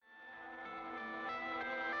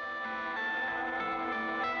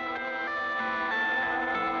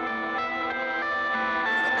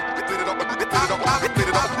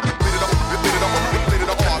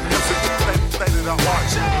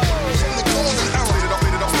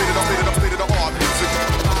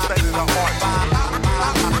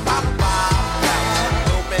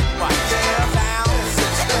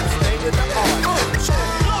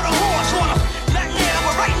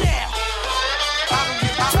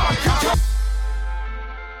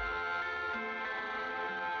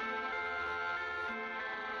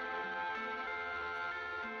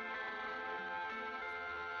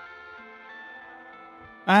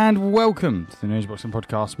And welcome to the Newsboxing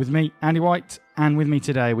Podcast with me, Andy White, and with me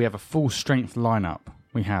today we have a full-strength lineup.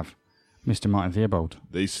 We have Mr. Martin Theobald.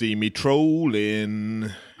 They see me trolling,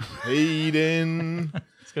 hating.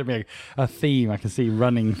 It's going to be a theme I can see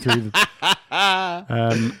running through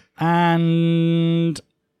the... and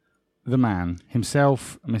the man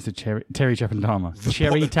himself, Mr. Terry Chapandama.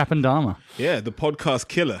 Cherry Tapandama. Yeah, the podcast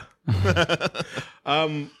killer. I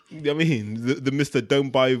mean, the Mr. Don't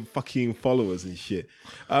Buy fucking followers and shit.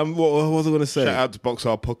 What was I going to say? Shout out to Box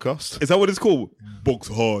Hard Podcast. Is that what it's called? Box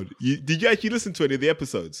Hard. Did you actually listen to any of the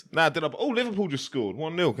episodes? Nah, did I? Oh, Liverpool just scored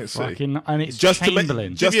 1-0. Can see. And it's Just to make-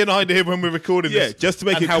 Chamberlain. Give you an idea when we're recording this. Yeah, just to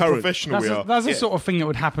make and it how current. professional we are. That's the sort of thing that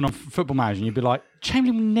would happen on Football Manager. And you'd be like,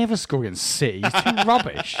 Chamberlain will never score against City. He's too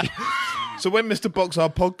rubbish. So when Mr. Box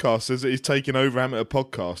Hard Podcast says that he's taking over amateur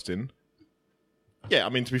podcasting, yeah, I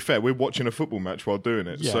mean, to be fair, we're watching a football match while doing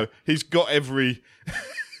it. Yeah. So he's got every...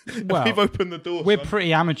 Well, we've opened the door. We're son.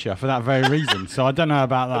 pretty amateur for that very reason, so I don't know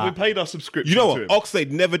about that. We paid our subscription You know to what? him.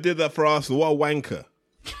 Oxlade never did that for Arsenal. What a wanker.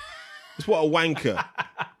 It's what a wanker.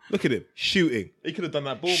 Look at him. Shooting. He could have done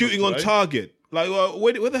that ball. Shooting on target. Like,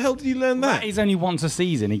 where the hell did he learn that? That is only once a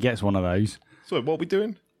season he gets one of those. So what are we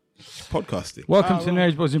doing? Podcasting. Welcome to the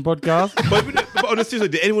Newsboxing Podcast. But honestly, has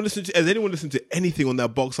anyone listened to anything on that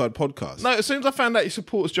Box Side podcast? No, as soon as I found out he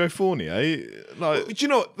supports Joe Fournier, like, Do you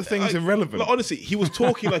know what? the thing's irrelevant. Like, honestly, he was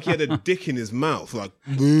talking like he had a dick in his mouth. Like,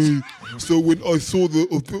 so when I saw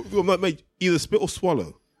I'm like, mate, either spit or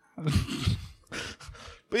swallow.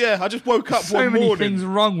 But yeah, I just woke up So one many morning. things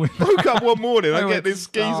wrong with that. Woke up one morning. I Oh, get this it's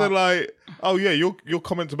geezer dark. like, oh yeah, your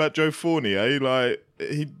comments about Joe Fournier, like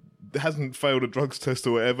he hasn't failed a drugs test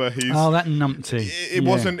or whatever. He's Oh, that numpty. it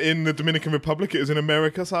wasn't in the Dominican Republic. It was in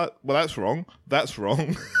America. So well, that's wrong. That's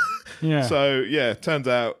wrong. Yeah. So yeah, turns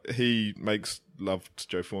out he makes love to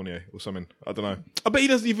Joe Fournier or something. I don't know. I bet he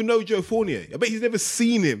doesn't even know Joe Fournier. I bet he's never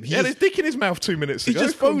seen him. He had his dick in his mouth 2 minutes He ago.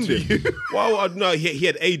 just phoned him. Well, no, he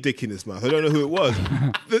had a dick in his mouth. I don't know who it was.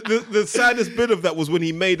 The saddest bit of that was when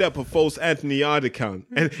he made up a false Anthony Yard account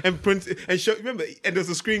and print and show. Remember, and there's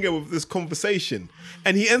a screen game of this conversation,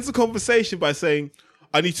 and he ends the conversation by saying,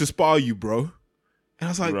 "I need to spar you, bro." And I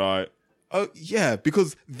was like, Right. "Oh yeah,"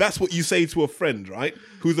 because that's what you say to a friend, right?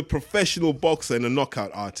 Who's a professional boxer and a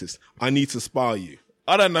knockout artist. I need to spar you.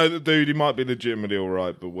 I don't know the dude. He might be legitimately all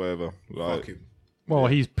right, but whatever. Like, Fuck him. Well,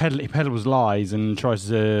 he peddles lies and tries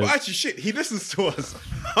to... Well, actually, shit, he listens to us.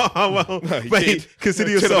 Oh, well, he mate, did. consider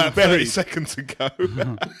Till yourself about 30 buried. seconds ago.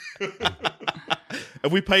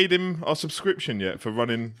 Have we paid him our subscription yet for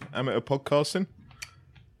running amateur podcasting?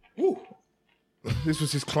 Ooh. This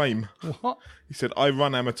was his claim. What? He said, I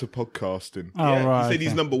run amateur podcasting. Oh, Yeah, right. he said he's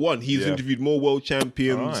okay. number one. He's Yeah. interviewed more world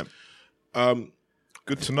champions. All right.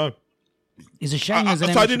 Good to know. It's a shame as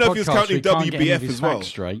an so I didn't know if he was podcast counting we can't get any WBF of his as well. facts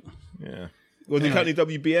straight. Yeah. Was he counting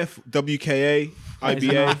WBF, WKA, That is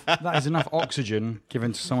IBA? enough- that is enough oxygen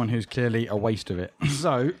given to someone who's clearly a waste of it.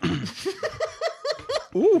 So,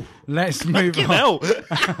 let's move on. Hell.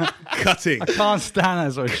 Cutting. Can't stand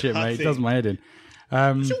that sort of shit, mate. It does my head in.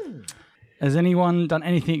 Has anyone done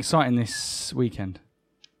anything exciting this weekend?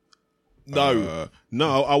 No.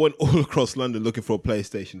 No, I went all across London looking for a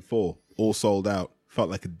PlayStation 4. All sold out. Felt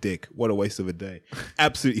like a dick. What a waste of a day.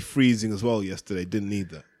 Absolutely freezing as well yesterday. Didn't need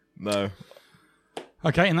that. No.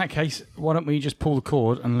 Okay, in that case, why don't we just pull the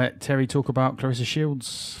cord and let Terry talk about Clarissa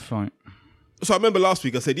Shields' fight? So I remember last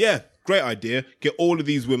week I said, yeah, great idea. Get all of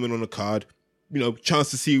these women on a card. You know, chance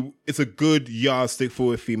to see it's a good yardstick for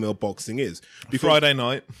where female boxing is. Because, Friday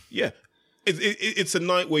night. yeah. It's a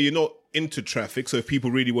night where you're not into traffic, so if people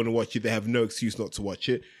really want to watch it, they have no excuse not to watch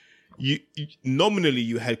it. Nominally,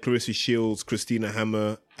 you had Clarissa Shields, Christina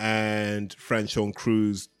Hammer, and Franchon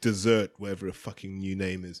Cruz desert, whatever her fucking new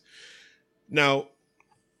name is. Now,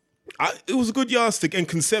 it was a good yardstick, and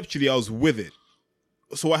conceptually, I was with it.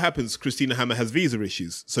 So what happens? Christina Hammer has visa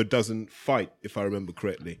issues, so doesn't fight, if I remember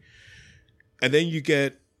correctly. And then you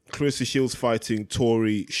get Clarissa Shields fighting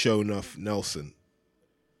Tori Shonuff Nelson.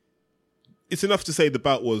 It's enough to say the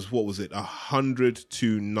bout was, 100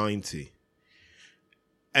 to 90.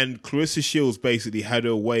 And Clarissa Shields basically had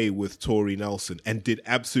her way with Tori Nelson and did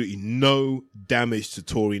absolutely no damage to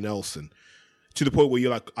Tori Nelson, to the point where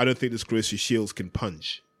you're like, I don't think this Clarissa Shields can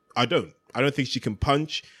punch. I don't think she can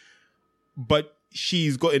punch, but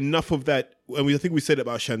she's got enough of that. I think we said it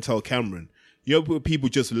about Chantel Cameron. People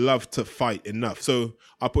just love to fight enough. So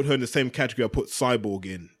I put her in the same category I put Cyborg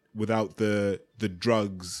in, without the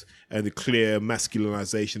drugs and the clear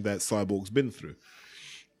masculinization that Cyborg's been through.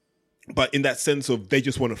 But in that sense of they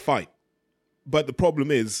just want to fight. But the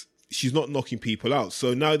problem is she's not knocking people out.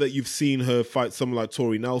 So now that you've seen her fight someone like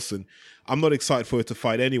Tori Nelson, I'm not excited for her to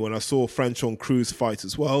fight anyone. I saw Franchon Cruz fight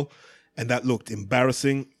as well, and that looked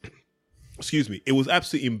embarrassing. Excuse me. It was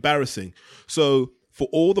absolutely embarrassing. So for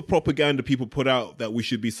all the propaganda people put out that we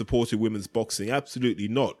should be supporting women's boxing, absolutely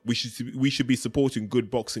not. We should be supporting good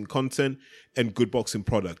boxing content and good boxing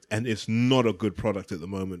product. And it's not a good product at the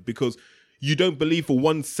moment because you don't believe for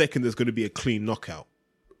 1 second there's going to be a clean knockout.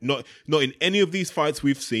 Not in any of these fights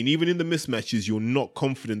we've seen, even in the mismatches, you're not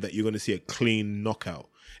confident that you're going to see a clean knockout.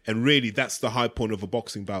 And really, that's the high point of a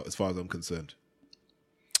boxing bout as far as I'm concerned.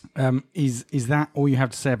 Is that all you have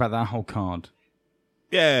to say about that whole card?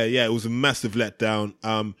 Yeah, it was a massive letdown.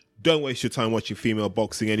 Don't waste your time watching female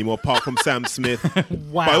boxing anymore, apart from Sam Smith.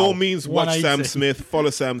 Wow. By all means, watch Sam Smith, follow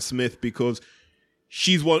Sam Smith, because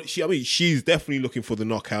she's definitely looking for the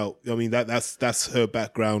knockout. I mean, that's her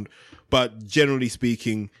background. But generally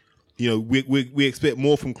speaking, we expect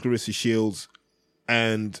more from Clarissa Shields,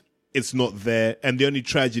 and it's not there. And the only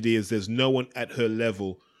tragedy is there's no one at her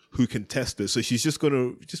level who can test her. So she's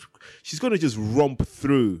gonna romp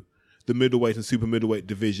through the middleweight and super middleweight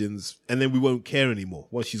divisions, and then we won't care anymore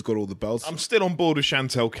once she's got all the belts. I'm still on board with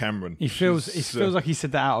Chantel Cameron. It feels like he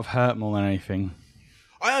said that out of hurt more than anything.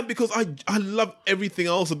 I am, because I love everything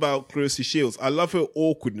else about Clarissa Shields. I love her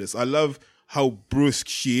awkwardness. I love how brusque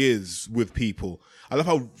she is with people. I love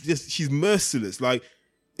how she's merciless. Like,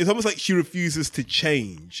 it's almost like she refuses to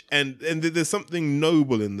change. And there's something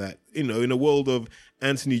noble in that. In a world of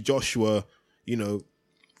Anthony Joshua,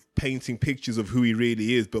 painting pictures of who he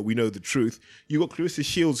really is, but we know the truth. You got Clarissa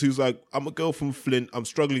Shields, who's like, I'm a girl from Flint. I'm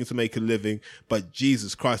struggling to make a living, but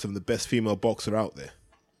Jesus Christ, I'm the best female boxer out there.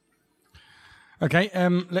 Okay,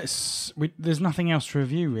 there's nothing else to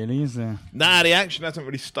review, really, is there? Nah, the action hasn't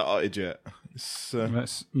really started yet.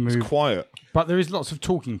 Let's move. It's quiet. But there is lots of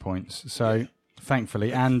talking points, so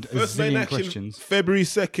thankfully, and a First main zillion action, questions. February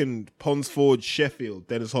 2nd, Ponsford, Sheffield.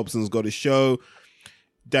 Dennis Hobson's got a show.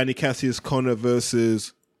 Danny Cassius Connor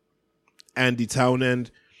versus Andy Townend.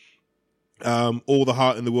 All the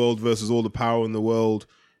heart in the world versus all the power in the world.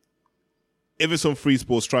 If it's on Free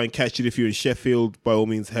Sports, try and catch it. If you're in Sheffield, by all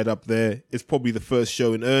means, head up there. It's probably the first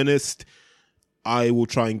show in earnest. I will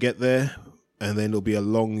try and get there, and then it'll be a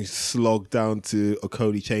long slog down to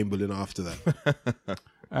Okoli Chamberlain after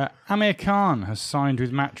that. Amir Khan has signed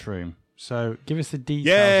with Matchroom, so give us the details.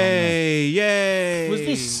 Yay!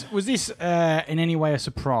 Was this in any way a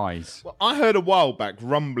surprise? Well, I heard a while back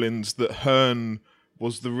rumblings that Hearn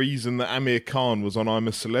was the reason that Amir Khan was on I'm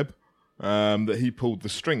a Celeb, that he pulled the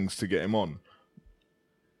strings to get him on.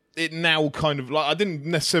 It now kind of, I didn't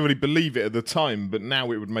necessarily believe it at the time, but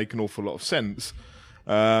now it would make an awful lot of sense.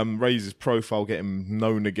 Raise his profile, get him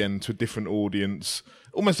known again to a different audience,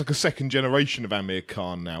 almost like a second generation of Amir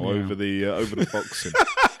Khan now over the boxing.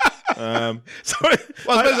 Sorry.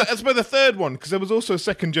 Well, I suppose the third one, because there was also a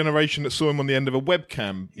second generation that saw him on the end of a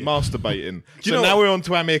webcam masturbating. So now we're on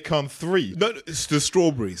to Amir Khan 3. No, it's the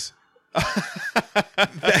strawberries.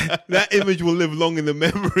 that image will live long in the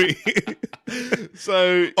memory.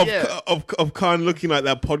 So of Khan looking like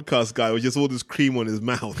that podcast guy with just all this cream on his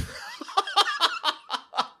mouth.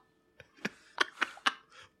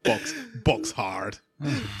 Box hard.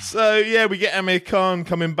 So yeah, we get Amir Khan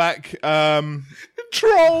coming back.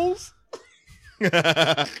 Trolls.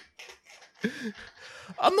 I'm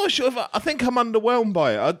not sure I think I'm underwhelmed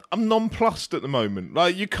by it. I'm nonplussed at the moment.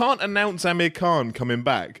 Like, you can't announce Amir Khan coming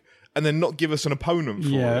back and then not give us an opponent for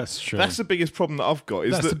it. Yeah, that's true. That's the biggest problem that I've got.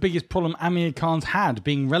 That's the biggest problem Amir Khan's had,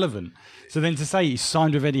 being relevant. So then to say he's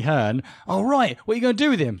signed with Eddie Hearn, oh right, what are you going to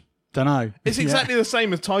do with him? Don't know. It's exactly the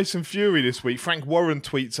same as Tyson Fury this week. Frank Warren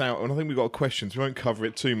tweets out, and I think we've got a question, so we won't cover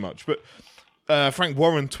it too much, but Frank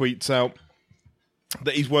Warren tweets out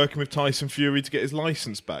that he's working with Tyson Fury to get his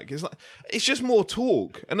license back. It's just more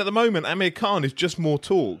talk. And at the moment, Amir Khan is just more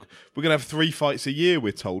talk. We're going to have 3 fights a year,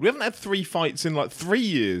 we're told. We haven't had 3 fights in 3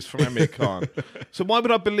 years from Amir Khan. So why would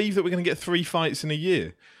I believe that we're going to get 3 fights in a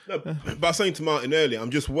year? No, but I was saying to Martin earlier,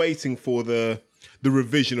 I'm just waiting for the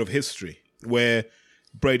revision of history where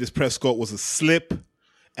Bradis Prescott was a slip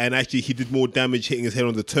and actually he did more damage hitting his head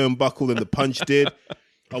on the turnbuckle than the punch did.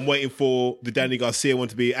 I'm waiting for the Danny Garcia one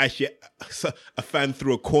to be actually a fan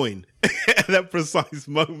threw a coin at that precise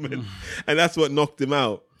moment. And that's what knocked him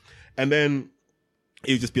out. And then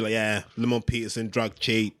he would just be like, yeah, Lamont Peterson, drug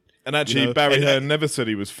cheat. And actually, Barry Hearn never said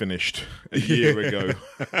he was finished a year ago,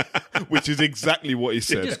 which is exactly what he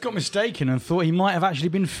said. He just got mistaken and thought he might have actually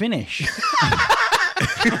been finished.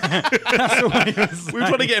 That's all he was saying. We were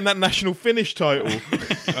trying to get him that national finish title.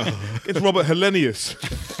 It's Robert Hellenius.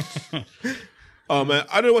 Oh, man,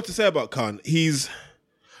 I don't know what to say about Khan. If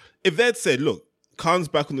they'd said, look, Khan's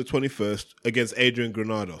back on the 21st against Adrian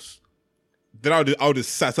Granados, then I would have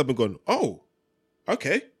sat up and gone, oh,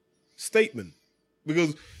 okay, statement.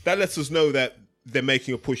 Because that lets us know that they're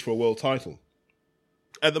making a push for a world title.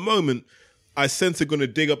 At the moment, I sense they're going to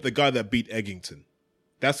dig up the guy that beat Eggington.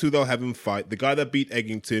 That's who they'll have him fight. The guy that beat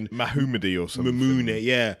Eggington. Mahoumedy or something. Mamoune,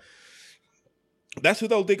 yeah. That's who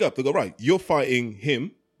they'll dig up. They'll go, right, you're fighting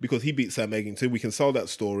him because he beat Sam Eggington. We can sell that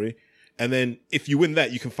story. And then if you win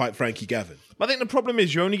that, you can fight Frankie Gavin. But I think the problem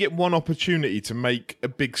is you only get one opportunity to make a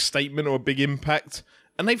big statement or a big impact.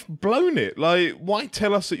 And they've blown it. Like, why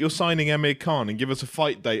tell us that you're signing Amir Khan and give us a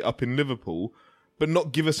fight date up in Liverpool, but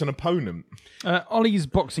not give us an opponent? Ollie's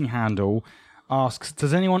boxing handle asks,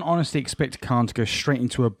 does anyone honestly expect Khan to go straight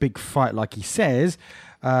into a big fight like he says,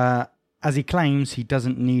 as he claims he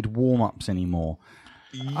doesn't need warm-ups anymore?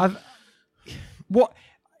 Who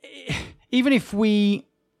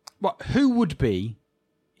would be,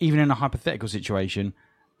 even in a hypothetical situation,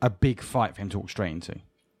 a big fight for him to walk straight into?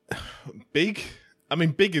 Big? I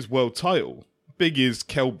mean, big is world title. Big is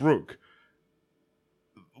Kell Brook.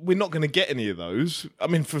 We're not going to get any of those. I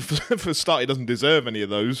mean, for a start, he doesn't deserve any of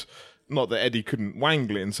those. Not that Eddie couldn't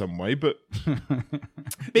wangle it in some way, but...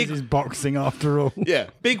 Big is boxing after all.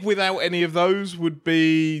 Yeah, big without any of those would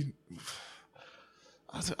be...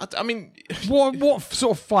 I mean... What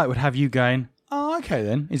sort of fight would have you going, oh, okay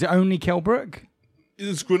then. Is it only Kell Brook?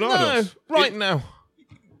 It's Granados. No, now.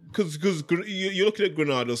 Because you're looking at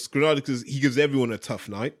Granados. Granados, he gives everyone a tough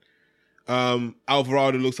night.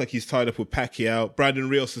 Alvarado looks like he's tied up with Pacquiao. Brandon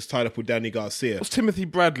Rios is tied up with Danny Garcia. What's Timothy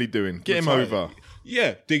Bradley doing? Get him over.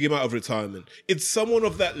 Yeah, dig him out of retirement. It's someone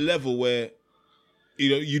of that level where,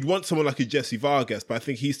 you'd want someone like a Jesse Vargas, but I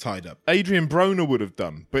think he's tied up. Adrian Broner would have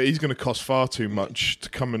done, but he's going to cost far too much to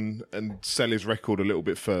come and sell his record a little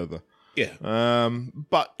bit further. Yeah.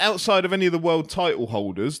 But outside of any of the world title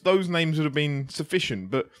holders, those names would have been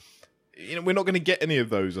sufficient. But we're not going to get any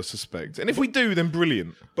of those, I suspect. And if we do, then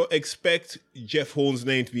brilliant. But expect Jeff Horn's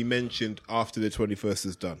name to be mentioned after the 21st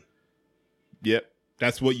is done. Yep.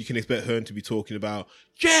 That's what you can expect Hearn to be talking about.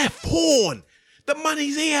 Jeff Horn! The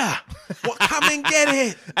money's here! Come and get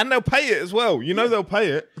it! And they'll pay it as well. They'll pay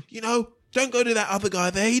it. Don't go to that other guy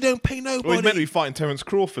there. He don't pay nobody. Well, he's meant to be fighting Terence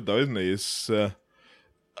Crawford, though, isn't he?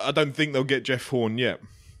 I don't think they'll get Jeff Horn yet.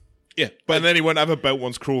 Yeah. But then he won't have a belt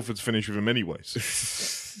once Crawford's finished with him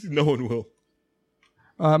anyways. No one will.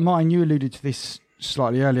 Martin, you alluded to this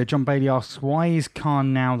slightly earlier. John Bailey asks, why is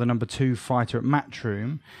Khan now the number 2 fighter at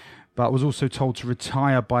Matchroom, but was also told to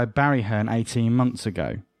retire by Barry Hearn 18 months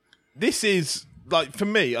ago? This is, for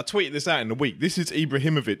me, I tweeted this out in a week. This is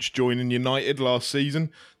Ibrahimovic joining United last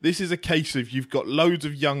season. This is a case of you've got loads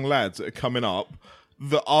of young lads that are coming up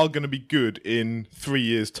that are going to be good in 3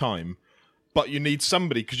 years' time. But you need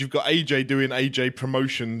somebody, because you've got AJ doing AJ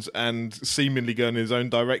promotions and seemingly going in his own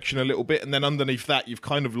direction a little bit. And then underneath that, you've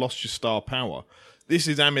kind of lost your star power. This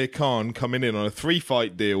is Amir Khan coming in on a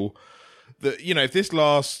 3-fight deal that, if this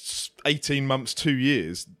lasts 18 months, 2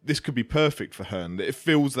 years, this could be perfect for Hearn. It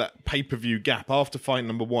fills that pay-per-view gap after fight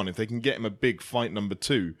number 1. If they can get him a big fight number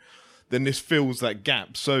 2, then this fills that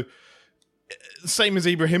gap. So, same as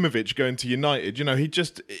Ibrahimovic going to United,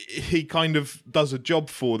 he kind of does a job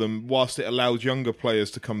for them whilst it allows younger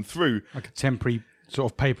players to come through. Like a temporary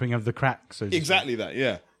sort of papering of the cracks. Exactly that,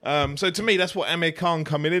 yeah. So to me, that's what Amir Khan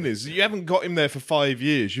coming in is. You haven't got him there for 5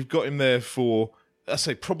 years. You've got him there for, I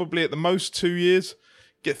say, probably at the most 2 years.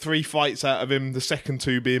 Get 3 fights out of him, the second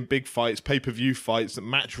 2 being big fights, pay-per-view fights that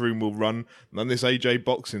Matchroom will run, and then this AJ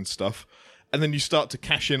boxing stuff. And then you start to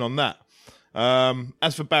cash in on that.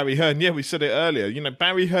 As for Barry Hearn, we said it earlier.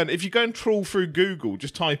 Barry Hearn, if you go and trawl through Google,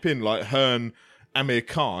 just type in Hearn, Amir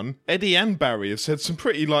Khan, Eddie and Barry have said some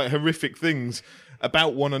pretty horrific things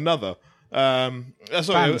about one another.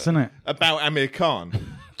 Isn't it? About Amir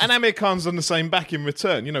Khan. And Amir Khan's done the same back in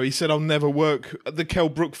return. He said, I'll never work, the Kell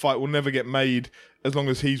Brook fight will never get made as long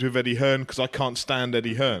as he's with Eddie Hearn because I can't stand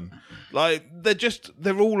Eddie Hearn.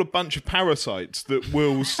 They're all a bunch of parasites that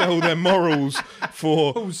will sell their morals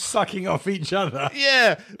for... All sucking off each other.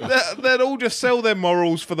 Yeah, they'll all just sell their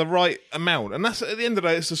morals for the right amount. And that's, at the end of the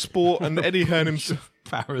day, it's a sport, and Eddie Hearn himself...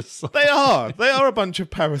 Parasite. They are. They are a bunch of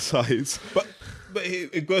parasites. But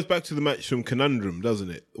it goes back to the Matchroom conundrum,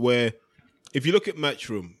 doesn't it? Where if you look at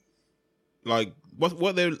Matchroom, like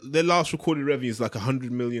what their last recorded revenue is like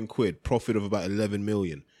 100 million quid, profit of about 11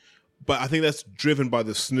 million. But I think that's driven by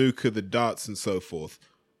the snooker, the darts, and so forth.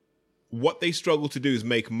 What they struggle to do is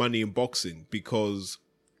make money in boxing because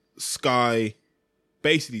Sky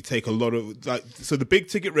basically take a lot of so the big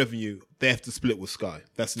ticket revenue they have to split with Sky.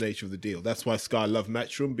 That's the nature of the deal. That's why Sky love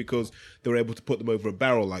Matchroom, because they're able to put them over a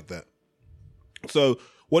barrel like that. So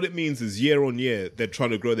what it means is year on year they're trying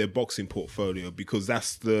to grow their boxing portfolio, because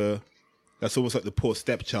that's almost like the poor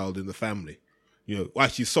stepchild in the family. You know,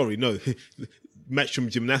 actually, sorry, no, Matchroom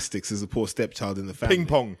Gymnastics is a poor stepchild in the family. Ping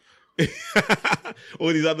pong. All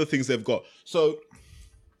these other things they've got. So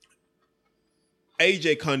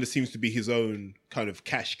AJ kind of seems to be his own kind of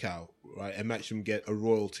cash cow, right? And Matchroom get a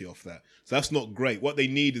royalty off that. So that's not great. What they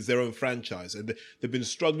need is their own franchise. And they've been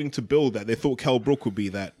struggling to build that. They thought Kell Brook would be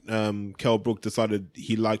that. Kell Brook decided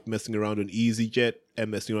he liked messing around on EasyJet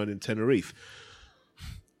and messing around in Tenerife.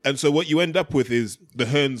 And so what you end up with is the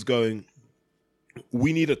Hearns going,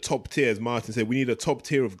 we need a top tier, as Martin said, we need a top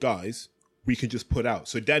tier of guys we can just put out.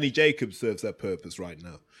 So Danny Jacobs serves that purpose right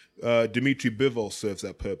now. Dimitri Bivol serves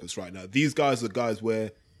that purpose right now. These guys are guys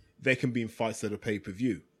where they can be in fights that are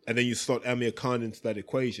pay-per-view. And then you slot Amir Khan into that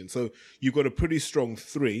equation. So you've got a pretty strong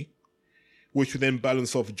 3, which would then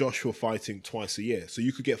balance off Joshua fighting twice a year. So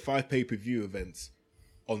you could get 5 pay-per-view events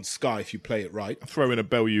on Sky if you play it right. Throw in a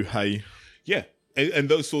Bellew Hay. Yeah. And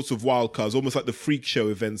those sorts of wild cards, almost like the freak show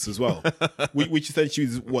events as well, which essentially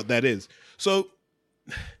is what that is. So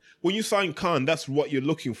when you sign Khan, that's what you're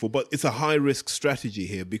looking for. But it's a high-risk strategy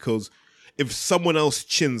here, because if someone else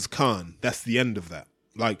chins Khan, that's the end of that.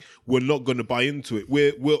 Like, we're not going to buy into it.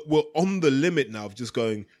 We're on the limit now of just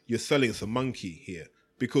going, you're selling us a monkey here.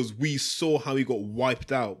 Because we saw how he got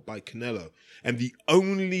wiped out by Canelo. And the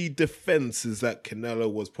only defense is that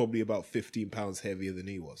Canelo was probably about 15 pounds heavier than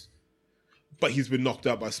he was. But he's been knocked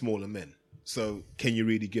out by smaller men. So can you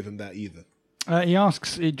really give him that either? He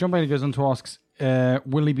asks, John Bailey goes on to ask,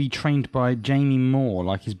 will he be trained by Jamie Moore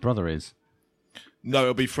like his brother is? No,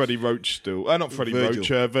 it'll be Freddie Roach still. Not Freddie Roach,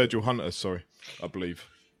 Virgil Hunter, sorry, I believe.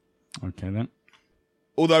 Okay, then.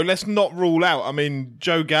 Although, let's not rule out, I mean,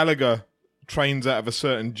 Joe Gallagher trains out of a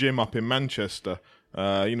certain gym up in Manchester.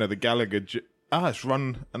 The Gallagher gym. It's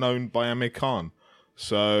run and owned by Amir Khan.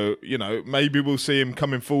 So, maybe we'll see him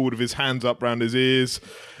coming forward with his hands up round his ears,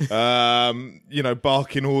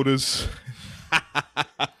 barking orders.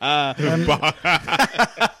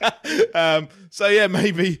 So yeah,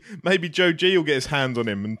 maybe Joe G will get his hands on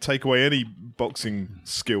him and take away any boxing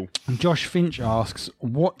skill. And Josh Finch asks,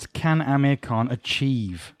 what can Amir Khan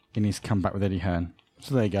achieve in his comeback with Eddie Hearn?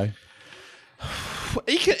 So there you go.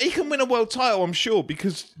 He can win a world title, I'm sure,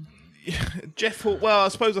 because Jeff. Well, I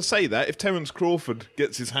suppose I say that if Terence Crawford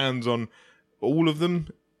gets his hands on all of them,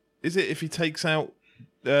 is it if he takes out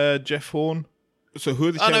Jeff Horn? So who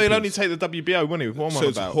are the champions? champions? He'll only take the WBO, won't he? What am I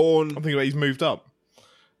it's about? Horn. I'm thinking about he's moved up.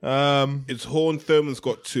 It's Horn, Thurman's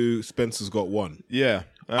got 2, Spencer's got 1. Yeah.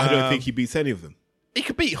 I don't think he beats any of them. He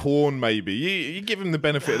could beat Horn, maybe. You give him the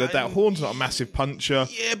benefit of the doubt. Horn's not a massive puncher.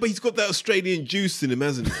 Yeah, but he's got that Australian juice in him,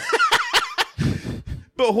 hasn't he?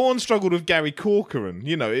 But Horn struggled with Gary Corcoran.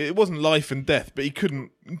 It wasn't life and death, but he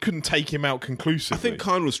couldn't take him out conclusively. I think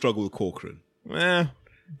Khan will struggle with Corcoran. Yeah.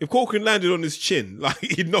 If Corcoran landed on his chin,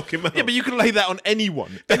 he'd knock him out. Yeah, but you can lay that on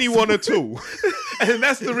anyone at all. And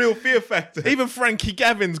that's the real fear factor. Even Frankie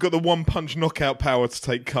Gavin's got the one-punch knockout power to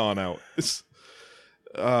take Khan out.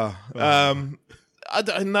 I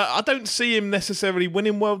don't see him necessarily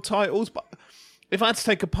winning world titles, but if I had to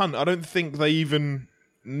take a punt, I don't think they even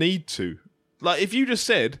need to. Like, if you just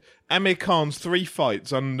said Amir Khan's 3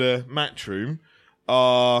 fights under Matchroom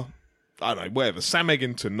are, I don't know, whatever, Sam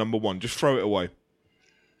Eggington, number 1, just throw it away.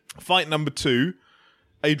 Fight number 2,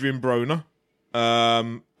 Adrian Broner,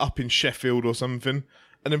 up in Sheffield or something.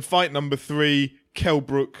 And then fight number 3, Kell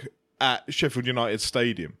Brook at Sheffield United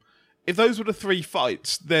Stadium. If those were the 3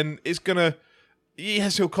 fights, then it's going to...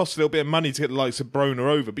 Yes, it'll cost a little bit of money to get the likes of Broner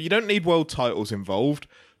over, but you don't need world titles involved,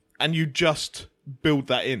 and you just build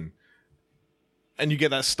that in. And you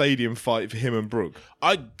get that stadium fight for him and Brook.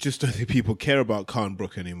 I just don't think people care about Khan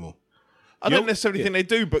Brook anymore. I don't necessarily think they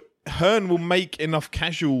do, but Hearn will make enough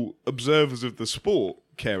casual observers of the sport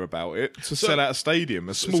care about it to sell out a stadium,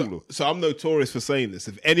 a smaller. So I'm notorious for saying this.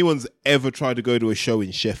 If anyone's ever tried to go to a show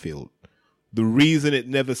in Sheffield, the reason it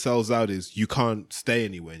never sells out is you can't stay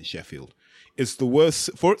anywhere in Sheffield. It's the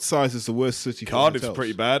worst, for its size, it's the worst city for Cardiff's hotels.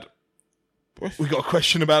 pretty bad. We got a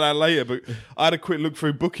question about that later, but I had a quick look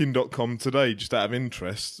through Booking.com today just out of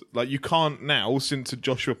interest. Like, you can't now, since the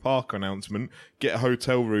Joshua Parker announcement, get a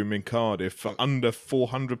hotel room in Cardiff for under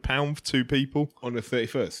 £400 for 2 people. On the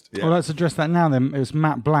 31st. Yeah. Well, let's address that now then. It was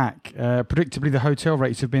Matt Black. Predictably, the hotel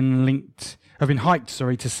rates have been hiked,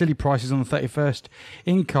 to silly prices on the 31st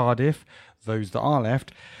in Cardiff, those that are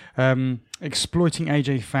left. Exploiting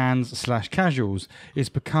AJ fans / casuals. It's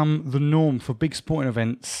become the norm for big sporting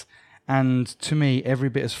events, and to me, every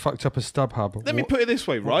bit as fucked up as StubHub. Let me put it this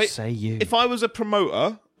way, right? What say you? If I was a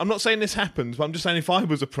promoter, I'm not saying this happens, but I'm just saying if I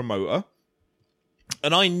was a promoter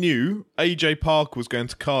and I knew AJ Parker was going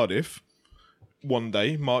to Cardiff one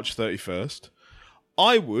day, March 31st,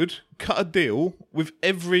 I would cut a deal with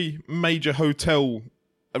every major hotel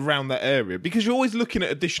around that area, because you're always looking at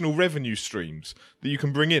additional revenue streams that you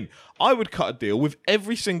can bring in. I would cut a deal with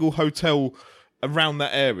every single hotel around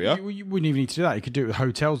that area. You wouldn't even need to do that. You could do it with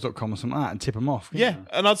hotels.com or something like that and tip them off. Yeah,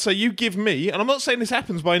 and I'd say you give me, and I'm not saying this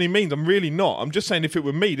happens by any means, I'm really not. I'm just saying if it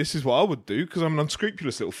were me, this is what I would do, because I'm an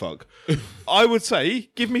unscrupulous little fuck. I would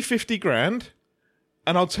say, give me 50 grand,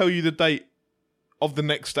 and I'll tell you the date of the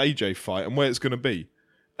next AJ fight and where it's going to be.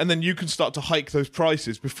 And then you can start to hike those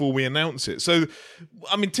prices before we announce it. So,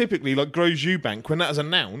 I mean, typically, like Groves Eubank, when that was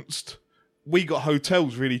announced, we got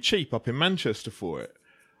hotels really cheap up in Manchester for it.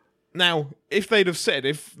 Now, if they'd have said,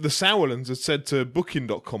 if the Sauerlands had said to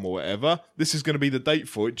Booking.com or whatever, this is going to be the date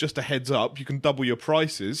for it, just a heads up, you can double your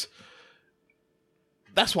prices,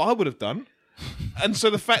 that's what I would have done. And so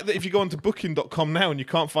the fact that if you go onto Booking.com now and you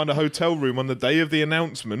can't find a hotel room on the day of the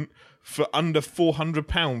announcement for under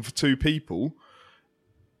 £400 for 2 people,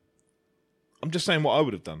 I'm just saying what I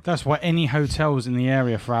would have done. That's why any hotels in the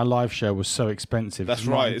area for our live show was so expensive. That's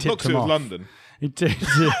right. It's not because it was London. He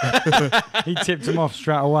tipped him off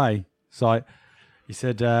straight away. So he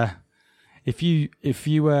said, if you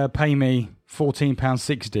pay me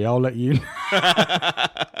 £14.60, I'll let you know.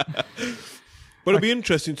 But it'd be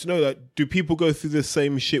interesting to know that, do people go through the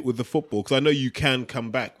same shit with the football? Because I know you can come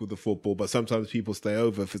back with the football, but sometimes people stay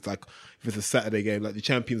over if it's a Saturday game, like the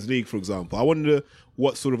Champions League, for example. I wonder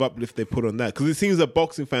what sort of uplift they put on that, because it seems that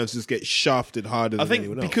boxing fans just get shafted harder than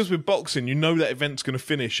anyone else. Because with boxing, you know that event's going to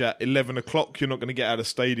finish at 11 o'clock. You're not going to get out of the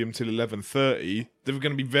stadium till 11:30. There are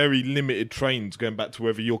going to be very limited trains going back to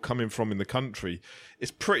wherever you're coming from in the country. It's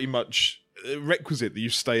pretty much a requisite that you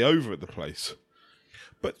stay over at the place.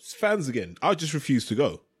 But fans, again, I just refuse to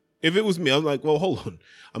go. If it was me, I'm like, well, hold on.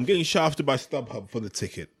 I'm getting shafted by StubHub for the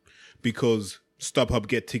ticket because StubHub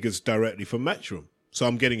get tickets directly from Matchroom. So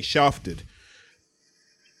I'm getting shafted.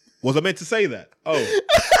 Was I meant to say that? Oh.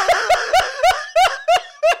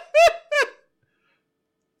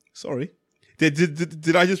 Sorry.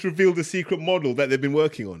 Did I just reveal the secret model that they've been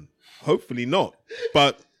working on? Hopefully not.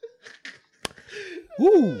 But,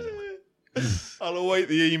 woo. I'll await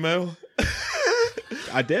the email.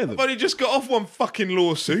 I dare them. I've only just got off one fucking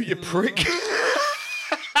lawsuit, you prick.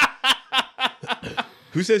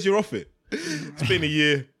 Who says you're off it? It's been a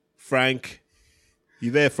year. Frank.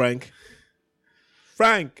 You there, Frank?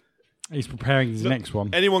 Frank. He's preparing his next one.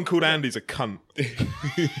 Anyone called Andy's a cunt.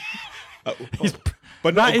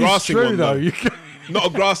 But not That a is grassy true, one, though. Not a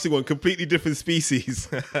grassy one, completely different species.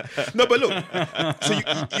 No, but look, so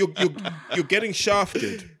you're getting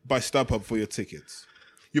shafted by StubHub for your tickets.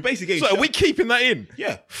 You're basically getting So are we keeping that in?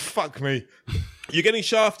 Yeah. Fuck me. You're getting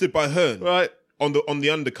shafted by Hearn. Right. On the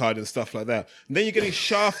undercard and stuff like that. And then you're getting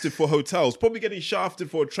shafted for hotels, probably getting shafted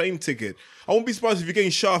for a train ticket. I won't be surprised if you're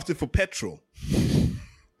getting shafted for petrol.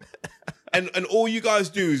 And all you guys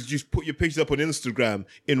do is just put your pictures up on Instagram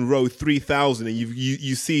in row 3,000 and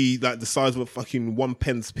you see like the size of a fucking 1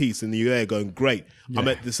 pence piece and you're there going, great, I'm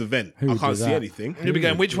at this event. I can't see anything. You'll be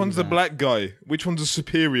going, which one's the black guy? Which one's the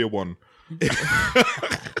superior one?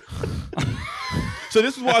 So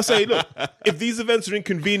this is what I say, look, if these events are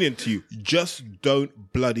inconvenient to you, just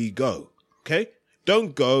don't bloody go, okay?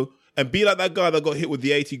 Don't go and be like that guy that got hit with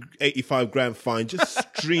the 85 grand fine. Just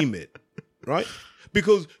stream it, right?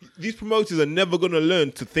 Because these promoters are never going to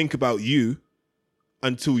learn to think about you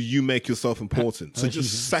until you make yourself important. So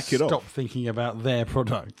just sack it off. Stop thinking about their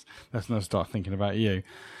product. Let's not start thinking about you.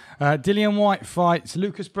 Dillian White fights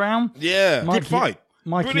Lucas Brown. Yeah. Good fight.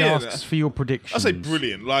 Mikey Brilliant. asks for your predictions. I say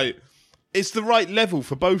brilliant. Like, it's the right level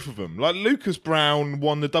for both of them. Like, Lucas Brown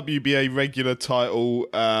won the WBA regular title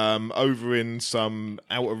over in some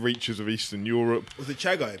outer reaches of Eastern Europe. Was it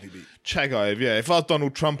Chagayev he beat? Chagayev, yeah. If I was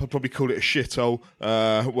Donald Trump, I'd probably call it a shithole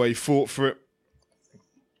where he fought for it.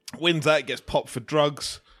 Wins that, gets popped for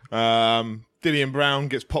drugs. Dillian Brown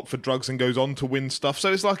gets popped for drugs and goes on to win stuff.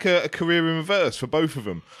 So it's like a career in reverse for both of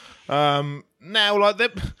them. now, like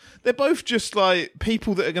they're both just like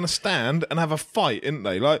people that are going to stand and have a fight, aren't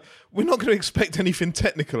they? Like, we're not going to expect anything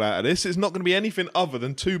technical out of this. It's not going to be anything other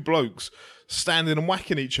than two blokes standing and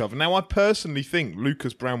whacking each other. Now, I personally think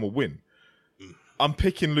Lucas Brown will win. I'm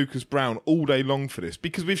picking Lucas Brown all day long for this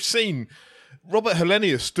because we've seen Robert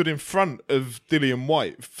Helenius stood in front of Dillian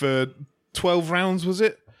White for 12 rounds, was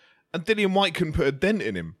it? And Dillian White couldn't put a dent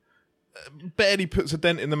in him. Barely puts a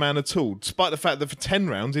dent in the man at all, despite the fact that for 10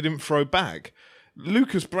 rounds he didn't throw back.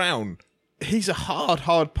 Lucas Brown, he's a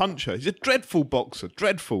hard puncher. He's a dreadful boxer,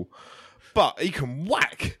 dreadful. But he can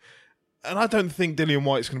whack. And I don't think Dillian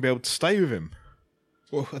White's going to be able to stay with him.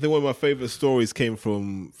 Well, I think one of my favourite stories came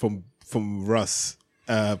from Russ,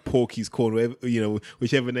 Porky's Corner,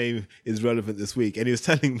 whichever name is relevant this week. And he was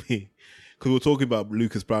telling me, because we're talking about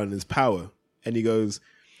Lucas Brown and his power, and he goes,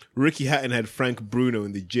 Ricky Hatton had Frank Bruno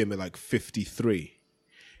in the gym at like 53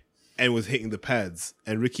 and was hitting the pads.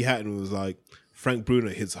 And Ricky Hatton was like, Frank Bruno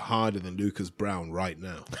hits harder than Lucas Brown right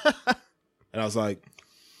now. And I was like,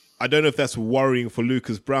 I don't know if that's worrying for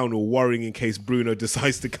Lucas Brown or worrying in case Bruno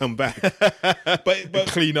decides to come back. but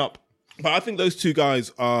Clean up. But I think those two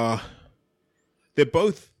guys they're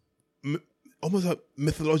both almost like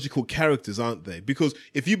mythological characters, aren't they? Because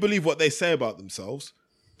if you believe what they say about themselves,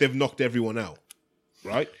 they've knocked everyone out,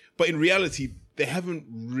 right? But in reality, they haven't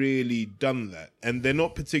really done that. And they're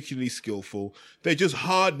not particularly skillful. They're just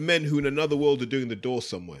hard men who in another world are doing the door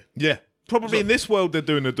somewhere. Yeah. Probably in this world they're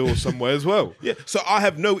doing the door somewhere as well. Yeah. So I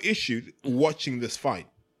have no issue watching this fight.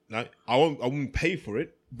 Right? I won't pay for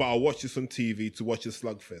it, but I'll watch this on TV to watch a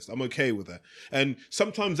slugfest. I'm okay with that. And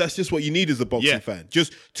sometimes that's just what you need as a boxing fan.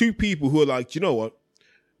 Just two people who are like, you know what?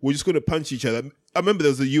 We're just going to punch each other. I remember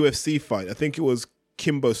there was a UFC fight. I think it was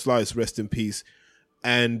Kimbo Slice, rest in peace,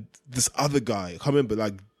 and this other guy, I can't remember,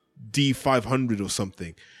 like D500 or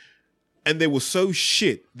something. And they were so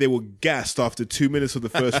shit, they were gassed after 2 minutes of the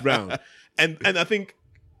first round. And I think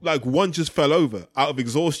like one just fell over out of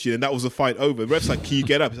exhaustion, and that was the fight over. The ref's like, "Can you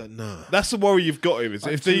get up?" He's like, "Nah." That's the worry you've got here. Is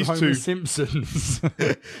Like if these two Simpsons.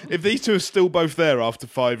 if these two are still both there after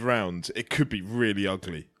 5 rounds, it could be really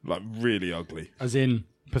ugly. Like really ugly. As in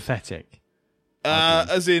pathetic.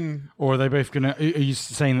 As in, Or are they both going to... Are you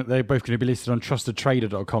saying that they're both going to be listed on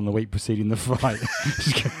trustedtrader.com the week preceding the fight?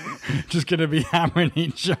 just going to be hammering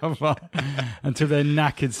each other until they're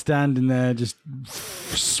knackered, standing there just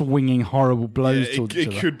swinging horrible blows towards each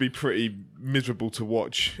other. it could be pretty miserable to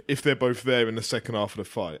watch if they're both there in the second half of the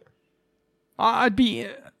fight. I'd be...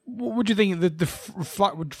 What would you think? The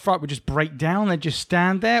fight would just break down? They'd just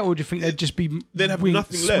stand there? Or do you think they'd just be... They'd have nothing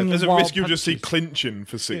left. swinging There's a wild risk you'll just see punches? clinching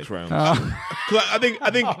for 6 rounds. I think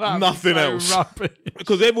Nothing So else. rubbish.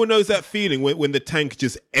 because everyone knows that feeling when the tank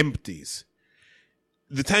just empties.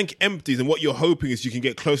 The tank empties, and what you're hoping is you can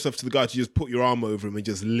get close enough to the guy to just put your arm over him and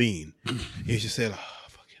just lean. You just say, "Oh,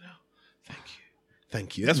 fucking hell,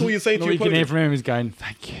 thank you." That's what you're saying to All your you can hear opponent. from him is going,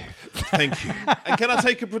 thank you. Thank you. And can I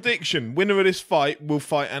take a prediction? Winner of this fight will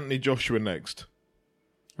fight Anthony Joshua next.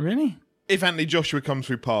 Really? If Anthony Joshua comes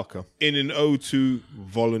through Parker. In an 0-2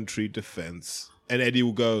 voluntary defense, and Eddie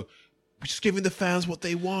will go, "We're just giving the fans what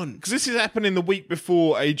they want." Because this is happening the week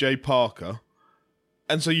before AJ Parker.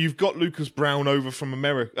 And so you've got Lucas Brown over from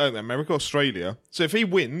Australia. So if he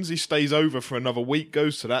wins, he stays over for another week,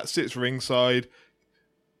 goes to that, sits ringside.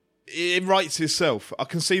 It writes itself. I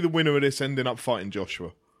can see the winner of this ending up fighting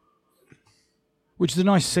Joshua. Which is a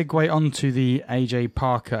nice segue onto the AJ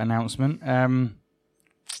Parker announcement.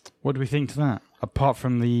 What do we think to that? Apart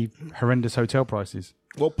from the horrendous hotel prices.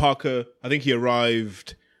 Well, Parker, I think he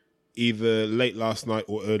arrived either late last night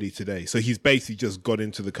or early today. So he's basically just got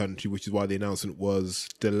into the country, which is why the announcement was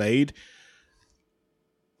delayed.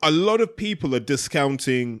 A lot of people are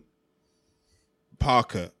discounting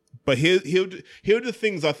Parker, but here are the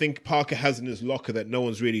things I think Parker has in his locker that no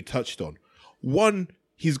one's really touched on. One,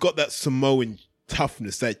 he's got that Samoan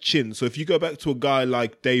toughness, that chin. So if you go back to a guy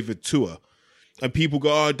like David Tua, and people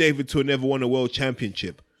go, "Oh, David Tua never won a world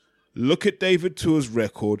championship." Look at David Tua's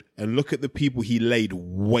record and look at the people he laid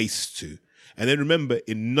waste to. And then remember,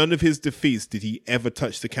 in none of his defeats did he ever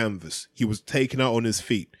touch the canvas. He was taken out on his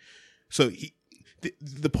feet. So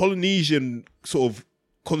the Polynesian sort of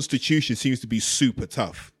constitution seems to be super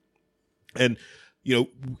tough. And, you know,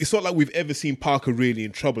 it's not like we've ever seen Parker really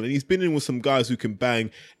in trouble. And he's been in with some guys who can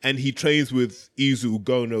bang. And he trains with Izu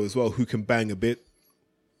Ugono as well, who can bang a bit.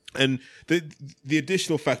 And the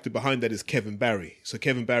additional factor behind that is Kevin Barry. So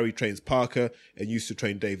Kevin Barry trains Parker and used to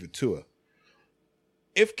train David Tua.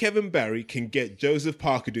 If Kevin Barry can get Joseph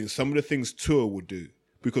Parker doing some of the things Tua would do,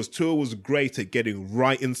 because Tua was great at getting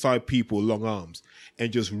right inside people, long arms,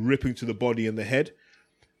 and just ripping to the body and the head,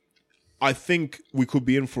 I think we could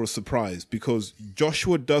be in for a surprise because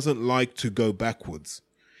Joshua doesn't like to go backwards.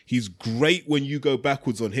 He's great when you go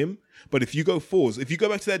backwards on him, but if you go forwards, if you go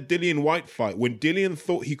back to that Dillian White fight, when Dillian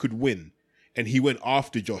thought he could win and he went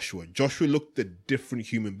after Joshua, Joshua looked a different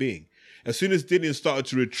human being. As soon as Dillian started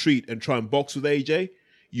to retreat and try and box with AJ,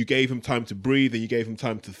 you gave him time to breathe and you gave him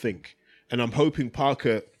time to think. And I'm hoping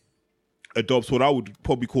Parker adopts what I would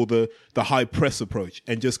probably call the high press approach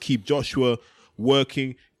and just keep Joshua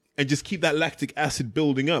working and just keep that lactic acid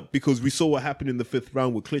building up, because we saw what happened in the 5th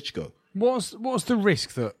round with Klitschko. What's the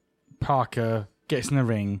risk that Parker gets in the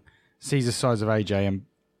ring, sees the size of AJ and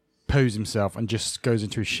poos himself and just goes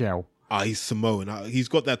into his shell? He's Samoan. He's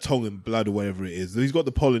got that Tongan blood or whatever it is. He's got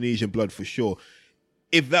the Polynesian blood for sure.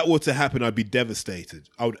 If that were to happen, I'd be devastated.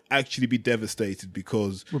 I would actually be devastated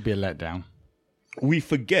because... Would be a letdown. We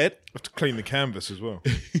forget... Have to clean the canvas as well.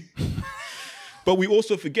 But we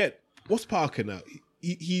also forget, what's Parker now?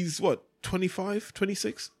 He's what, 25,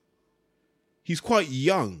 26? He's quite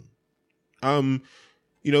young. Go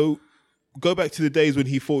back to the days when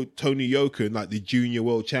he fought Tony Yoka in like the Junior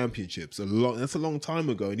World Championships. That's a long time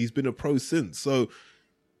ago, and he's been a pro since. So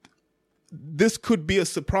this could be a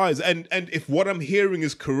surprise. And if what I'm hearing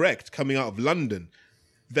is correct coming out of London,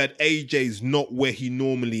 that AJ's not where he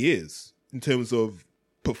normally is in terms of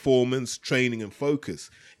performance, training, and focus.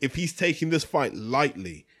 If he's taking this fight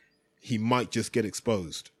lightly, he might just get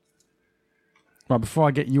exposed. Right, before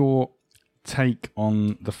I get your take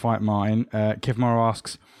on the fight, Martin, Kev Morrow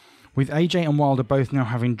asks, with AJ and Wilder both now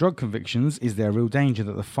having drug convictions, is there a real danger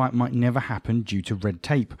that the fight might never happen due to red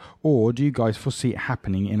tape? Or do you guys foresee it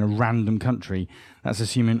happening in a random country? That's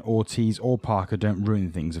assuming Ortiz or Parker don't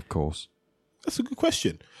ruin things, of course. That's a good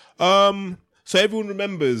question. So everyone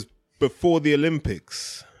remembers before the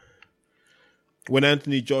Olympics, when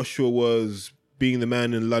Anthony Joshua was being the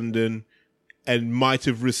man in London and might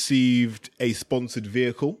have received a sponsored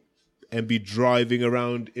vehicle and be driving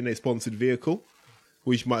around in a sponsored vehicle,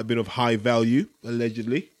 which might have been of high value,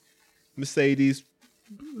 allegedly. Mercedes,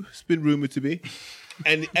 it's been rumored to be.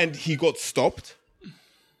 And he got stopped.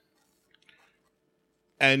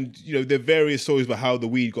 And, there are various stories about how the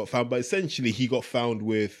weed got found, but essentially he got found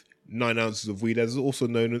with 9 ounces of weed, as is also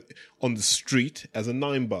known on the street as a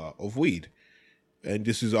 9 bar of weed. And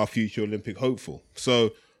this is our future Olympic hopeful.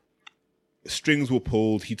 So strings were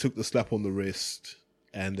pulled. He took the slap on the wrist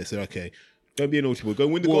and they said, okay, don't be a naughty boy. Go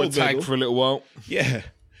and win the gold medal. Tag for a little while. Yeah.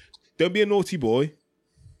 Don't be a naughty boy.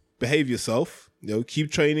 Behave yourself.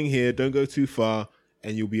 Keep training here. Don't go too far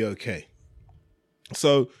and you'll be okay.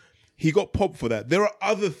 So he got popped for that. There are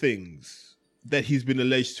other things that he's been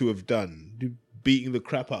alleged to have done. Beating the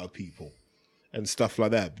crap out of people and stuff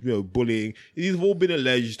like that. Bullying. These have all been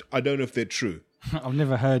alleged. I don't know if they're true. I've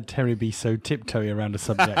never heard Terry be so tiptoey around a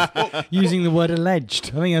subject. Using the word alleged.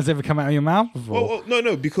 I think that's ever come out of your mouth before.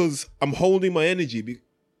 No, because I'm holding my energy.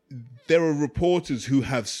 There are reporters who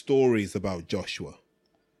have stories about Joshua,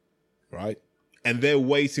 right? And they're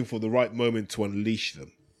waiting for the right moment to unleash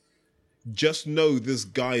them. Just know this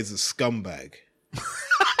guy is a scumbag.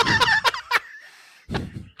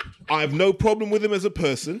 I have no problem with him as a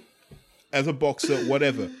person, as a boxer,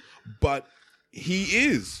 whatever. But he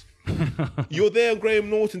is. You're there, Graham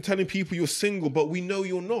Norton, telling people you're single, but we know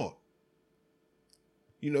you're not.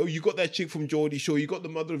 You got that chick from Geordie Shore, you got the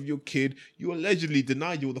mother of your kid, you allegedly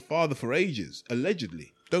denied you were the father for ages.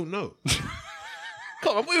 Allegedly. Don't know.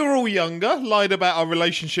 Come on, we were all younger, lied about our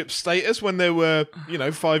relationship status when there were,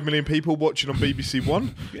 5 million people watching on BBC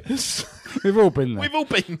One. Yes. We've all been there. We've all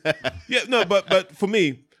been there. Yeah, no, but for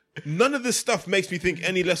me, none of this stuff makes me think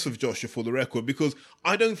any less of Joshua, for the record, because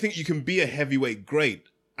I don't think you can be a heavyweight great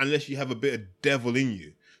unless you have a bit of devil in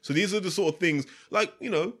you. So these are the sort of things, like,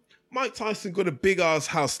 Mike Tyson got a big-ass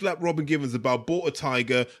house, slapped Robin Givens about, bought a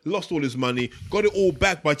tiger, lost all his money, got it all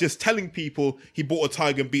back by just telling people he bought a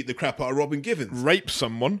tiger and beat the crap out of Robin Givens. Raped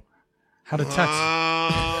someone. Had a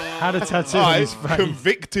tattoo on his face.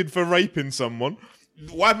 Convicted for raping someone.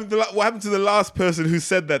 What happened to the last person who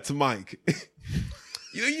said that to Mike?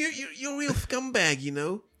 You're a real scumbag,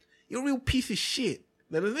 You're a real piece of shit.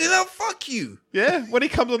 No, fuck you. Yeah, when he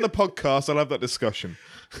comes on the podcast, I'll have that discussion.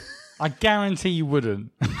 I guarantee you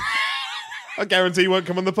wouldn't. I guarantee you won't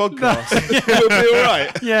come on the podcast. It'll be all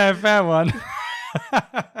right. Yeah, fair one.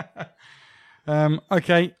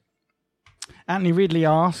 Okay. Anthony Ridley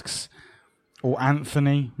asks, or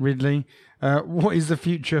Anthony Ridley, what is the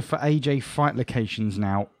future for AJ fight locations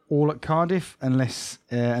now? All at Cardiff, unless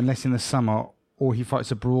in the summer, or he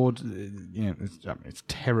fights abroad. It's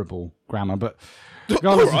terrible grammar, but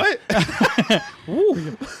all right.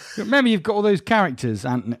 Remember, you've got all those characters,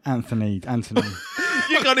 Anthony.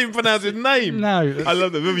 You can't even pronounce his name. No. I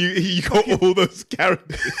love that. Remember, you got all those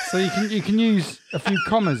characters. So you can use a few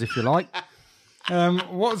commas if you like.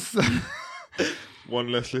 What's the...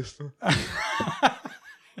 One less listener.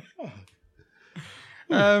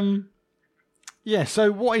 Yeah.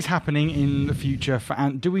 So what is happening in the future for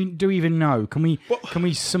Ant? Do we even know? Can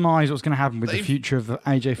we surmise what's going to happen with the future of the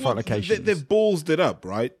AJ fight locations? They've ballsed it up,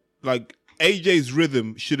 right? Like AJ's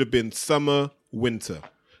rhythm should have been summer, winter.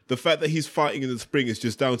 The fact that he's fighting in the spring is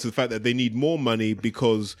just down to the fact that they need more money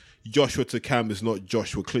because Joshua Takam is not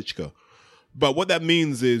Joshua Klitschko. But what that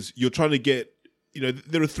means is you're trying to get,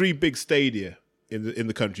 there are 3 big stadia in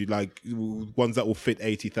the country, like ones that will fit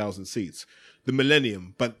 80,000 seats. The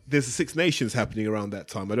Millennium, but there's the Six Nations happening around that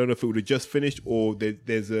time. I don't know if it would have just finished or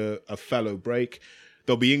there's a fallow break.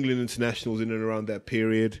 There'll be England internationals in and around that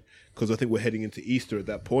period because I think we're heading into Easter at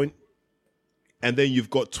that point. And then you've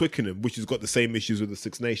got Twickenham, which has got the same issues with the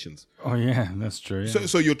Six Nations. Oh, yeah, that's true. Yeah.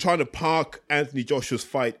 So you're trying to park Anthony Joshua's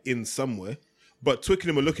fight in somewhere, but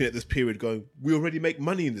Twickenham are looking at this period going, we already make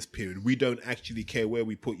money in this period. We don't actually care where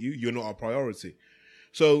we put you. You're not our priority.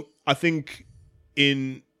 So I think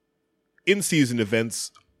in-season events,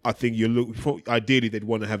 I think ideally they'd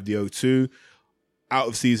want to have the O2.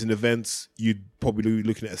 Out-of-season events, you'd probably be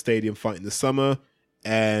looking at a stadium fight in the summer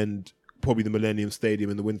and probably the Millennium Stadium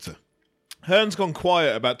in the winter. Hearn's gone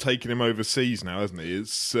quiet about taking him overseas now, hasn't he?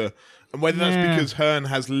 It's and whether that's because Hearn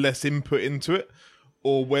has less input into it,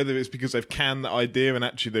 or whether it's because they've canned that idea and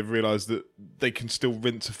actually they've realised that they can still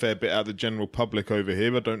rinse a fair bit out of the general public over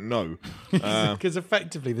here. I don't know. Because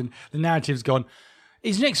effectively the narrative's gone,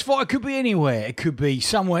 his next fight could be anywhere. It could be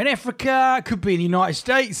somewhere in Africa, it could be in the United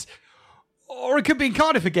States, or it could be in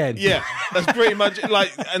Cardiff again. Yeah, that's pretty much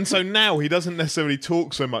like. And so now he doesn't necessarily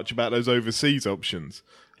talk so much about those overseas options.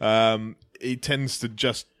 He tends to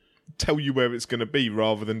just tell you where it's going to be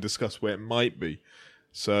rather than discuss where it might be.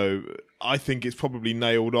 So I think it's probably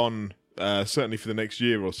nailed on, certainly for the next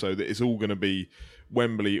year or so, that it's all going to be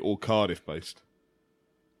Wembley or Cardiff based.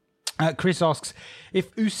 Chris asks,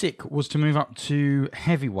 if Usyk was to move up to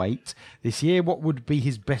heavyweight this year, what would be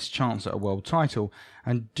his best chance at a world title?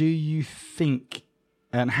 And how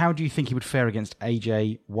do you think he would fare against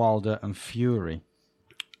AJ, Wilder and Fury?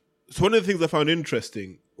 So one of the things I found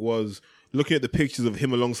interesting was looking at the pictures of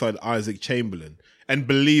him alongside Isaac Chamberlain and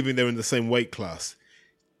believing they're in the same weight class.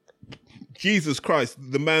 Jesus Christ,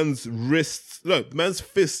 the man's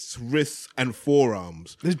fists, wrists, and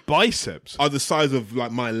forearms. His biceps are the size of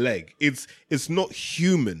like my leg. It's not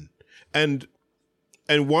human. And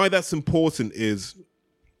why that's important is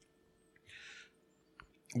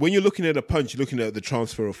when you're looking at a punch, you're looking at the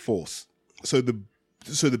transfer of force. So the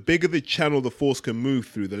bigger the channel the force can move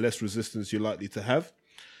through, the less resistance you're likely to have.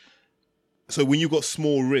 So when you've got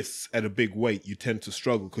small wrists at a big weight, you tend to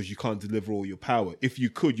struggle because you can't deliver all your power. If you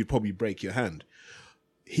could, you'd probably break your hand.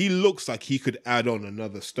 He looks like he could add on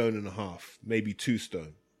another 1.5 stones, maybe 2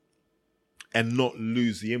 stone, and not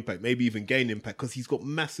lose the impact, maybe even gain impact because he's got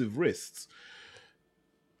massive wrists.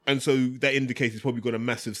 And so that indicates he's probably got a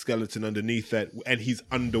massive skeleton underneath that, and he's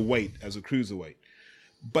underweight as a cruiserweight.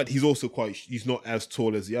 But he's also he's not as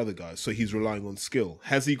tall as the other guys, so he's relying on skill.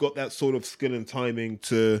 Has he got that sort of skill and timing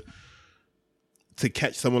to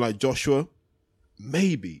catch someone like Joshua?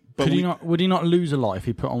 Maybe. But would he not lose a lot if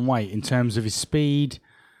he put on weight in terms of his speed?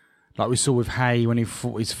 Like we saw with Hay when he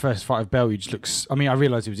fought his first fight of Bell, he just looks... I mean, I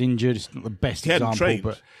realise he was injured. It's not the best example, trained.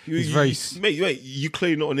 But he's very... Mate, you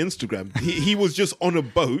clearly not on Instagram. He was just on a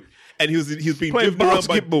boat and he was being playing driven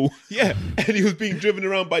basketball. around by... Yeah, and he was being driven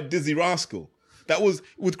around by Dizzy Rascal. That was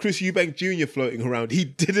with Chris Eubank Jr. floating around. He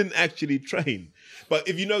didn't actually train. But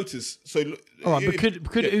if you notice... All right, but could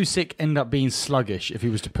Usyk end up being sluggish if he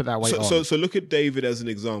was to put that weight on? So look at David as an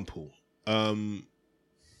example. When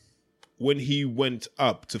he went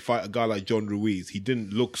up to fight a guy like John Ruiz, he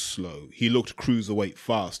didn't look slow. He looked cruiserweight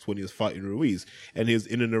fast when he was fighting Ruiz. And he was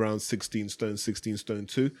in and around 16 stone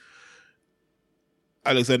 2.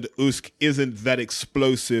 Alexander Usyk isn't that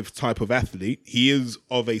explosive type of athlete. He is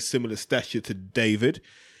of a similar stature to David.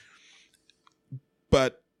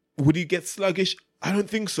 But would he get sluggish? I don't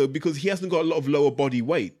think so, because he hasn't got a lot of lower body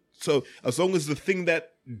weight. So as long as the thing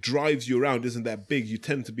that drives you around isn't that big, you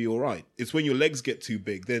tend to be all right. It's when your legs get too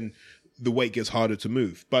big, then the weight gets harder to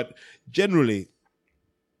move. But generally,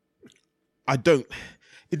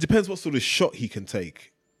 it depends what sort of shot he can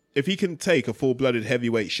take. If he can take a full-blooded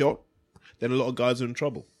heavyweight shot, then a lot of guys are in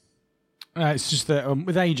trouble. It's just that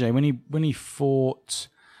with AJ, when he fought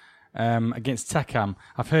against Takam,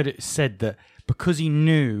 I've heard it said that because he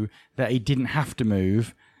knew that he didn't have to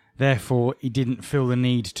move, therefore he didn't feel the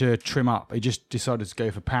need to trim up. He just decided to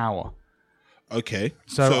go for power. Okay.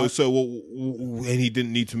 So And he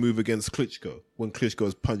didn't need to move against Klitschko when Klitschko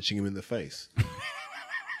was punching him in the face.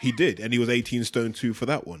 He did, and he was 18 stone 2 for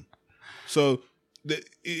that one. So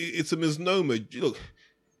it's a misnomer. Look,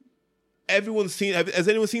 has anyone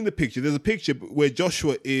seen the picture? There's a picture where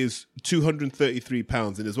Joshua is 233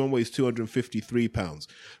 pounds and there's one where he's 253 pounds.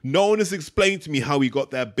 No one has explained to me how he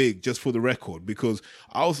got that big, just for the record, because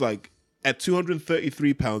I was like, at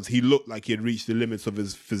 233 pounds, he looked like he had reached the limits of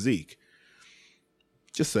his physique.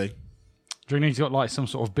 Just say. Do you think he's got like some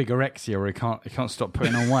sort of bigorexia where he can't stop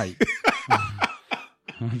putting on weight?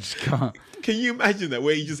 I just can't. Can you imagine that,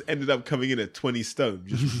 where he just ended up coming in at 20 stone,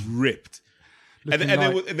 just ripped? And then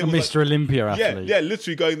Mr. Like, Olympia athlete. Yeah,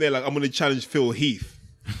 literally going there like, I'm going to challenge Phil Heath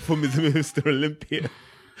for Mr. Olympia.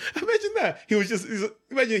 Imagine that.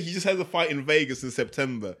 Imagine he just has a fight in Vegas in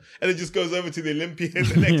September and then just goes over to the Olympia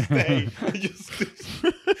the next day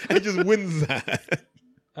and just wins that.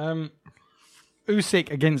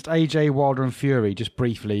 Usyk against AJ, Wilder and Fury, just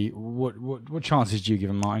briefly, what chances do you give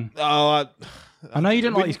him, Martin? Oh, I know you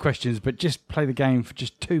don't like these questions, but just play the game for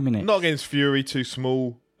just 2 minutes. Not against Fury, too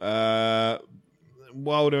small.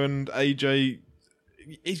 Wilder and AJ,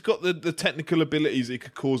 he's got the technical abilities that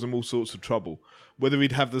could cause him all sorts of trouble. Whether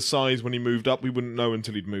he'd have the size when he moved up, we wouldn't know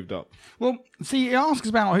until he'd moved up. Well, see, it asks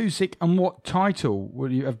about Usyk and what title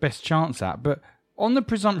would you have best chance at, but on the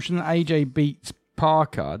presumption that AJ beats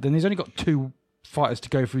Parker, then he's only got 2 fighters to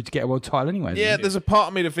go through to get a world title anyway. Yeah, there's a part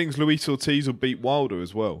of me that thinks Luis Ortiz will beat Wilder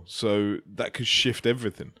as well, so that could shift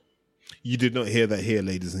everything. You did not hear that here,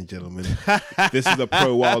 ladies and gentlemen. This is a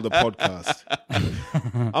pro Wilder podcast.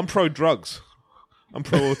 I'm pro drugs. I'm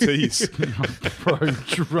pro Ortiz. Pro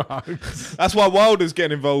drugs. That's why Wilder's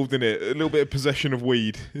getting involved in it. A little bit of possession of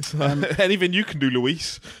weed. It's like, anything you can do,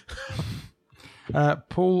 Luis.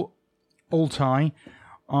 Paul Altai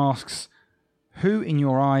asks, who in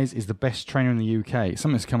your eyes is the best trainer in the UK?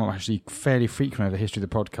 Something that's come up actually fairly frequently over the history of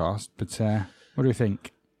the podcast, but what do you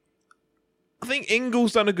think? I think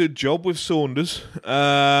Ingle's done a good job with Saunders.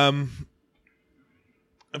 A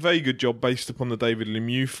very good job based upon the David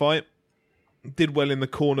Lemieux fight. Did well in the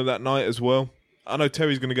corner that night as well. I know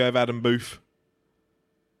Terry's going to go with Adam Booth.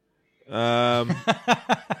 I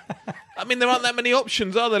mean, there aren't that many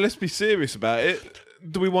options, are there? Let's be serious about it.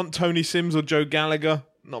 Do we want Tony Sims or Joe Gallagher?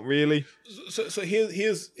 Not really. So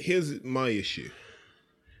here's my issue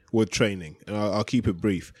with training, and I'll keep it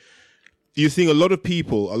brief. You think a lot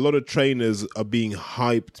of trainers are being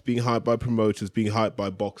hyped by promoters, being hyped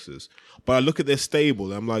by boxers. But I look at their stable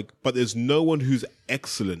and I'm like, but there's no one who's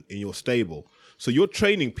excellent in your stable. So you're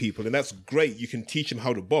training people, and that's great. You can teach them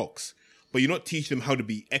how to box, but you're not teaching them how to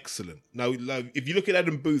be excellent. Now, like, if you look at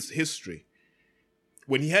Adam Booth's history,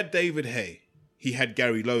 when he had David Haye, he had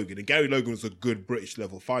Gary Logan, and Gary Logan was a good British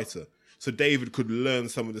level fighter. So David could learn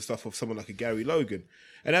some of the stuff of someone like a Gary Logan.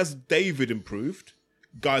 And as David improved,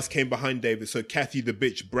 guys came behind David. So Kathy the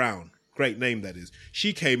Bitch Brown, great name that is.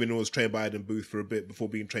 She came in and was trained by Adam Booth for a bit before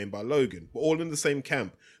being trained by Logan. But all in the same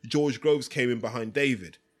camp. George Groves came in behind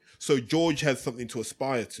David. So George had something to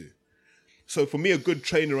aspire to. So for me, a good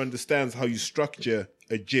trainer understands how you structure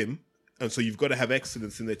a gym. And so you've got to have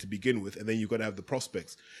excellence in there to begin with, and then you've got to have the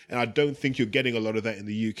prospects. And I don't think you're getting a lot of that in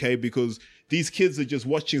the UK, because these kids are just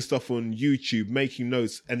watching stuff on YouTube, making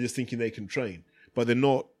notes, and just thinking they can train. But they're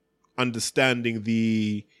not understanding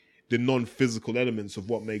the non-physical elements of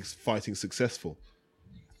what makes fighting successful.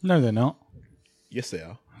 No, they're not. Yes, they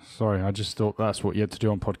are. Sorry, I just thought that's what you had to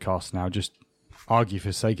do on podcasts now. Just argue for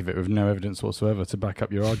the sake of it with no evidence whatsoever to back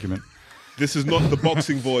up your argument. This is not the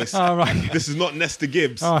boxing voice. Oh, right. This is not Nesta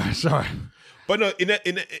Gibbs. Oh, sorry. But no,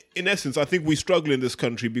 in essence, I think we struggle in this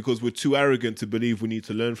country because we're too arrogant to believe we need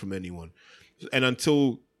to learn from anyone. And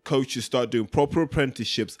until coaches start doing proper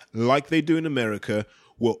apprenticeships like they do in America,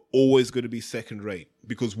 we're always going to be second rate,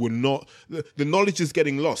 because we're not. The knowledge is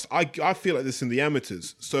getting lost. I feel like this in the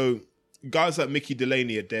amateurs. So guys like Mickey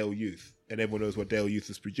Delaney at Dale Youth, and everyone knows what Dale Youth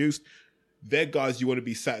has produced, they're guys you want to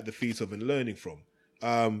be sat at the feet of and learning from.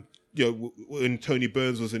 When Tony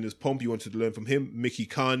Burns was in his pomp, you wanted to learn from him. Mickey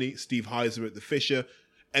Carney, Steve Heiser at the Fisher,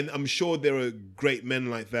 and I'm sure there are great men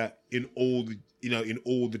like that in all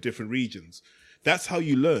the different regions. That's how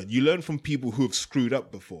you learn. You learn from people who have screwed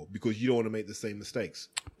up before, because you don't want to make the same mistakes.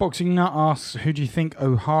 Boxing Nut asks, who do you think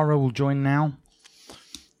O'Hara will join now?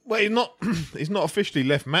 Well, he's not officially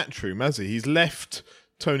left Matchroom, has he? He's left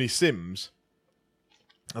Tony Sims.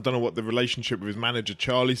 I don't know what the relationship with his manager,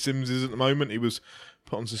 Charlie Sims, is at the moment. He was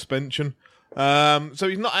put on suspension. So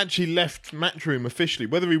he's not actually left Matchroom officially.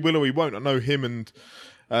 Whether he will or he won't, I know him and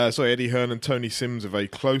Eddie Hearn and Tony Sims are very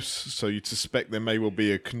close, so you'd suspect there may well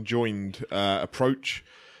be a conjoined approach.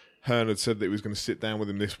 Hearn had said that he was going to sit down with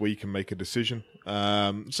him this week and make a decision.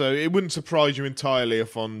 So it wouldn't surprise you entirely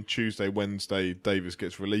if on Tuesday, Wednesday, Davis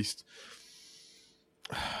gets released.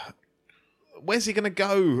 Where's he going to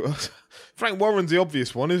go? Frank Warren's the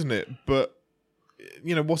obvious one, isn't it? But,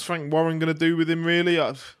 what's Frank Warren going to do with him, really?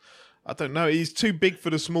 I don't know. He's too big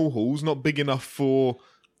for the small halls, not big enough for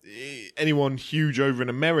anyone huge over in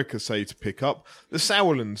America, say, to pick up. The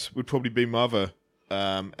Sauerlands would probably be my other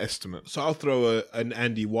estimate. So I'll throw an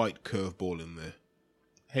Andy White curveball in there.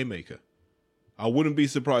 Haymaker. I wouldn't be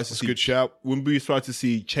surprised to see... Good shout. Wouldn't be surprised to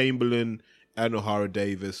see Chamberlain and O'Hara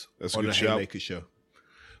Davis on a shout. Haymaker show.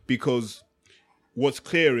 Because what's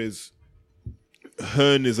clear is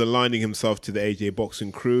Hearn is aligning himself to the AJ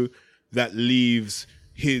boxing crew. That leaves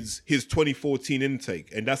his 2014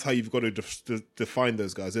 intake. And that's how you've got to define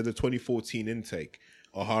those guys. They're the 2014 intake.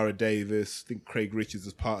 O'Hara Davis, I think Craig Richards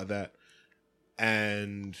is part of that,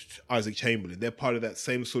 and Isaac Chamberlain. They're part of that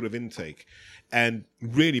same sort of intake. And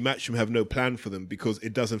really, Matchroom have no plan for them because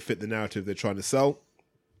it doesn't fit the narrative they're trying to sell.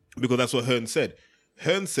 Because that's what Hearn said.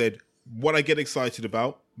 Hearn said, what I get excited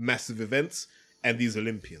about, massive events, and these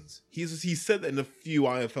Olympians. He said that in a few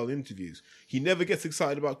IFL interviews. He never gets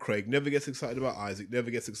excited about Craig, never gets excited about Isaac, never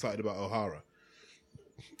gets excited about O'Hara.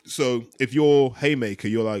 So if you're Haymaker,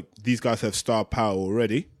 you're like, these guys have star power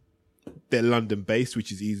already. They're London-based,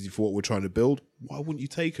 which is easy for what we're trying to build. Why wouldn't you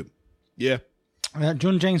take them? Yeah.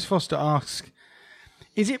 John James Foster asks,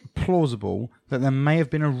 is it plausible that there may have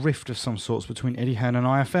been a rift of some sorts between Eddie Hearn and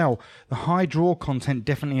IFL? The high draw content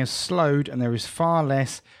definitely has slowed and there is far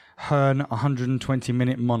less Hearn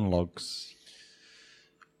 120-minute monologues.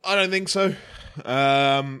 I don't think so.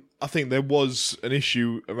 I think there was an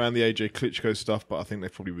issue around the AJ Klitschko stuff, but I think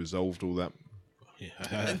they've probably resolved all that.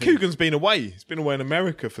 And Coogan's been away. He's been away in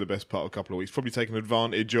America for the best part of a couple of weeks. Probably taken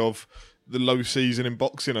advantage of the low season in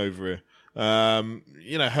boxing over here.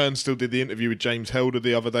 Hearn still did the interview with James Helder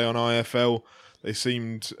the other day on IFL. They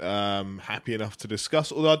seemed happy enough to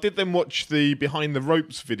discuss. Although I did then watch the Behind the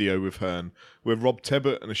Ropes video with Hearn, where Rob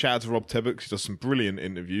Tebbett, and a shout out to Rob Tebbett because he does some brilliant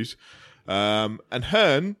interviews. And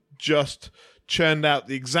Hearn just churned out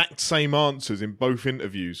the exact same answers in both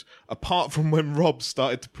interviews, apart from when Rob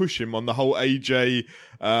started to push him on the whole AJ,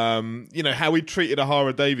 how he treated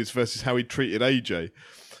O'Hara Davis versus how he treated AJ.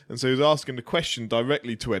 And so he was asking the question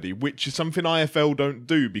directly to Eddie, which is something IFL don't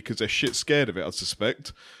do because they're shit scared of it, I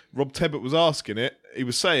suspect. Rob Tebbett was asking it. He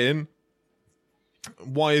was saying,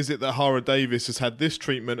 why is it that O'Hara Davis has had this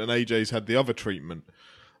treatment and AJ's had the other treatment?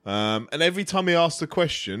 And every time he asked the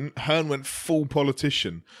question, Hearn went full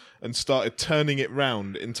politician and started turning it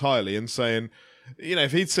round entirely and saying,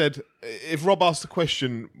 if Rob asked the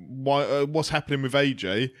question, why, what's happening with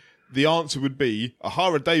AJ, the answer would be,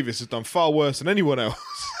 O'Hara Davis has done far worse than anyone else.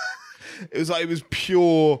 It was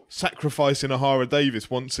pure sacrificing O'Hara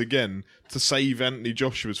Davis once again to save Anthony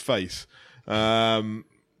Joshua's face. Fair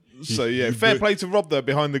play to Rob there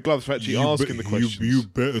behind the gloves for actually asking the questions. You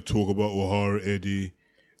better talk about O'Hara, Eddie,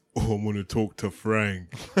 or I'm going to talk to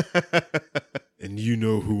Frank. And you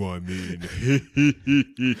know who I mean.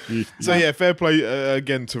 Fair play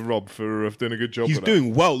again to Rob for doing a good job. He's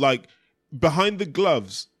doing well, like behind the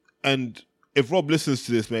gloves. And if Rob listens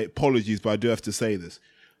to this, mate, apologies, but I do have to say this.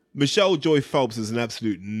 Michelle Joy Phelps is an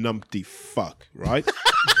absolute numpty fuck, right?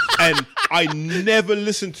 And I never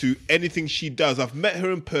listen to anything she does. I've met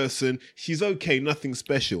her in person. She's okay, nothing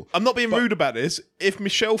special. I'm not being rude about this. If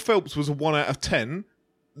Michelle Phelps was a 1 out of 10,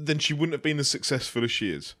 then she wouldn't have been as successful as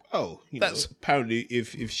she is. Oh, apparently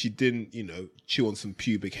if she didn't, chew on some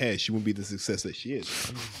pubic hair, she wouldn't be the success that she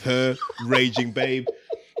is. Her raging babe.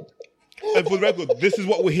 And for the record, this is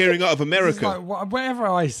what we're hearing out of America. Whatever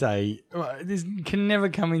I say, this can never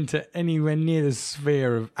come into anywhere near the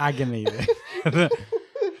sphere of agony.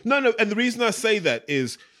 No, and the reason I say that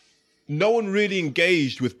is no one really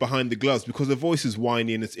engaged with Behind the Gloves because the voice is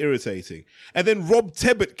whiny and it's irritating. And then Rob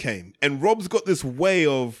Tebbett came, and Rob's got this way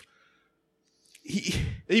of...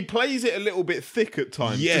 He plays it a little bit thick at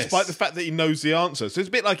times, yes, despite the fact that he knows the answer. So it's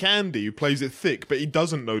a bit like Andy, who plays it thick, but he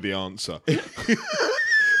doesn't know the answer.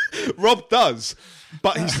 Rob does,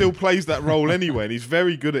 but he still plays that role anyway, and he's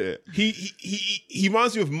very good at it. He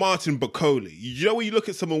reminds me of Martin Boccoli. You know when you look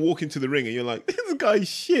at someone walk into the ring and you're like, this guy's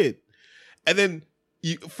shit. And then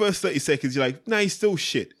first 30 seconds, you're like, nah, he's still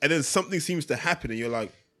shit. And then something seems to happen and you're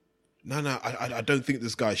like, no, I don't think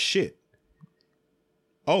this guy's shit.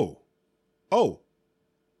 Oh,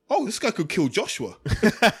 this guy could kill Joshua.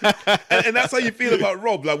 and that's how you feel about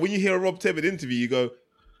Rob. Like when you hear a Rob Tebbett interview, you go,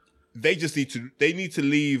 they need to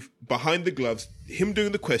leave Behind the Gloves, him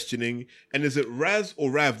doing the questioning, and is it Raz or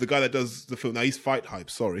Rav, the guy that does the film? Now he's Fight Hype,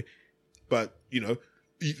 sorry. But,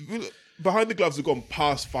 Behind the Gloves have gone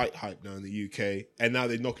past fight hype now in the UK, and now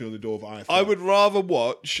they're knocking on the door of IFL. I would rather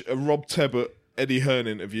watch a Rob Tebbett Eddie Hearn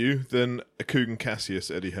interview than a Kugan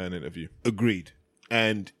Cassius Eddie Hearn interview. Agreed.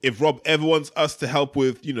 And if Rob ever wants us to help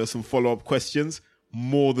with, some follow-up questions,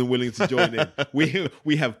 more than willing to join in.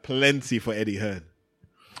 We have plenty for Eddie Hearn.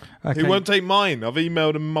 Okay. He won't take mine. I've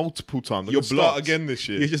emailed him multiple times. You're blocked. Start again this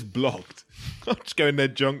year. You're just blocked. I'm just going their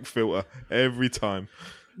junk filter every time.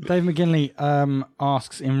 Dave McGinley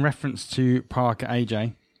asks, in reference to Parker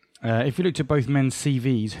AJ, if you looked at both men's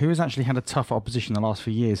CVs, who has actually had a tougher opposition the last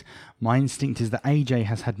few years? My instinct is that AJ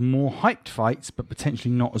has had more hyped fights, but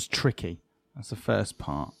potentially not as tricky. That's the first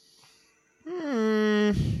part.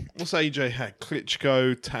 What's AJ had?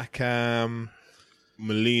 Klitschko, Takam,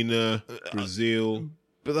 Molina, Brazil.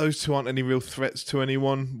 But those two aren't any real threats to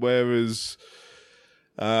anyone, whereas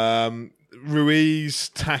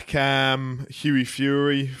Ruiz, Takam, Hughie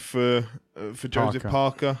Fury for Joseph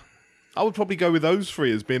Parker. I would probably go with those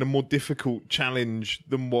three as being a more difficult challenge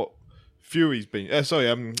than what Fury's been.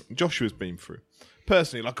 Joshua's been through.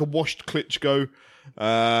 Personally, like a washed Klitschko,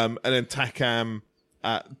 and then Takam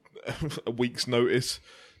at a week's notice.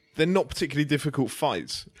 They're not particularly difficult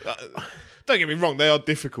fights. Don't get me wrong; they are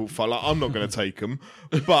difficult fights. Like, I'm not going to take them,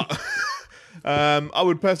 but I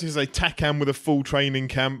would personally say Takam with a full training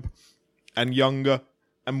camp and younger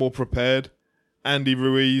and more prepared. Andy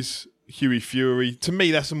Ruiz, Hughie Fury. To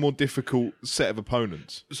me, that's a more difficult set of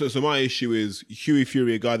opponents. So my issue is Hughie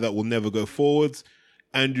Fury, a guy that will never go forwards.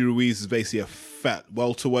 Andy Ruiz is basically a fat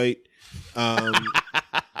welterweight. And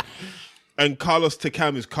Carlos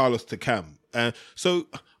Takam is Carlos Takam. So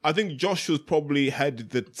I think Joshua's probably had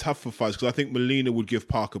the tougher fights because I think Molina would give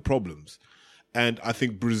Parker problems. And I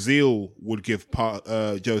think Brazil would give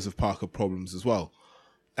Joseph Parker problems as well.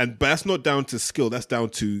 But that's not down to skill. That's down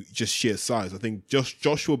to just sheer size. I think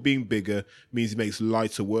Joshua being bigger means he makes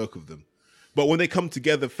lighter work of them. But when they come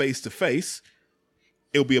together face to face,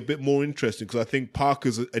 it'll be a bit more interesting because I think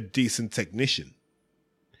Parker's a decent technician.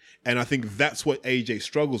 And I think that's what AJ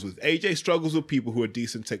struggles with. AJ struggles with people who are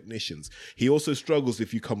decent technicians. He also struggles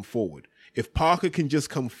if you come forward. If Parker can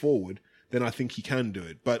just come forward, then I think he can do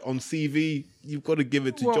it. But on CV, you've got to give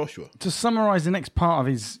it to Joshua. To summarise the next part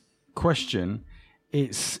of his question,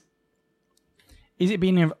 is it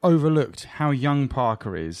being overlooked how young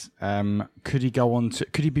Parker is? Could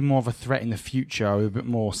he be more of a threat in the future with a bit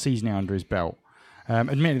more seasoning under his belt?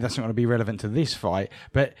 Admittedly, that's not going to be relevant to this fight,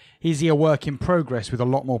 but is he a work in progress with a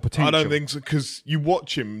lot more potential? I don't think so, because you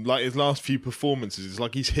watch him, like his last few performances, it's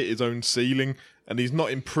like he's hit his own ceiling and he's not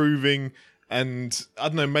improving. And I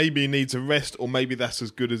don't know, maybe he needs a rest, or maybe that's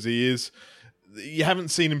as good as he is. You haven't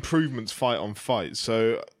seen improvements fight on fight.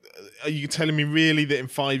 So are you telling me really that in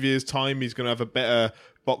 5 years' time he's going to have a better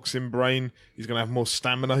boxing brain? He's going to have more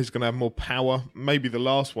stamina? He's going to have more power? Maybe the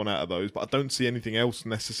last one out of those, but I don't see anything else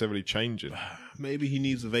necessarily changing. Maybe he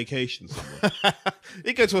needs a vacation somewhere.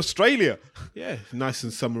 He'd go to Australia. Yeah, nice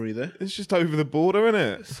and summery there. It's just over the border, isn't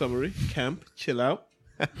it? Summery, camp, chill out,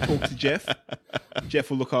 talk to Jeff. Jeff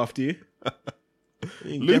will look after you.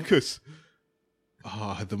 Lucas.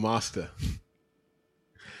 The master.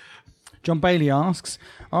 John Bailey asks,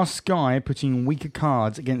 are Sky putting weaker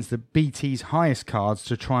cards against the BT's highest cards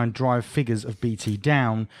to try and drive figures of BT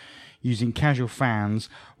down using casual fans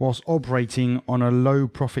whilst operating on a low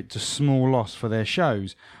profit to small loss for their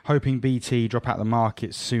shows, hoping BT drop out the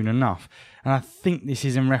market soon enough? And I think this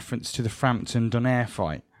is in reference to the Frampton-Donaire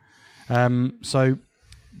fight. So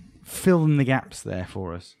fill in the gaps there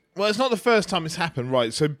for us. Well, it's not the first time it's happened,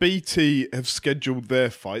 right? So BT have scheduled their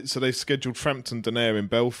fight. So they've scheduled Frampton-Donaire in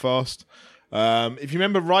Belfast. If you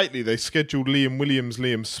remember rightly, they scheduled Liam Williams,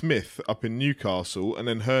 Liam Smith up in Newcastle, and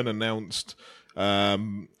then Hearn announced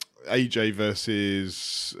AJ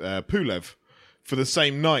versus Pulev for the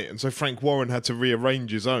same night. And so Frank Warren had to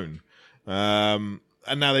rearrange his own. And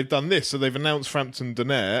now they've done this. So they've announced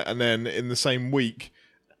Frampton-Donaire, and then in the same week,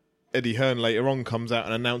 Eddie Hearn later on comes out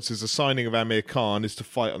and announces the signing of Amir Khan is to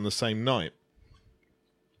fight on the same night.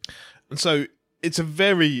 And so it's a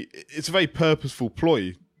very purposeful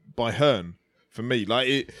ploy by Hearn for me.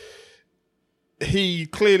 He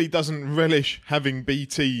clearly doesn't relish having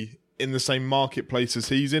BT in the same marketplace as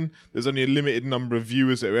he's in. There's only a limited number of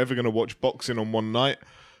viewers that are ever going to watch boxing on one night.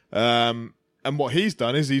 And what he's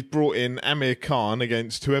done is he's brought in Amir Khan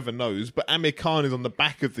against whoever knows, but Amir Khan is on the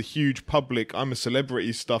back of the huge public, I'm a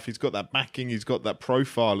celebrity stuff. He's got that backing, he's got that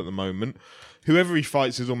profile at the moment. Whoever he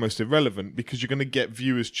fights is almost irrelevant because you're going to get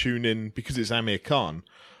viewers tune in because it's Amir Khan.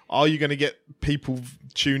 Are you going to get people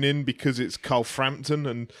tune in because it's Carl Frampton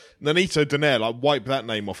and Nonito Donaire? Wipe that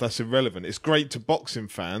name off, that's irrelevant. It's great to boxing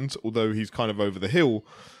fans, although he's kind of over the hill.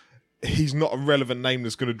 he's not a relevant name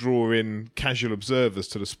that's going to draw in casual observers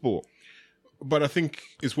to the sport. But I think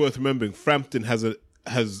it's worth remembering Frampton has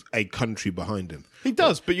a country behind him. He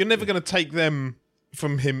does, but you're never going to take them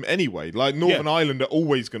from him anyway. Like Northern Ireland are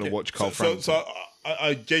always going to watch Carl Frampton. So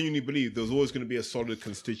I genuinely believe there was always going to be a solid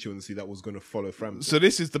constituency that was going to follow Frampton. So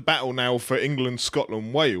this is the battle now for England,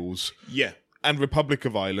 Scotland, Wales, and Republic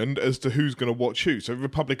of Ireland as to who's going to watch who. So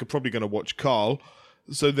Republic are probably going to watch Carl.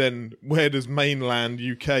 So then where does mainland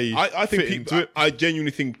UK I think fit into it? I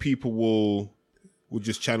genuinely think people will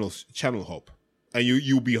just channel hop. And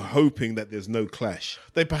you'll be hoping that there's no clash.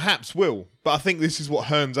 They perhaps will, but I think this is what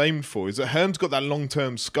Hearn's aimed for, is that Hearn's got that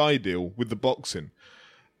long-term Sky deal with the boxing.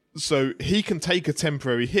 So he can take a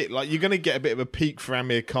temporary hit. Like, you're going to get a bit of a peak for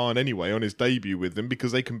Amir Khan anyway on his debut with them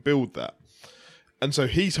because they can build that. And so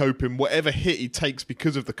he's hoping whatever hit he takes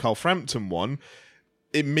because of the Carl Frampton one,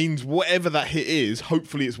 it means whatever that hit is,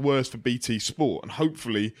 hopefully it's worse for BT Sport. And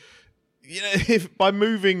hopefully, if by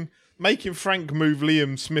making Frank move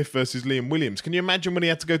Liam Smith versus Liam Williams, can you imagine when he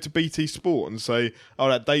had to go to BT Sport and say,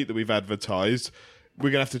 that date that we've advertised,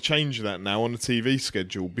 we're going to have to change that now on the TV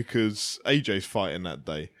schedule because AJ's fighting that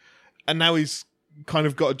day. And now he's kind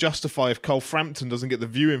of got to justify if Carl Frampton doesn't get the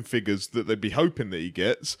viewing figures that they'd be hoping that he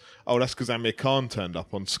gets. That's because Amir Khan turned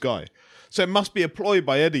up on Sky. So it must be a ploy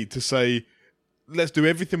by Eddie to say, let's do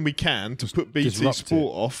everything we can to put BT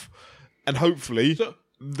Sport off, and hopefully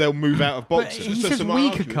they'll move out of boxing. But he says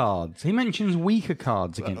weaker cards. He mentions weaker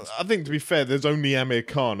cards against. I think, to be fair, there's only Amir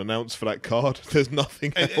Khan announced for that card. There's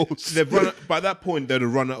nothing else. By that point, they'd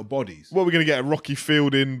have run out of bodies. What, we're going to get a Rocky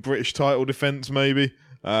Fielding British title defence, maybe?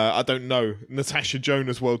 I don't know. Natasha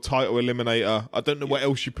Jonas world title eliminator. I don't know what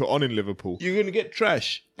else you put on in Liverpool. You're going to get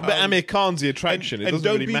trash. But Amir Khan's the attraction. It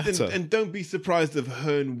doesn't really matter. And don't be surprised if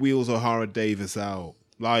Hearn wheels O'Hara Davis out.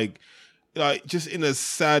 Like just in a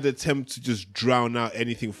sad attempt to just drown out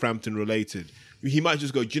anything Frampton related. He might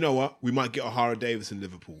just go, do you know what? We might get O'Hara Davis in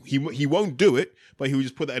Liverpool. He won't do it, but he will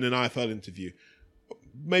just put that in an IFL interview.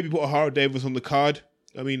 Maybe put O'Hara Davis on the card.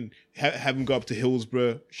 I mean, have him go up to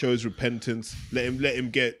Hillsborough, show his repentance, let him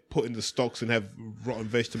get put in the stocks and have rotten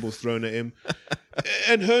vegetables thrown at him.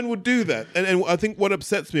 And Hearn would do that. And I think what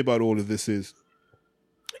upsets me about all of this is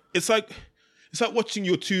it's like watching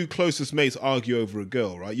your two closest mates argue over a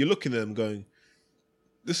girl, right? You're looking at them going,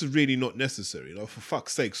 this is really not necessary. For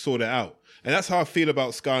fuck's sake, sort it out. And that's how I feel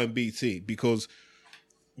about Sky and BT, because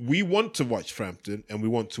we want to watch Frampton and we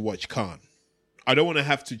want to watch Khan. I don't want to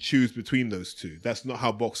have to choose between those two. That's not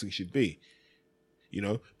how boxing should be.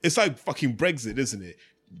 It's like fucking Brexit, isn't it?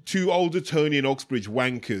 Two older Tony and Oxbridge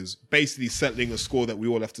wankers basically settling a score that we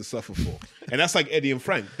all have to suffer for. And that's like Eddie and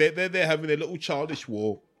Frank. They're having their little childish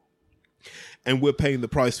war, and we're paying the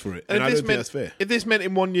price for it. And I don't think that's fair. If this meant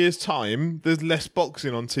in 1 year's time there's less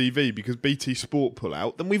boxing on TV because BT Sport pull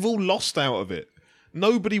out, then we've all lost out of it.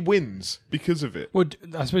 Nobody wins because of it. Well,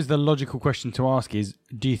 I suppose the logical question to ask is,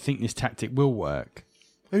 do you think this tactic will work?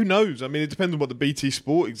 Who knows? I mean, it depends on what the BT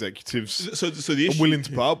Sport executives so the issue, are willing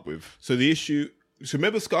to put up with. So the issue... So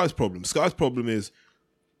remember Sky's problem. Sky's problem is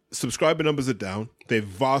subscriber numbers are down. They've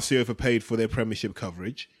vastly overpaid for their Premiership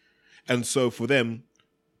coverage. And so for them,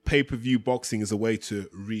 pay-per-view boxing is a way to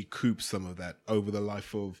recoup some of that over the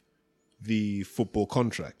life of the football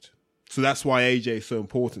contract. So that's why AJ is so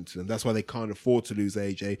important to them. That's why they can't afford to lose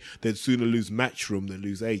AJ. They'd sooner lose Matchroom than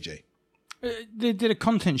lose AJ. They did a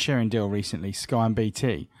content sharing deal recently, Sky and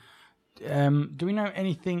BT. Do we know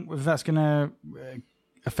anything if that's going to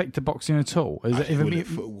affect the boxing at all?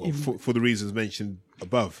 For the reasons mentioned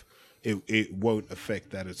above, it won't affect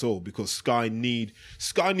that at all, because Sky need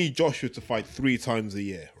Joshua to fight 3 times a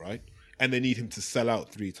year, right? And they need him to sell out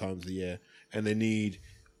 3 times a year, and they need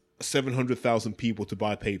 700,000 people to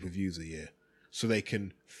buy pay-per-views a year so they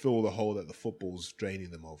can fill the hole that the football's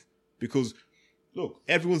draining them of. Because, look,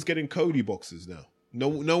 everyone's getting Cody boxes now. No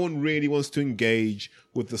one really wants to engage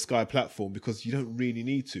with the Sky platform because you don't really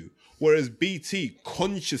need to. Whereas BT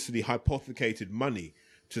consciously hypothecated money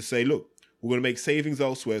to say, look, we're going to make savings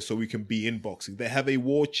elsewhere so we can be in boxing. They have a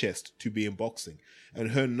war chest to be in boxing.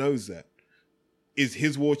 And Hearn knows that. Is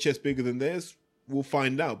his war chest bigger than theirs? We'll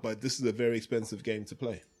find out, but this is a very expensive game to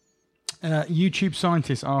play. YouTube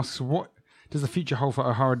Scientist asks, what does the future hold for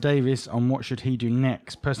O'Hara Davis, and what should he do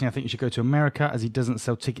next? Personally, I think he should go to America, as he doesn't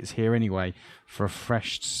sell tickets here anyway, for a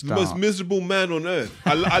fresh start. The most miserable man on earth.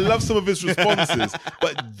 I love some of his responses,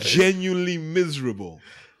 but genuinely miserable.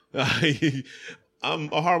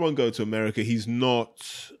 O'Hara won't go to America. He's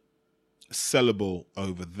not sellable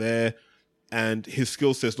over there, and his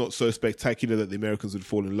skill set's not so spectacular that the Americans would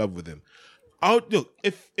fall in love with him. Look,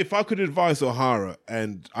 if I could advise O'Hara,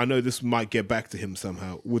 and I know this might get back to him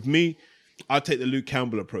somehow, with me, I'd take the Luke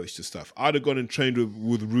Campbell approach to stuff. I'd have gone and trained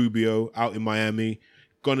with Rubio out in Miami,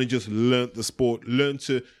 gone and just learnt the sport, learned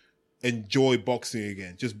to enjoy boxing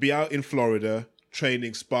again. Just be out in Florida,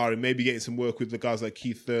 training, sparring, maybe getting some work with the guys like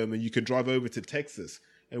Keith Thurman. You can drive over to Texas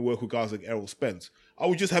and work with guys like Errol Spence. I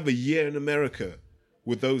would just have a year in America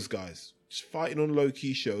with those guys, just fighting on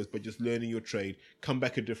low-key shows, but just learning your trade, come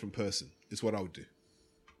back a different person is what I would do.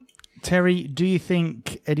 Terry, do you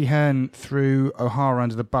think Eddie Hearn threw O'Hara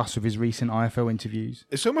under the bus with his recent IFL interviews?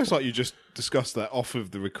 It's almost like you just discussed that off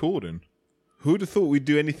of the recording. Who would have thought we'd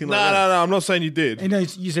do anything like that? No, I'm not saying you did. No,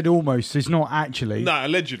 you said almost. So it's not actually. No,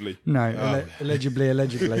 allegedly. No,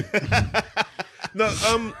 allegedly.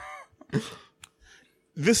 No,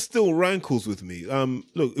 this still rankles with me.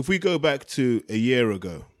 Look, if we go back to a year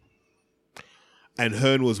ago, and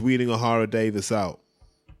Hearn was wheeling O'Hara Davis out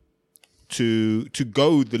to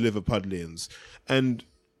goad the Liverpudlians and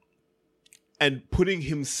putting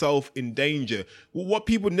himself in danger. What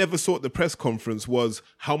people never saw at the press conference was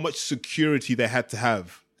how much security they had to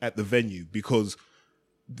have at the venue, because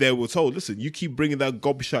they were told, listen, you keep bringing that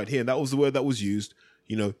gobshite here, and that was the word that was used,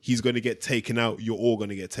 he's going to get taken out, you're all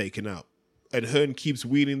going to get taken out. And Hearn keeps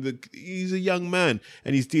wheeling he's a young man,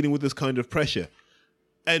 and he's dealing with this kind of pressure.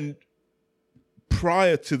 And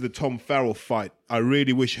prior to the Tom Farrell fight, I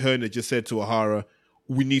really wish Hearn had just said to O'Hara,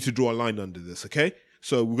 we need to draw a line under this, okay?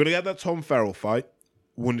 So we're going to get that Tom Farrell fight.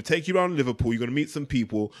 We're going to take you around Liverpool. You're going to meet some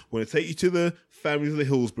people. We're going to take you to the families of the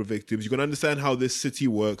Hillsborough victims. You're going to understand how this city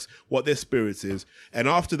works, what their spirit is. And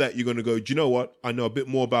after that, you're going to go, do you know what? I know a bit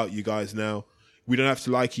more about you guys now. We don't have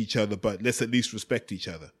to like each other, but let's at least respect each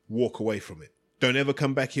other. Walk away from it. Don't ever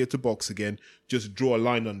come back here to box again. Just draw a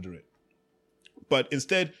line under it. But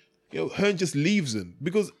instead, Hearn just leaves him.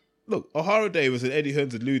 Because, look, O'Hara Davis, and Eddie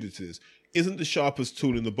Hearn's alluded to this, isn't the sharpest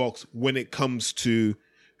tool in the box when it comes to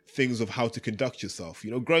things of how to conduct yourself.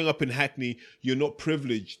 Growing up in Hackney, you're not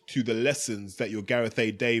privileged to the lessons that your Gareth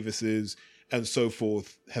A. Davises and so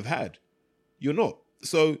forth have had. You're not.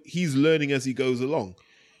 So he's learning as he goes along.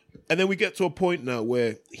 And then we get to a point now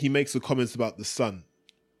where he makes the comments about the son.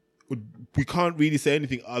 We can't really say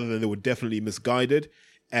anything other than they were definitely misguided.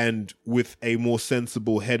 And with a more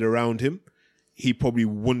sensible head around him, he probably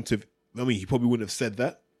wouldn't have said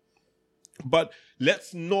that. But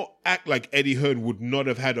let's not act like Eddie Hearn would not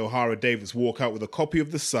have had O'Hara Davis walk out with a copy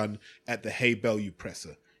of The Sun at the Hay Bellew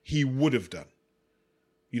presser. He would have done.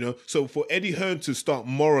 So for Eddie Hearn to start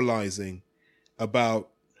moralizing about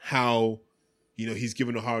how, he's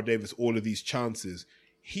given O'Hara Davis all of these chances,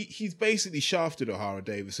 he's basically shafted O'Hara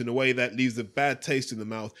Davis in a way that leaves a bad taste in the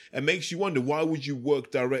mouth and makes you wonder, why would you work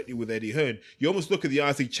directly with Eddie Hearn? You almost look at the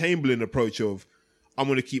Isaac Chamberlain approach of, I'm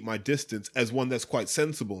going to keep my distance, as one that's quite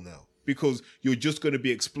sensible now. Because you're just going to be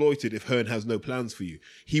exploited if Hearn has no plans for you.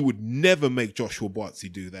 He would never make Joshua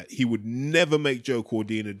Boatsy do that. He would never make Joe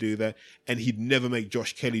Cordina do that. And he'd never make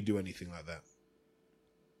Josh Kelly do anything like that.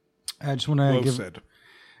 I just want to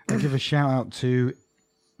give a shout out to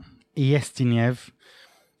Yestinev.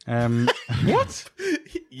 What?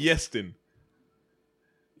 Yestin.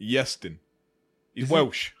 He's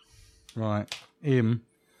Welsh. Right. Him.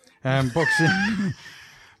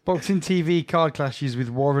 Boxing TV card clashes with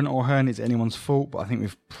Warren or Hearn, it's anyone's fault, but I think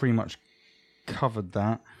we've pretty much covered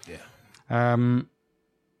that. Yeah.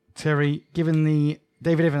 Terry,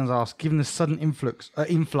 David Evans asked, given the sudden influx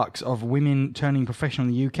of women turning professional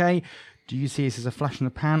in the UK, do you see this as a flash in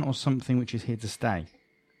the pan or something which is here to stay?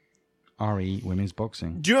 RE Women's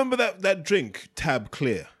Boxing. Do you remember that drink, Tab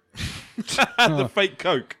Clear? The fake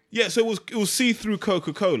Coke. Yeah, so it was see-through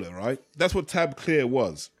Coca-Cola, right? That's what Tab Clear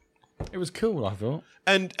was. It was cool, I thought.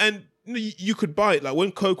 And you could buy it, like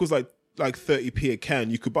when Coke was like 30p a can,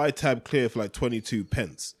 you could buy Tab Clear for like 22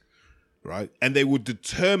 pence, right? And they were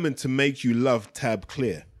determined to make you love Tab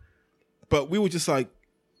Clear. But we were just like,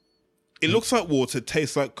 it looks like water,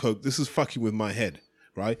 tastes like Coke, this is fucking with my head,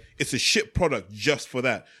 right? It's a shit product just for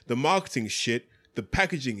that. The marketing is shit, the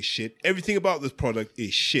packaging is shit, everything about this product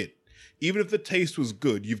is shit. Even if the taste was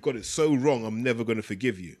good, you've got it so wrong, I'm never going to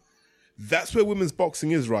forgive you. That's where women's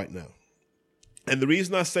boxing is right now. And the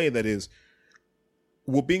reason I say that is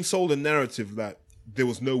we're being sold a narrative that there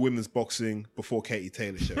was no women's boxing before Katie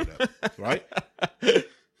Taylor showed up, right?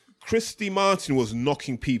 Christy Martin was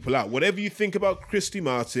knocking people out. Whatever you think about Christy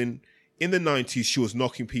Martin, in the 90s, she was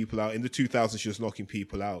knocking people out. In the 2000s, she was knocking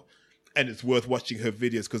people out. And it's worth watching her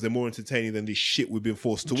videos because they're more entertaining than this shit we've been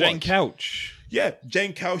forced to watch. Jane Couch. Yeah,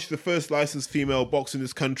 Jane Couch, the first licensed female boxer in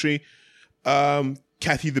this country.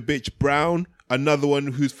 Kathy the Bitch Brown, another one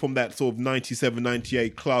who's from that sort of 97,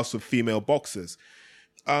 98 class of female boxers.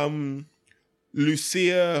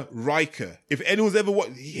 Lucia Riker. If anyone's ever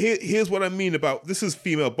watched, here's what I mean about, this is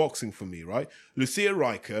female boxing for me, right? Lucia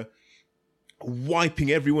Riker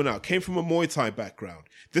wiping everyone out. Came from a Muay Thai background.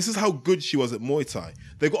 This is how good she was at Muay Thai.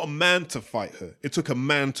 They got a man to fight her. It took a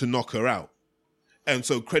man to knock her out. And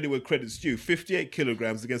so credit where credit's due. 58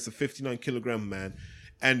 kilograms against a 59 kilogram man.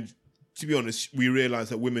 And to be honest, we realize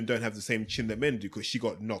that women don't have the same chin that men do because she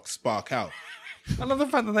got knocked spark out. I love the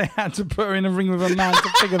fact that they had to put her in a ring with a man to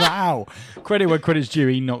figure that out. Credit where credit's due,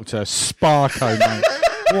 he knocked her sparko, mate.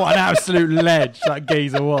 What an absolute ledge that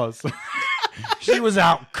geezer was. She was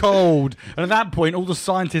out cold. And at that point, all the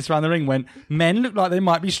scientists around the ring went, men look like they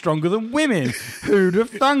might be stronger than women. Who'd have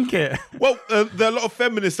thunk it? Well, there are a lot of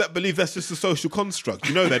feminists that believe that's just a social construct.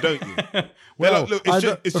 You know that, don't you? Well, like, look,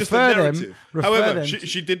 it's just a narrative. However,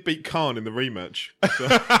 she did beat Khan in the rematch.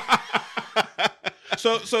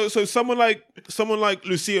 So. So someone like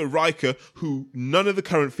Lucia Riker, who none of the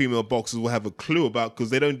current female boxers will have a clue about because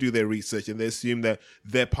they don't do their research and they assume that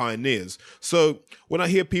they're pioneers. So when I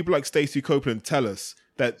hear people like Stacey Copeland tell us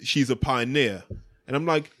that she's a pioneer, and I'm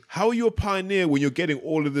like, how are you a pioneer when you're getting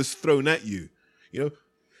all of this thrown at you? You know,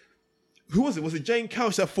 who was it? Was it Jane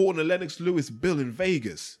Couch that fought on a Lennox Lewis bill in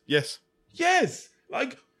Vegas? Yes.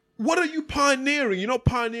 Like, what are you pioneering? You're not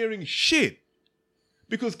pioneering shit.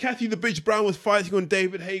 Because Kathy the Bitch Brown was fighting on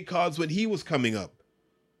David Haye cards when he was coming up.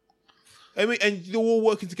 I mean, and they're all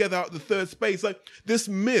working together out the third space. Like, this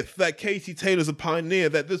myth that Katie Taylor's a pioneer,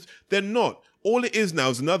 they're not. All it is now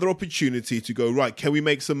is another opportunity to go, right, can we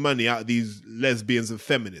make some money out of these lesbians and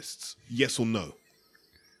feminists? Yes or no?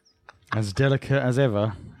 As delicate as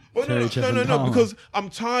ever. Oh, no, because I'm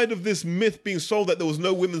tired of this myth being sold that there was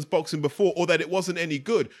no women's boxing before or that it wasn't any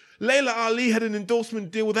good. Layla Ali had an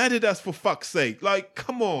endorsement deal with Adidas, for fuck's sake. Like,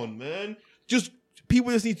 come on, man.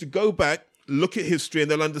 People just need to go back, look at history,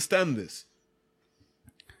 and they'll understand this.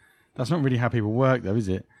 That's not really how people work, though, is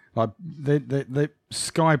it? Like, the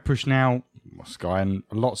Sky push now, Sky and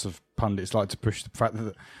lots of pundits like to push the fact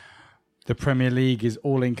that the Premier League is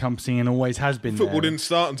all-encompassing and always has been. Football didn't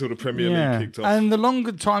start until the Premier League kicked off. And the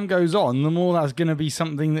longer time goes on, the more that's going to be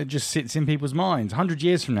something that just sits in people's minds. 100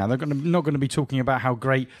 years from now, they're not going to be talking about how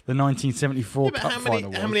great the 1974 Cup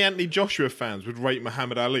final was. How many Anthony Joshua fans would rate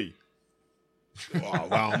Muhammad Ali? Oh,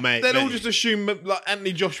 wow, mate. They'd all just assume like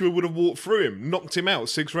Anthony Joshua would have walked through him, knocked him out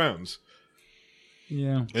 6 rounds.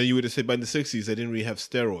 Yeah. And you would have said by in the 60s they didn't really have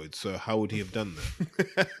steroids, so how would he have done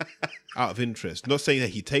that? Out of interest. Not saying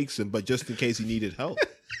that he takes them, but just in case he needed help.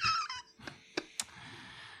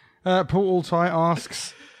 Paul Altai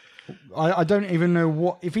asks, I don't even know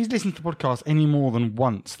what... If he's listened to the podcast any more than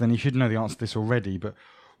once, then he should know the answer to this already, but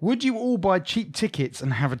would you all buy cheap tickets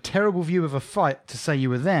and have a terrible view of a fight to say you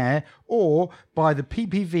were there, or buy the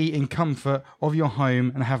PPV in comfort of your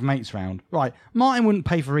home and have mates round? Right, Martin wouldn't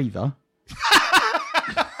pay for either.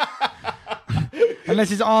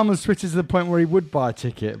 Unless his arm was twisted to the point where he would buy a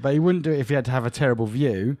ticket, but he wouldn't do it if he had to have a terrible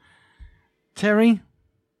view. Terry?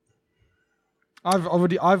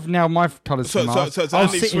 I've now my colours come out. So I'll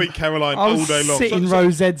sit Sweet Caroline all day long. I'll sit in row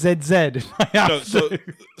ZZZ.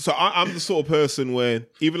 So I'm the sort of person where,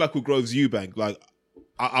 even like with Groves Eubank, like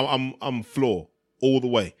I'm floor all the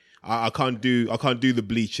way. I can't do the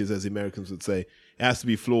bleachers, as the Americans would say. It has to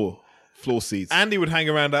be floor seats. Andy would hang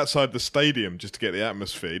around outside the stadium just to get the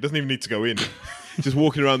atmosphere. He doesn't even need to go in. Just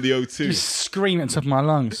walking around the O2. Just screaming at the top of my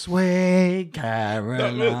lungs. Sweet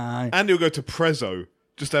Caroline. Andy will go to Prezzo,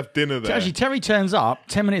 just have dinner there. Actually, Terry turns up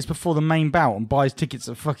 10 minutes before the main bout and buys tickets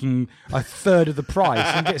at fucking a third of the price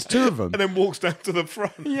and gets 2 of them. And then walks down to the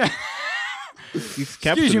front. Yeah.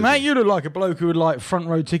 Excuse me, mate. You look like a bloke who would like front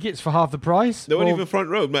row tickets for half the price. They weren't even front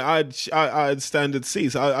row, mate. I had standard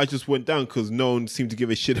seats. I just went down because no one seemed to give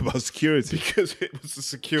a shit about security. Because it was the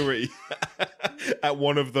security at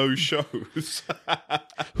one of those shows.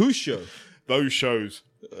 Whose show? Those shows.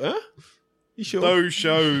 Huh? You sure? Those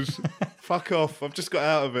shows. Fuck off. I've just got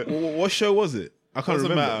out of it. What show was it? I can't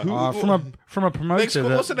remember. From a promoter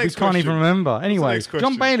what's the that we next can't question? even remember. Anyway, next question?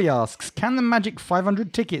 John Bailey asks, can the magic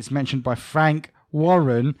 500 tickets mentioned by Frank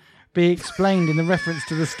Warren be explained in the reference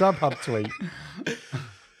to the StubHub tweet?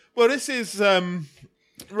 Well, this is...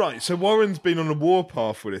 right, so Warren's been on a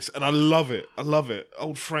warpath with this, and I love it.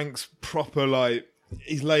 Old Frank's proper, like...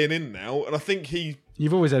 He's laying in now, and I think he...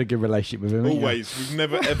 You've always had a good relationship with him, Always. We've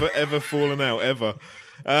never, ever fallen out, ever.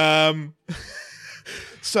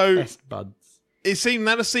 So... Best buds. It seemed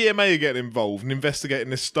that the CMA are getting involved and investigating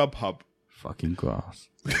this StubHub. Fucking grass.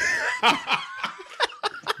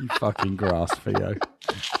 You fucking grass, Theo.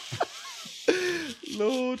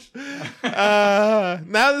 Lord.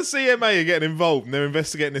 Now the CMA are getting involved and they're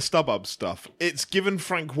investigating this StubHub stuff. It's given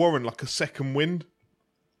Frank Warren like a second wind.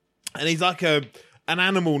 and he's like an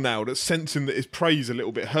animal now that's sensing that his prey's a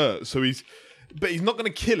little bit hurt. So he's not going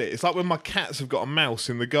to kill it. It's like when my cats have got a mouse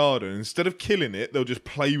in the garden. Instead of killing it, they'll just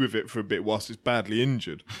play with it for a bit whilst it's badly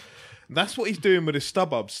injured. And that's what he's doing with his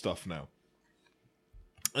StubHub stuff now.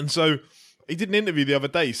 And so he did an interview the other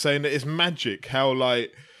day saying that it's magic how,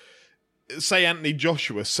 like, say Anthony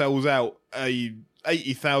Joshua sells out a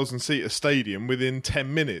 80,000-seater stadium within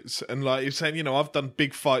 10 minutes. And, like, he's saying, I've done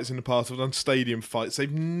big fights in the past. I've done stadium fights.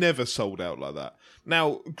 They've never sold out like that.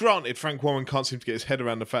 Now, granted, Frank Warren can't seem to get his head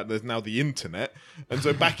around the fact that there's now the internet. And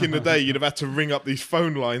so back in the day, you'd have had to ring up these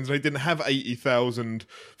phone lines. They didn't have 80,000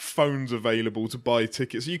 phones available to buy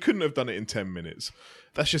tickets. So you couldn't have done it in 10 minutes.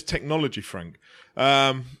 That's just technology, Frank.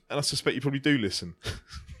 And I suspect you probably do listen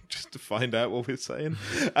just to find out what we're saying.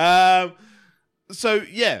 So,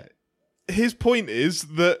 yeah, his point is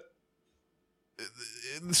that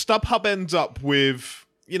StubHub ends up with,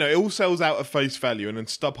 it all sells out at face value, and then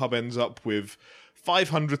StubHub ends up with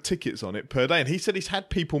 500 tickets on it per day. And he said he's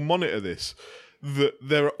had people monitor this, that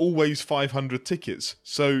there are always 500 tickets.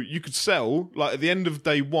 So you could sell, like, at the end of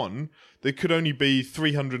day one, there could only be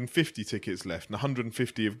 350 tickets left, and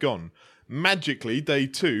 150 have gone. Magically, day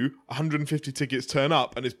two, 150 tickets turn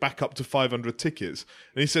up, and it's back up to 500 tickets.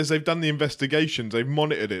 And he says they've done the investigations, they've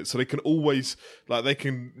monitored it, so they can always, like, they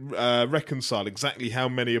can reconcile exactly how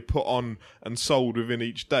many are put on and sold within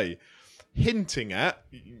each day. Hinting at,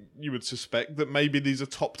 you would suspect, that maybe these are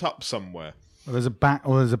topped up somewhere. Well, there's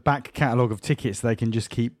a back catalogue of tickets they can just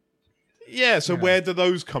keep. Yeah, so where do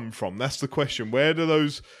those come from? That's the question. Where do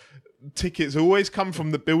those tickets always come from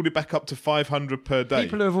that build it back up to 500 per day?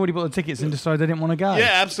 People who have already bought the tickets and decide they didn't want to go.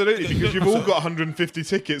 Yeah, absolutely, because you've all got 150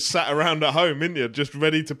 tickets sat around at home, innit you? Just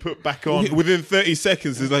ready to put back on. Within 30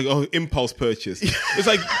 seconds, it's like, impulse purchase. It's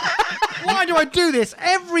like... Why do I do this?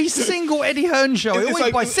 Every single Eddie Hearn show, I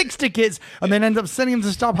always buy 6 tickets and then end up sending them to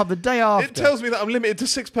StubHub the day after. It tells me that I'm limited to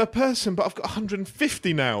 6 per person, but I've got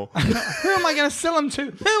 150 now. Who am I going to sell them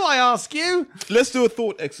to? Who, I ask you? Let's do a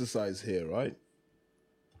thought exercise here, right?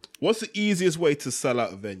 What's the easiest way to sell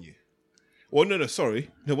out a venue? Well,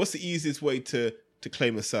 sorry. What's the easiest way to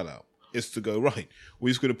claim a sellout? Is to go, right, we're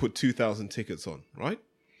just going to put 2,000 tickets on, right?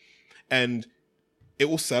 And it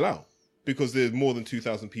will sell out, because there's more than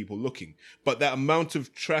 2,000 people looking. But that amount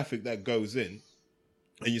of traffic that goes in,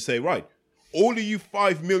 and you say, right, all of you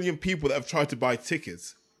 5 million people that have tried to buy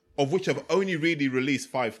tickets, of which I've only really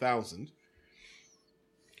released 5,000,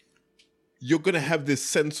 you're going to have this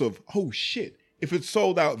sense of, oh shit, if it's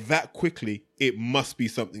sold out that quickly, it must be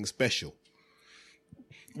something special.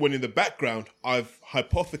 When in the background, I've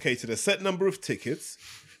hypothecated a set number of tickets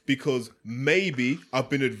because maybe I've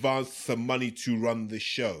been advanced some money to run the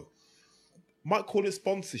show. Might call it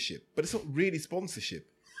sponsorship, but it's not really sponsorship.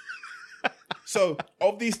 So,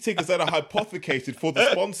 of these tickets that are hypothecated for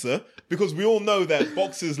the sponsor, because we all know that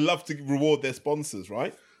boxers love to reward their sponsors,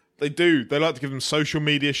 right? They do. They like to give them social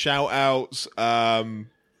media shout-outs,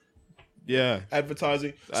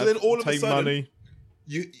 advertising. So then all of a sudden, money.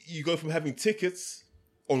 You go from having tickets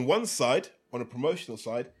on one side, on a promotional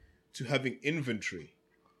side, to having inventory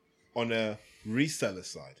on a reseller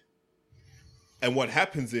side. And what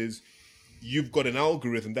happens is, you've got an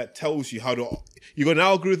algorithm that tells you how to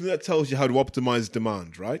optimize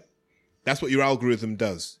demand, right? That's what your algorithm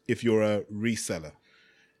does if you're a reseller.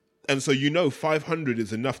 And so 500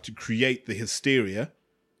 is enough to create the hysteria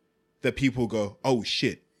that people go, oh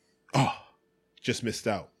shit, just missed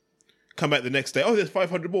out. Come back the next day, there's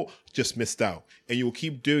 500 more, just missed out. And you'll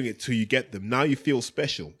keep doing it till you get them. Now you feel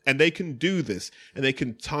special. And they can do this, and they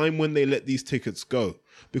can time when they let these tickets go,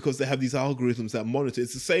 because they have these algorithms that monitor.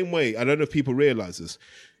 It's the same way. I don't know if people realize this.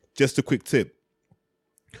 Just a quick tip.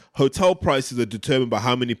 Hotel prices are determined by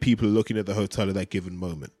how many people are looking at the hotel at that given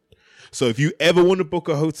moment. So if you ever want to book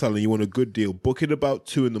a hotel and you want a good deal, book it about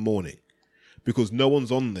 2 a.m, because no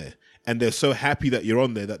one's on there. And they're so happy that you're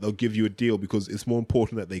on there that they'll give you a deal, because it's more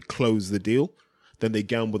important that they close the deal than they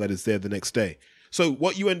gamble that it's there the next day. So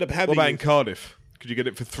what you end up having... What about in Cardiff? Could you get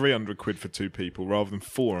it for 300 quid for 2 people rather than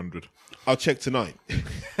 400? I'll check tonight.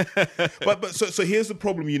 So here's the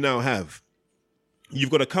problem you now have. You've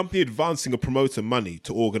got a company advancing a promoter money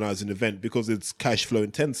to organize an event because it's cash flow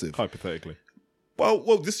intensive. Hypothetically.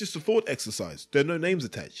 Well, this is just a thought exercise. There are no names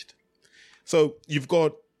attached. So you've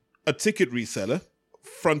got a ticket reseller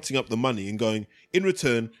fronting up the money and going, in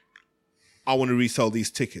return, I want to resell these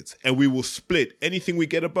tickets. And we will split anything we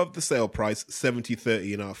get above the sale price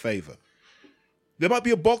 70-30 in our favor. There might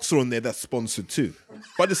be a boxer on there that's sponsored too,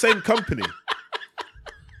 by the same company.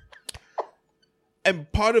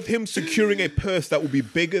 And part of him securing a purse that will be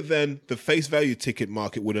bigger than the face value ticket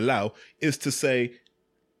market would allow is to say,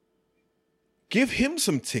 Give him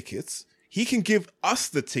some tickets. He can give us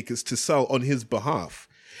the tickets to sell on his behalf.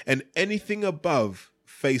 And anything above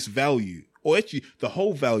face value, or actually the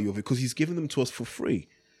whole value of it, because he's giving them to us for free,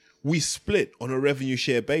 we split on a revenue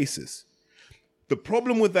share basis. The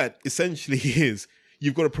problem with that essentially is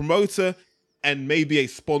you've got a promoter and maybe a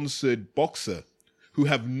sponsored boxer who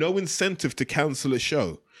have no incentive to cancel a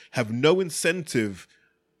show, have no incentive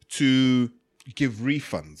to give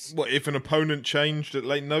refunds. What if an opponent changed at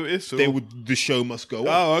late notice? Or? The show must go on.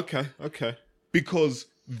 Oh, okay. Because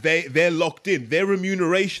they're locked in. Their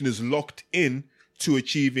remuneration is locked in to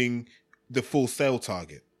achieving the full sale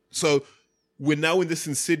target. So we're now in this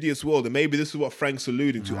insidious world, and maybe this is what Frank's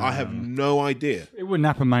alluding to. I have no idea. It wouldn't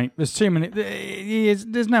happen, mate. There's too many.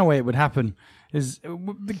 There's no way it would happen.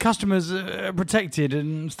 The customers are protected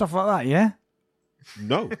and stuff like that. Yeah.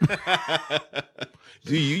 No.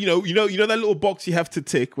 you know that little box you have to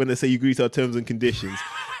tick when they say you agree to our terms and conditions,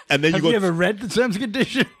 and then Have you ever read the terms and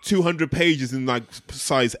conditions? 200 pages in like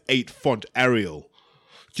size 8 font Arial.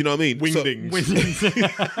 Do you know what I mean? Wingdings.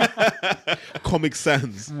 Comic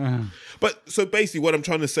Sans. But so basically what I'm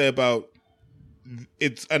trying to say about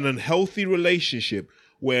it's an unhealthy relationship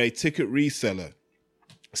where a ticket reseller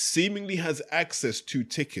seemingly has access to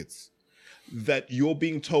tickets that you're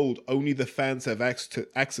being told only the fans have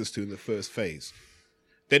access to in the first phase.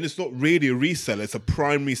 Then it's not really a reseller, it's a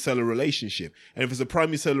primary seller relationship. And if it's a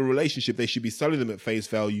primary seller relationship, they should be selling them at face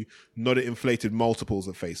value, not at inflated multiples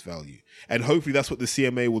of face value. And hopefully that's what the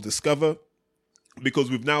CMA will discover, because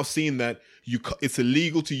we've now seen that it's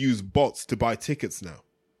illegal to use bots to buy tickets now.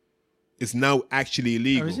 It's now actually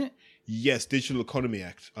illegal. Oh, is it? Yes, Digital Economy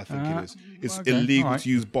Act, I think it is. It's okay, illegal all right. to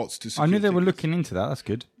use bots to secure I knew they were tickets. looking into that. That's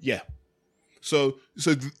good. Yeah. So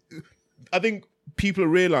I think people are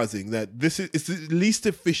realizing that it's the least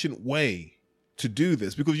efficient way to do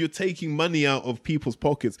this, because you're taking money out of people's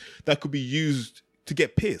pockets that could be used to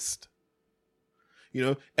get pissed. You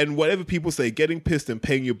know, and whatever people say, getting pissed and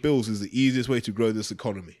paying your bills is the easiest way to grow this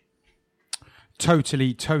economy.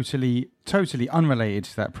 Totally unrelated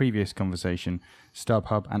to that previous conversation.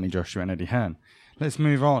 StubHub, Anthony Joshua, and Eddie Hearn. Let's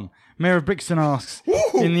move on. Mayor of Brixton asks,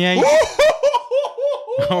 in the age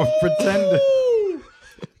of Pretender.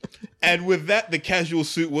 And with that, the casual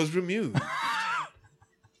suit was removed.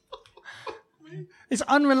 It's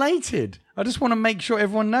unrelated. I just want to make sure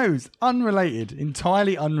everyone knows. Unrelated.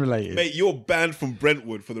 Entirely unrelated. Mate, you're banned from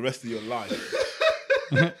Brentwood for the rest of your life.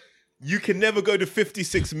 You can never go to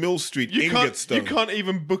 56 Mill Street, Ingatstone. You can't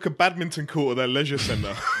even book a badminton court at their leisure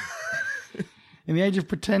centre. In the age of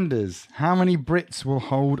pretenders, how many Brits will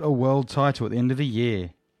hold a world title at the end of the year?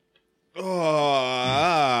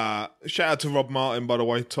 Shout out to Rob Martin, by the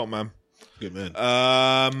way, top man. Good man.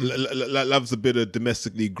 Loves a bit of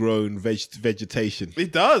domestically grown vegetation. He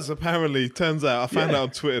does, apparently. Turns out. I found out on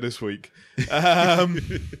Twitter this week.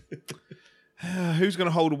 Who's going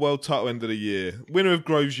to hold a world title end of the year? Winner of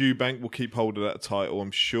Groves Eubank will keep hold of that title,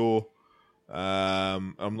 I'm sure.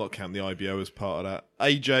 I'm not counting the IBO as part of that.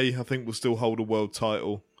 AJ, I think, will still hold a world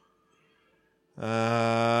title.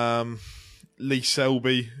 Lee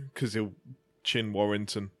Selby, because he'll chin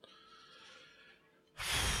Warrington.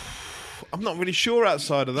 I'm not really sure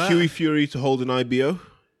outside of that. Huey Fury to hold an IBO.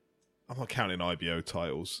 I'm not counting IBO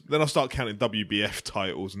titles. Then I'll start counting WBF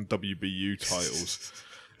titles and WBU titles.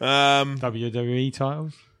 WWE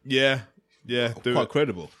titles? Yeah. Quite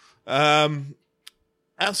credible.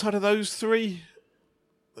 Outside of those three,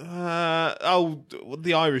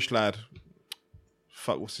 the Irish lad.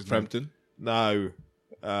 Fuck, what's his Frampton? name?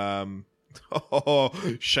 No.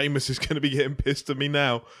 Sheamus is going to be getting pissed at me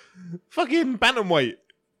now. Fucking bantamweight.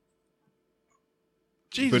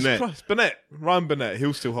 Jesus Burnett. Christ. Ryan Burnett.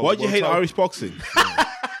 He'll still hold Why the do you world hate title. Irish boxing?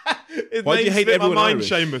 His Why do you name hate slipped my everyone mind, Irish?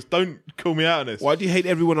 Sheamus. Don't call me out on this. Why do you hate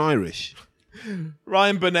everyone Irish?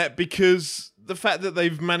 Ryan Burnett, because the fact that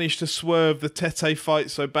they've managed to swerve the Tete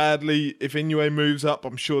fight so badly, if Inoue moves up,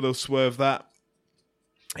 I'm sure they'll swerve that.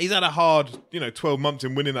 He's had a hard, 12 months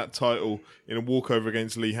in winning that title in a walkover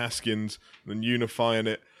against Lee Haskins and then unifying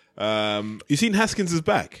it. You seen Haskins is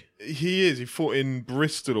back? He is. He fought in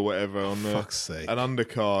Bristol or whatever on Fuck's sake. an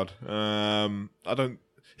undercard.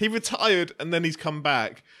 He retired and then he's come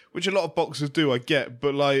back, which a lot of boxers do, I get,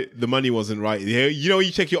 but like... The money wasn't right.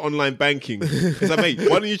 You check your online banking. It's like, mate,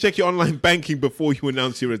 why don't you check your online banking before you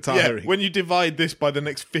announce you're retiring? Yeah, when you divide this by the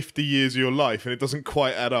next 50 years of your life and it doesn't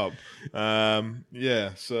quite add up.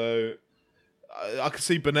 So I can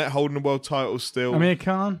see Burnett holding the world title still. Amir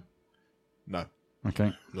Khan? No.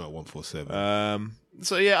 Okay. No, 147. I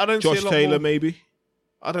don't Josh see a lot Taylor, more. maybe?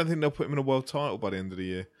 I don't think they'll put him in a world title by the end of the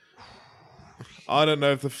year. I don't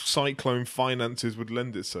know if the Cyclone finances would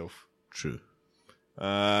lend itself. True.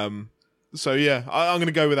 I So yeah, I'm going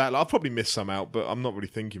to go with that. I'll probably miss some out, but I'm not really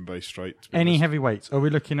thinking very straight. To be Any honest. heavyweights? Are we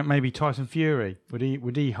looking at maybe Tyson Fury?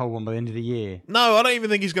 Would he hold one by the end of the year? No, I don't even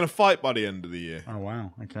think he's going to fight by the end of the year. Oh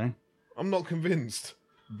wow, okay. I'm not convinced.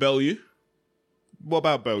 Bellew? What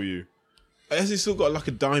about Bellew? Has he still got like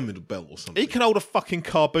a diamond belt or something? He can hold a fucking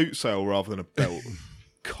car boot sale rather than a belt.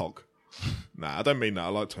 Cock. Nah, I don't mean that. I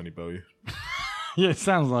like Tony Bellew. Yeah, it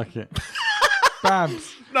sounds like it.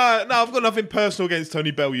 Babs. No, I've got nothing personal against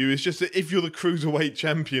Tony Bellew. It's just that if you're the cruiserweight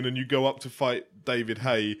champion and you go up to fight David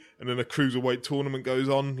Haye and then a cruiserweight tournament goes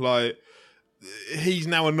on, like, he's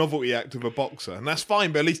now a novelty act of a boxer. And that's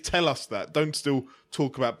fine, but at least tell us that. Don't still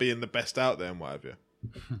talk about being the best out there and what have you.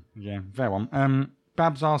 Yeah, fair one.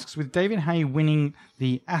 Babs asks, with David Haye winning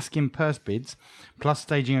the Ask Him purse bids, plus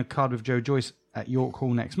staging a card with Joe Joyce at York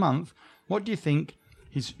Hall next month, what do you think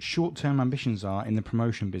his short-term ambitions are in the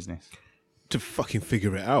promotion business? To fucking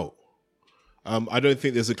figure it out. I don't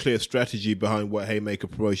think there's a clear strategy behind what Haymaker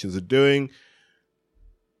Promotions are doing.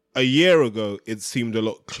 A year ago, it seemed a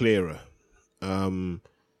lot clearer.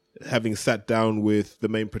 Having sat down with the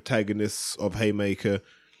main protagonists of Haymaker,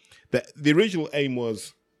 the original aim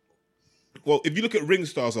was, well, if you look at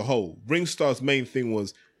Ringstar as a whole, Ringstar's main thing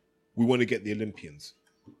was, we want to get the Olympians.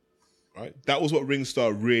 Right? That was what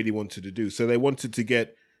Ringstar really wanted to do. So they wanted to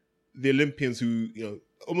get the Olympians who,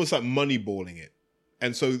 almost like moneyballing it.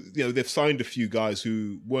 And so, they've signed a few guys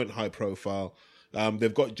who weren't high profile.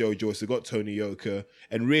 They've got Joe Joyce, they've got Tony Yoka,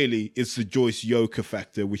 and really it's the Joyce Yoka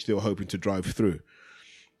factor which they were hoping to drive through.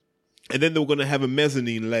 And then they were going to have a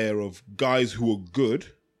mezzanine layer of guys who were good,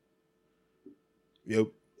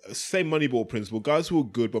 same Moneyball principle, guys who were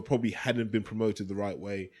good but probably hadn't been promoted the right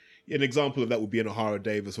way. An example of that would be an O'Hara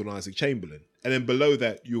Davis or an Isaac Chamberlain. And then below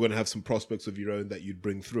that, you're going to have some prospects of your own that you'd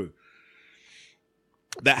bring through.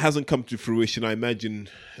 That hasn't come to fruition. I imagine,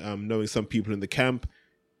 knowing some people in the camp,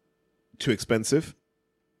 too expensive.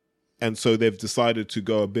 And so they've decided to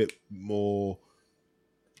go a bit more,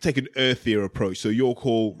 take an earthier approach. So York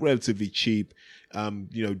Hall, relatively cheap.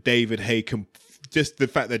 David Haye, just the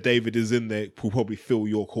fact that David is in there will probably fill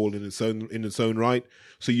York Hall in its own right.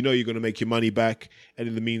 So you're going to make your money back. And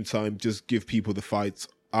in the meantime, just give people the fights.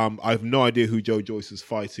 I have no idea who Joe Joyce is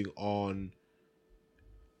fighting on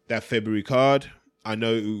that February card. I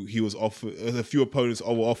know he was offered, a few opponents were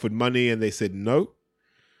offered money and they said no.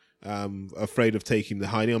 Afraid of taking the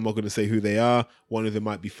hiding. I'm not going to say who they are. One of them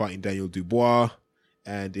might be fighting Daniel Dubois.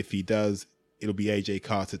 And if he does, it'll be AJ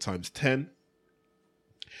Carter times 10.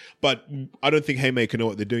 But I don't think Haymaker know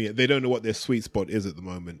what they're doing yet. They don't know what their sweet spot is at the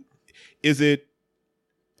moment. Is it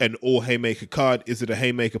an all Haymaker card? Is it a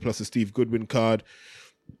Haymaker plus a Steve Goodwin card?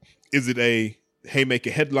 Is it a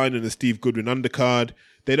Haymaker headline and a Steve Goodwin undercard?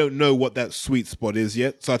 They don't know what that sweet spot is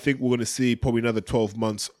yet. So I think we're going to see probably another 12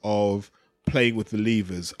 months of playing with the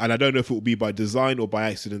levers. And I don't know if it will be by design or by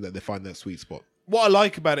accident that they find that sweet spot. What I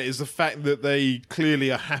like about it is the fact that they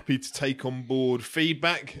clearly are happy to take on board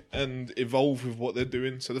feedback and evolve with what they're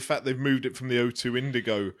doing. So the fact they've moved it from the O2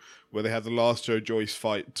 Indigo, where they had the last Joe Joyce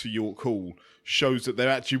fight, to York Hall, shows that they're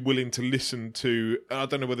actually willing to listen to, and I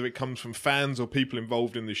don't know whether it comes from fans or people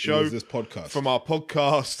involved in the show. This podcast. From our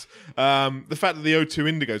podcast. The fact that the O2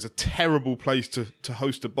 Indigo is a terrible place to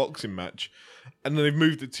host a boxing match, and then they've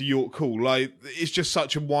moved it to York Hall. Like, it's just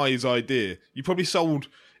such a wise idea. You probably sold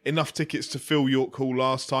enough tickets to fill York Hall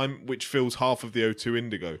last time, which fills half of the O2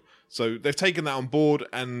 Indigo. So they've taken that on board,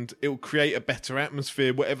 and it'll create a better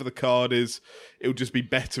atmosphere. Whatever the card is, it'll just be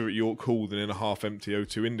better at York Hall than in a half-empty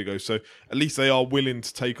O2 Indigo. So at least they are willing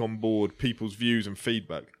to take on board people's views and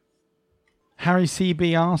feedback. Harry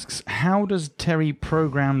CB asks, how does Terry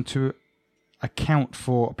program to account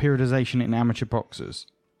for periodization in amateur boxers?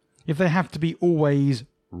 If they have to be always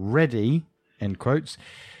ready, end quotes,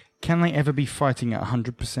 can they ever be fighting at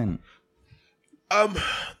 100%?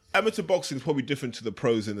 Amateur boxing is probably different to the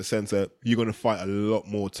pros in the sense that you're going to fight a lot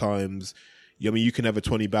more times. You can have a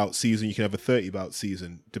 20-bout season, you can have a 30-bout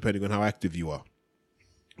season, depending on how active you are.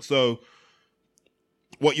 So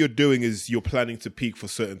what you're doing is you're planning to peak for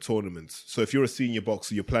certain tournaments. So if you're a senior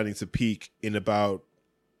boxer, you're planning to peak in about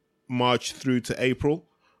March through to April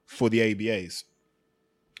for the ABAs.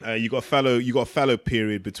 You got a fallow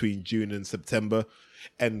period between June and September,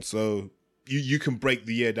 and so you can break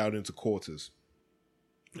the year down into quarters.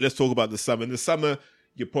 Let's talk about the summer. In the summer,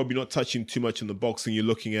 you're probably not touching too much on the boxing. You're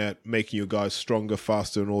looking at making your guys stronger,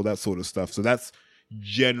 faster, and all that sort of stuff. So that's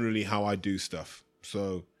generally how I do stuff.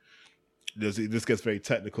 So this gets very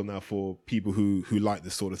technical now for people who like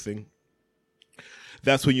this sort of thing.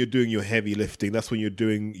 That's when you're doing your heavy lifting. That's when you're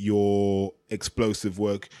doing your explosive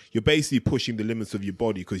work. You're basically pushing the limits of your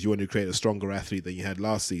body because you want to create a stronger athlete than you had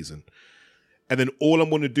last season. And then all I'm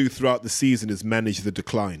going to do throughout the season is manage the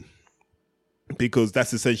decline. Because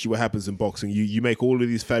that's essentially what happens in boxing. You make all of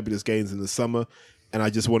these fabulous gains in the summer, and I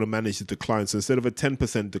just want to manage the decline. So instead of a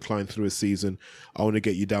 10% decline through a season, I want to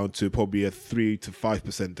get you down to probably a 3 to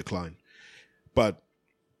 5% decline. But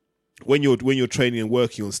when you're training and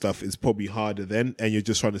working on stuff, it's probably harder then, and you're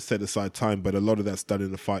just trying to set aside time. But a lot of that's done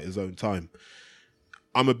in the fighter's own time.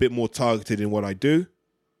 I'm a bit more targeted in what I do.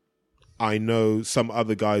 I know some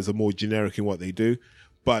other guys are more generic in what they do,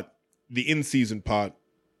 but the in-season part,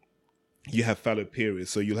 you have fallow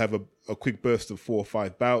periods. So you'll have a quick burst of 4 or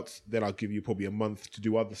 5 bouts. Then I'll give you probably a month to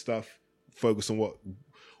do other stuff, focus on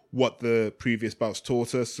what the previous bouts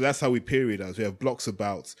taught us. So that's how we periodize. We have blocks of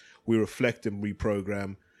bouts. We reflect and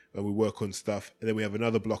reprogram, and we work on stuff. And then we have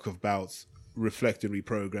another block of bouts, reflect and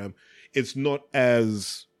reprogram. It's not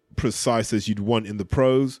as precise as you'd want in the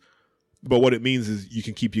pros, but what it means is you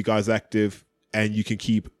can keep your guys active and you can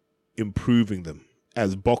keep improving them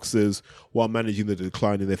as boxers while managing the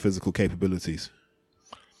decline in their physical capabilities.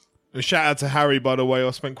 And shout out to Harry, by the way.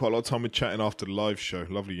 I spent quite a lot of time with chatting after the live show.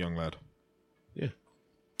 Lovely young lad. Yeah.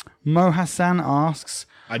 Mo Hassan asks,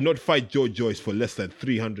 I'd not fight George Joyce for less than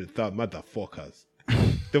 300,000 motherfuckers.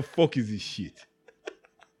 The fuck is this shit?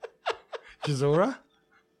 Chisora?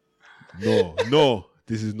 No.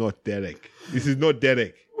 This is not Derek. It's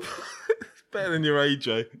better than your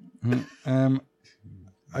AJ.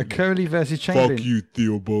 Okoli versus Chamberlain. Fuck you,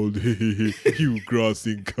 Theobald. You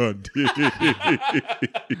grassing cunt.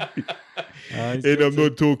 And I'm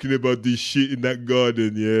not talking about this shit in that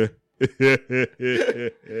garden, yeah?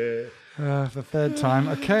 For the third time.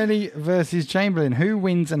 Okoli versus Chamberlain. Who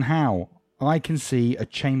wins and how? I can see a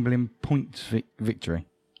Chamberlain points victory.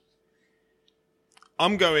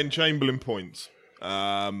 I'm going Chamberlain points.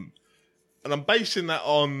 And I'm basing that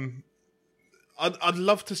on... I'd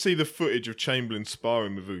love to see the footage of Chamberlain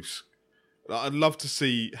sparring with Usyk. I'd love to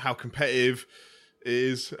see how competitive it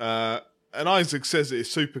is. And Isaac says it is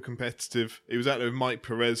super competitive. He was out there with Mike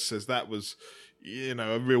Perez, says that was, a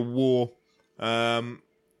real war.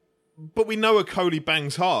 But we know Okoli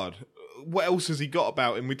bangs hard. What else has he got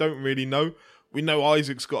about him? We don't really know. We know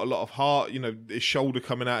Isaac's got a lot of heart. His shoulder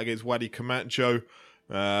coming out against Wadi Camacho.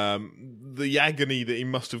 The agony that he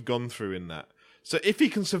must have gone through in that. So if he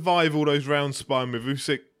can survive all those rounds sparring with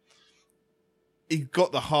Usyk, he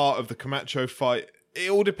got the heart of the Camacho fight. It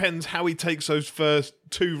all depends how he takes those first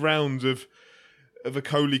 2 rounds of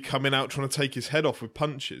Okoli coming out trying to take his head off with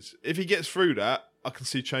punches. If he gets through that, I can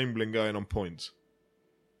see Chamberlain going on points.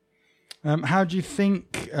 How do you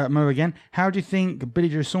think, Mo again, how do you think Billy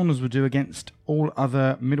Joe Saunders would do against all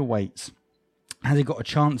other middleweights? Has he got a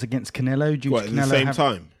chance against Canelo? At the same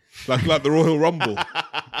time? Like the Royal Rumble?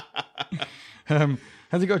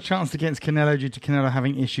 Has he got a chance against Canelo due to Canelo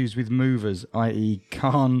having issues with movers, i.e.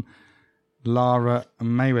 Khan, Lara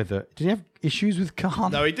and Mayweather? Did he have issues with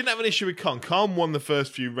Khan? No, he didn't have an issue with Khan. Khan won the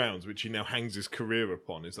first few rounds, which he now hangs his career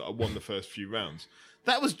upon, is that I won the first few rounds.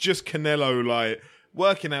 That was just Canelo,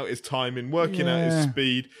 working out his timing, working out his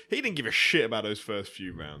speed. He didn't give a shit about those first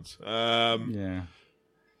few rounds.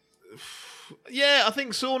 Yeah, I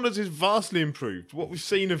think Saunders is vastly improved. What we've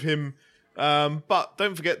seen of him... but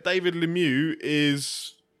don't forget, David Lemieux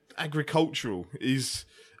is agricultural. He's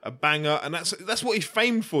a banger, and that's what he's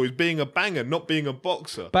famed for, is being a banger, not being a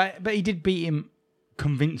boxer. But he did beat him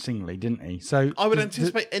convincingly, didn't he? So I would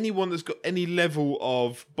anticipate anyone that's got any level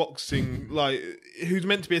of boxing, who's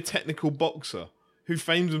meant to be a technical boxer, who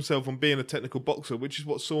fames himself on being a technical boxer, which is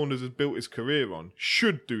what Saunders has built his career on,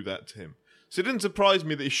 should do that to him. So it didn't surprise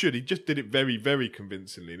me that he should. He just did it very, very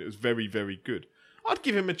convincingly, and it was very, very good. I'd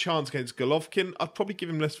give him a chance against Golovkin. I'd probably give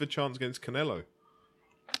him less of a chance against Canelo.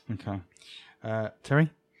 Okay.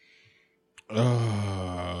 Terry?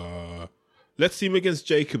 Let's see him against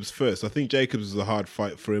Jacobs first. I think Jacobs is a hard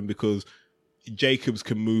fight for him because Jacobs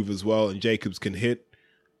can move as well and Jacobs can hit.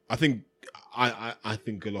 I think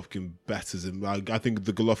Golovkin batters him. I think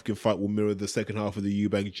the Golovkin fight will mirror the second half of the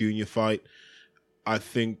Eubank Jr. fight. I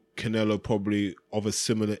think Canelo probably of a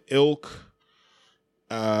similar ilk.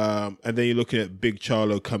 And then you're looking at Big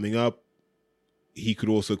Charlo coming up. He could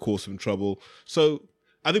also cause some trouble. So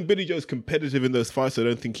I think Billy Joe's competitive in those fights. I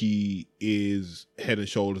don't think he is head and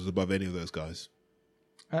shoulders above any of those guys.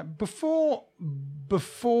 Before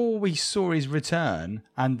we saw his return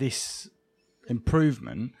and this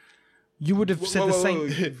improvement, you would have said the same.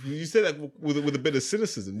 You said that with a bit of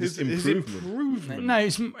cynicism. This improvement. No,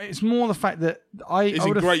 it's more the fact that he's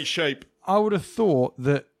in great shape. I would have thought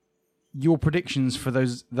that your predictions for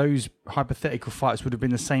those hypothetical fights would have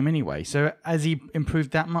been the same anyway. So has he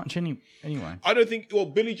improved that much anyway? I don't think... Well,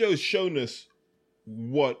 Billy Joe's shown us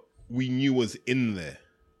what we knew was in there.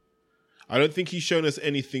 I don't think he's shown us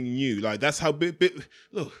anything new. Like, that's how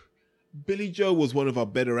look, Billy Joe was one of our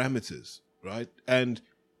better amateurs, right? And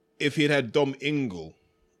if he had Dom Ingle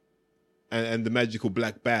and the magical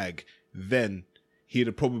black bag, then he'd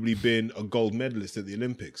have probably been a gold medalist at the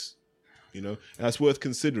Olympics. You know, and that's worth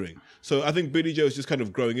considering. So I think Billy Joe is just kind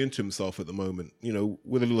of growing into himself at the moment, you know,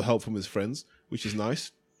 with a little help from his friends, which is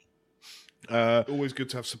nice. Always good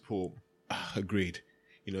to have support. Agreed.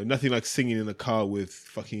 You know, nothing like singing in a car with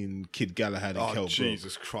fucking Kid Galahad and Kel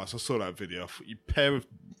Jesus Christ. I saw that video. I thought, you pair of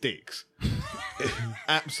dicks.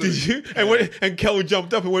 Absolutely. Did you? And Kel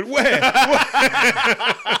jumped up and went, where?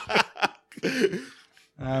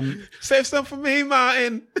 Save some for me,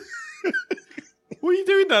 Martin. What are you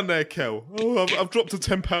doing down there, Kel? Oh, I've dropped a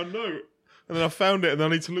 £10 note. And then I found it and I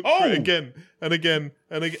need to look for it again and again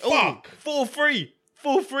and again. Fuck. 4-3.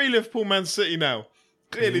 4-3 Liverpool Man City now.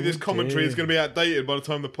 Clearly this commentary is going to be outdated by the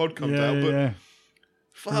time the pod comes out. But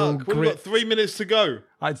fuck, we've got 3 minutes to go.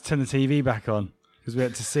 I had to turn the TV back on because we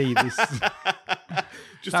had to see this.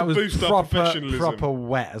 Just to boost our professionalism. Proper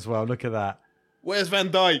wet as well. Look at that. Where's Van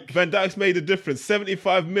Dijk? Van Dijk's made a difference.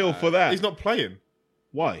 75 mil for that. He's not playing.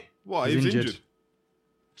 Why? Why? He's injured.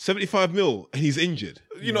 75 mil and he's injured.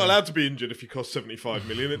 You're not allowed to be injured if you cost 75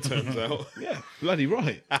 million, it turns out. Yeah, bloody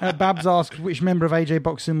right. Babs asked, which member of AJ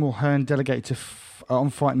Boxing will Hearn delegate to on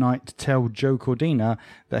fight night to tell Joe Cordina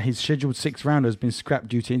that his scheduled 6th rounder has been scrapped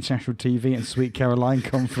due to international TV and Sweet Caroline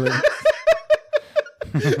conference?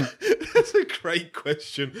 That's a great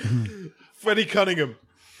question. Freddie Cunningham.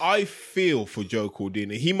 I feel for Joe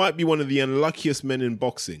Cordina. He might be one of the unluckiest men in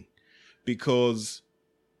boxing because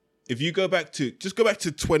if you go back to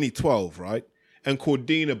 2012, right? And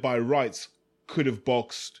Cordina by rights could have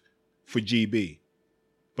boxed for GB.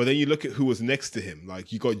 But then you look at who was next to him.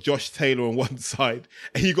 Like, you got Josh Taylor on one side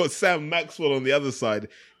and you got Sam Maxwell on the other side.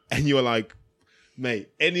 And you're like, mate,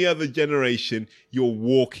 any other generation, you're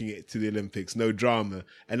walking it to the Olympics, no drama.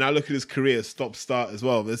 And now look at his career, stop-start as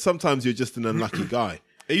well. But sometimes you're just an unlucky guy.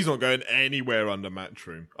 He's not going anywhere under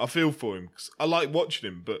Matchroom. I feel for him because I like watching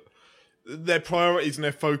him, but their priorities and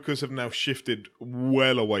their focus have now shifted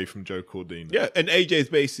well away from Joe Cordina. Yeah, and AJ's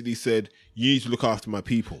basically said, you need to look after my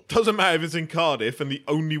people. Doesn't matter if it's in Cardiff and the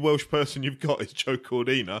only Welsh person you've got is Joe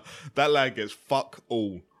Cordina. That lad gets fuck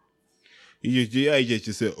all. AJ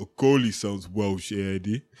just said, Okoli sounds Welsh,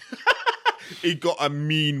 Eddie. He got a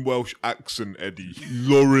mean Welsh accent, Eddie.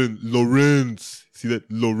 Lawrence. See that?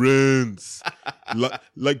 Lawrence.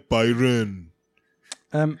 like Byron.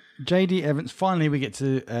 JD Evans, finally we get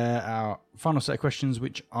to our final set of questions,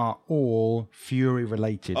 which are all Fury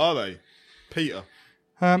related. Are they? Peter?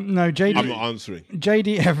 No, JD. I'm not answering.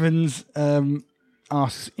 JD Evans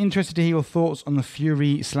asks, interested to hear your thoughts on the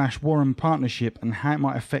Fury/Warren partnership and how it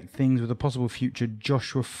might affect things with a possible future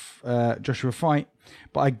Joshua fight,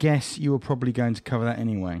 but I guess you were probably going to cover that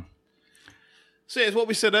anyway. So yeah, it's what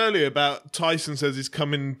we said earlier about Tyson says he's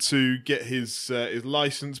coming to get his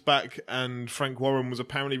license back, and Frank Warren was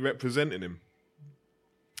apparently representing him.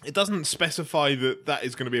 It doesn't specify that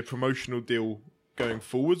is going to be a promotional deal going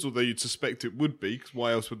forwards, although you'd suspect it would be, because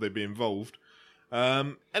why else would they be involved?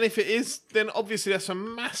 And if it is, then obviously that's a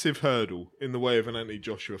massive hurdle in the way of an Anthony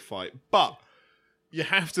Joshua fight. But you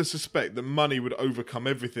have to suspect that money would overcome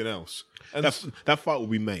everything else. And that fight will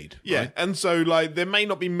be made. Yeah, right? and so like there may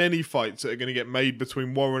not be many fights that are going to get made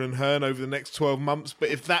between Warren and Hearn over the next 12 months, but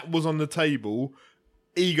if that was on the table,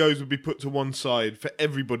 egos would be put to one side for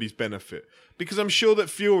everybody's benefit. Because I'm sure that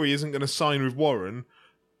Fury isn't going to sign with Warren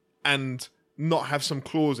and not have some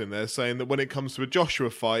clause in there saying that when it comes to a Joshua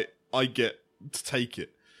fight, I get to take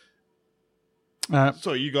it.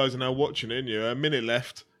 Sorry, you guys are now watching it, aren't you? A minute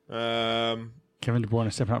left. Kevin De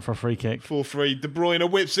Bruyne stepping up for a free kick. 4-3. De Bruyne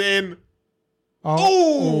whips in.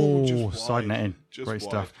 Oh, just side wide. netting. Just Great wide.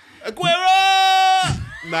 stuff. Aguero!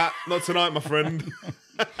 Nah, not tonight, my friend.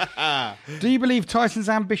 Do you believe Tyson's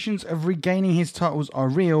ambitions of regaining his titles are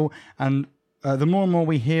real? And the more and more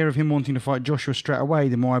we hear of him wanting to fight Joshua straight away,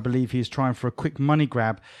 the more I believe he is trying for a quick money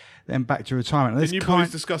grab, then back to retirement. Didn't you boys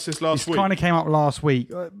discuss this last week? This kind of came up last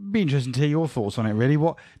week. Be interesting to hear your thoughts on it, really.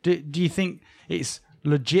 What do you think it's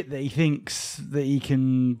legit that he thinks that he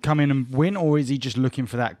can come in and win, or is he just looking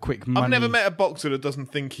for that quick money? I've never met a boxer that doesn't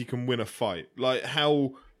think he can win a fight. Like,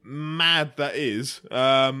 how mad that is.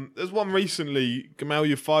 There's one recently, Gamal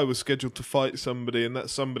Yafai was scheduled to fight somebody, and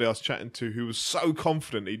that's somebody I was chatting to who was so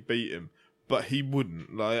confident he'd beat him, but he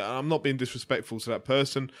wouldn't. Like, I'm not being disrespectful to that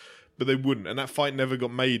person, but they wouldn't, and that fight never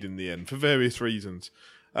got made in the end for various reasons.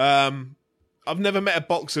 I've never met a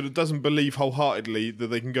boxer that doesn't believe wholeheartedly that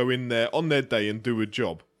they can go in there on their day and do a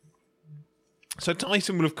job. So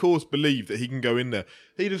Tyson would, of course, believe that he can go in there.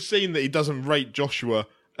 He'd have seen that he doesn't rate Joshua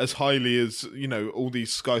as highly as, all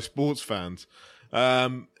these Sky Sports fans.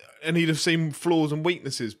 And he'd have seen flaws and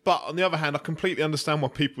weaknesses. But on the other hand, I completely understand why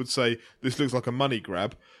people would say this looks like a money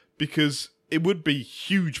grab, because it would be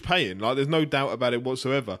huge paying. Like, there's no doubt about it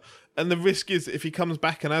whatsoever. And the risk is that if he comes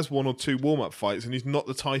back and has 1 or 2 warm-up fights and he's not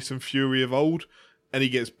the Tyson Fury of old and he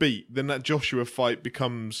gets beat, then that Joshua fight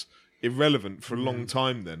becomes irrelevant for a long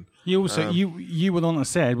time then. You also, you were the one that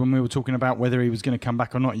said, when we were talking about whether he was going to come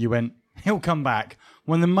back or not, you went, he'll come back.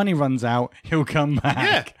 When the money runs out, he'll come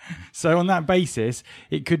back. Yeah. So on that basis,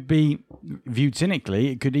 it could be, viewed cynically,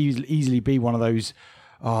 it could easily be one of those,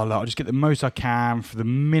 oh, look, I'll just get the most I can for the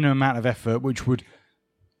minimum amount of effort, which would...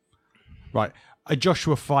 Right. A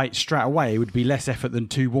Joshua fight straight away would be less effort than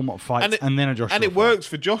 2 warm-up fights and then a Joshua And it fight. works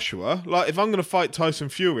for Joshua. Like, if I'm going to fight Tyson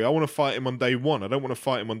Fury, I want to fight him on day 1. I don't want to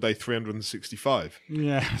fight him on day 365.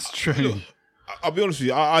 Yeah, it's true. I'll be honest with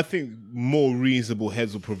you. I think more reasonable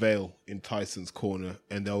heads will prevail in Tyson's corner,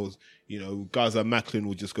 and those, guys like Macklin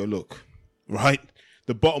will just go, look, right?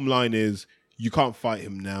 The bottom line is you can't fight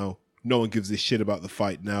him now. No one gives a shit about the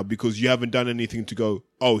fight now because you haven't done anything to go,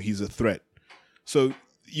 oh, he's a threat. So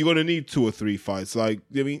you're going to need 2 or 3 fights.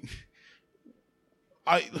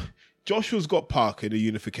 Joshua's got Parker in the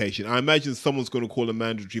unification. I imagine someone's going to call a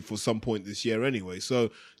mandatory for some point this year anyway. So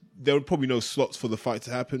there would probably no slots for the fight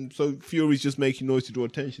to happen. So Fury's just making noise to draw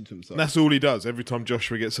attention to himself. And that's all he does every time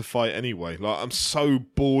Joshua gets a fight anyway. Like, I'm so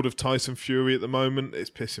bored of Tyson Fury at the moment. It's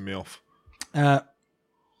pissing me off.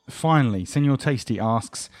 Finally, Senor Tasty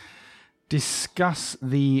asks, discuss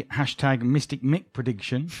the hashtag Mystic Mick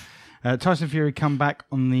prediction. Tyson Fury come back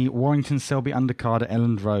on the Warrington Selby undercard at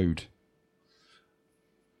Elland Road.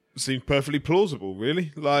 Seems perfectly plausible,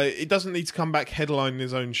 really. Like, he doesn't need to come back headlining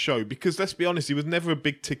his own show because, let's be honest, he was never a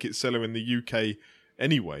big ticket seller in the UK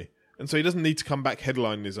anyway. And so he doesn't need to come back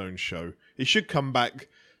headlining his own show. He should come back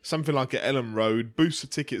something like at Elland Road, boost the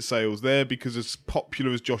ticket sales there, because as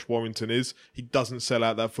popular as Josh Warrington is, he doesn't sell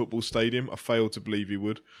out that football stadium. I fail to believe he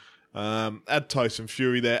would. Add Tyson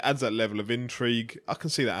Fury there, adds that level of intrigue. I can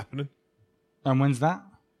see that happening. And when's that?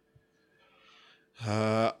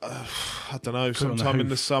 I don't know, sometime in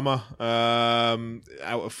the summer, out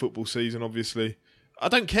of football season, obviously. I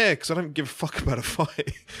don't care because I don't give a fuck about a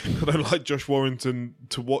fight. I don't like Josh Warrington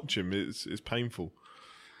to watch him. It's painful.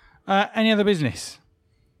 Any other business?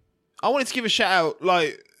 I wanted to give a shout out.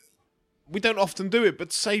 Like, we don't often do it,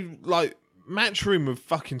 but say, like, Matchroom have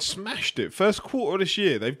fucking smashed it. First quarter of this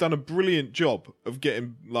year, they've done a brilliant job of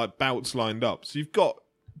getting, like, bouts lined up. So you've got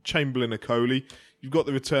Chamberlain Okoli, you've got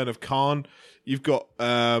the return of Khan, you've got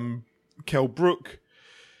Kell Brook,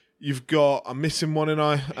 you've got, I'm missing one,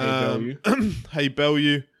 and Hey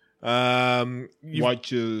Bellew. White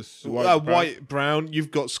Brown.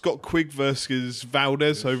 You've got Scott Quigg versus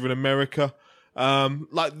Valdez over in America.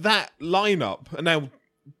 Like that lineup, and now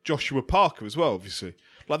Joshua Parker as well, obviously.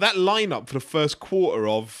 Like that lineup for the first quarter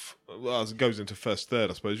of, well, as it goes into first third,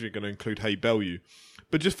 I suppose you're going to include Hey Bellew.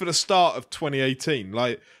 But just for the start of 2018,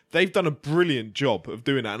 like, they've done a brilliant job of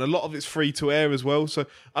doing that. And a lot of it's free to air as well. So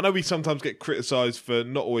I know we sometimes get criticised for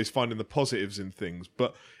not always finding the positives in things,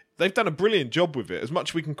 but they've done a brilliant job with it. As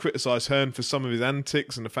much as we can criticise Hearn for some of his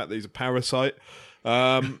antics and the fact that he's a parasite,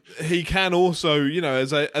 he can also, you know,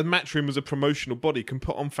 as Matchroom as a promotional body, can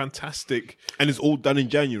put on fantastic... And it's all done in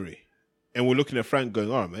January. And we're looking at Frank going,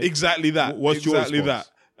 all right, mate. Exactly that. What's your response?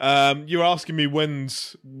 You're asking me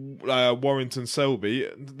when's Warrington Selby.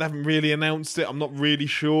 They haven't really announced it. I'm not really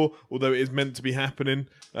sure, although it is meant to be happening.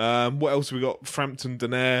 What else have we got? Frampton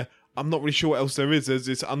Donaire. I'm not really sure what else there is. There's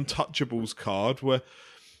this Untouchables card where...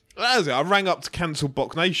 That is it. I rang up to cancel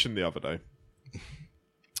Box Nation the other day.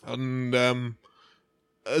 And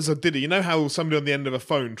as I did it, you know how somebody on the end of a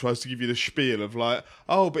phone tries to give you the spiel of like,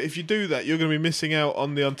 oh, but if you do that, you're going to be missing out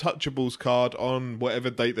on the Untouchables card on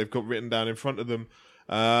whatever date they've got written down in front of them.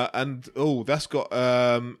 And, oh, that's got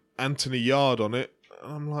Anthony Yard on it.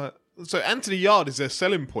 And I'm like... So Anthony Yard is their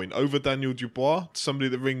selling point over Daniel Dubois, somebody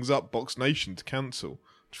that rings up Box Nation to cancel.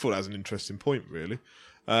 I thought that was an interesting point, really.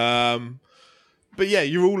 But yeah,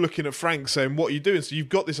 you're all looking at Frank saying, what are you doing? So you've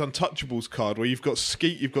got this Untouchables card where you've got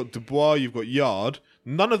Skeet, you've got Dubois, you've got Yard.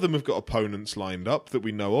 None of them have got opponents lined up that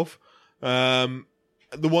we know of. The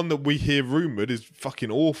one that we hear rumoured is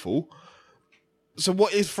fucking awful. So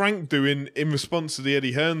what is Frank doing in response to the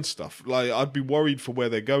Eddie Hearn stuff? Like, I'd be worried for where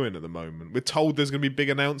they're going at the moment. We're told there's going to be big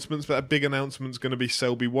announcements, but that big announcement's going to be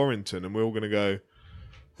Selby Warrington, and we're all going to go,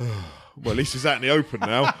 oh, well, at least it's out in the open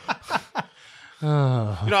now. You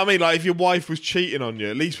know what I mean? Like, if your wife was cheating on you,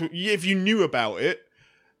 at least if you knew about it,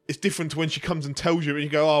 it's different to when she comes and tells you and you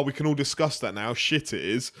go, oh, we can all discuss that now, how shit it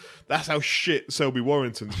is. That's how shit Selby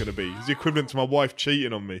Warrington's going to be. It's the equivalent to my wife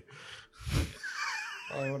cheating on me.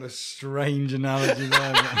 Oh, what a strange analogy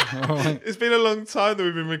there. It's been a long time that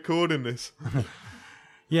we've been recording this.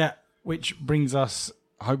 Yeah, which brings us,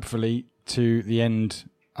 hopefully, to the end.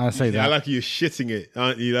 I say I that. like you're shitting it,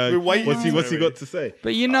 aren't you? Like, We're waiting what's for he it. got to say?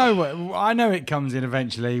 But you know what? I know it comes in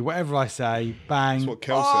eventually. Whatever I say, bang. That's what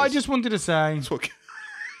Kel I says. just wanted to say. That's what.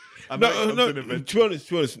 I know it comes in To eventually.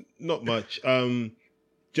 be honest, not much.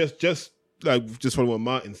 Just from what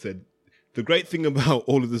Martin said, the great thing about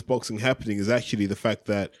all of this boxing happening is actually the fact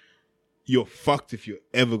that you're fucked if you're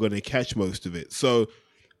ever going to catch most of it. So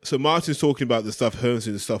Martin's talking about the stuff Hearn's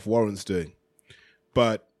doing, the stuff Warren's doing,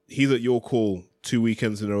 but he's at your call 2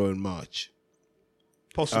 weekends in a row in March,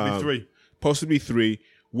 Possibly 3.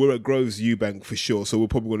 We're at Groves Eubank for sure, so we're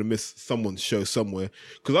probably going to miss someone's show somewhere.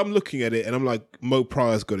 Because I'm looking at it and I'm like, Mo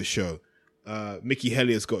Pryor's got a show. Mickey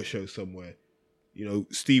Hellier's got a show somewhere. You know,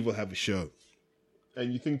 Steve will have a show.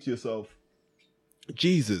 And you think to yourself,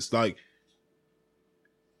 Jesus, like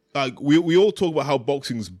we all talk about how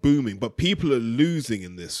boxing's booming, but people are losing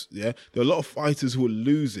in this. Yeah, there are a lot of fighters who are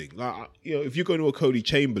losing. Like, you know, if you're going to a Cody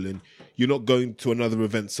Chamberlain, you're not going to another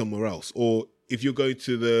event somewhere else. Or if you're going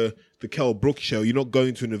to the Kell Brook show, you're not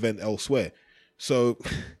going to an event elsewhere. So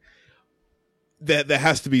there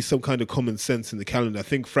has to be some kind of common sense in the calendar. I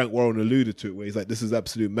think Frank Warren alluded to it, where he's like, "This is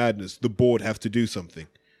absolute madness. The board have to do something."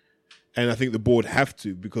 And I think the board have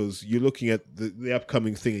to, because you're looking at the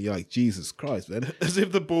upcoming thing and you're like, Jesus Christ, man. As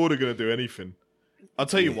if the board are going to do anything. I'll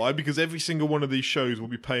tell you why, because every single one of these shows will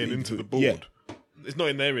be paying into the board. Yeah. It's not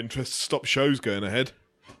in their interest to stop shows going ahead.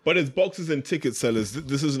 But as boxers and ticket sellers,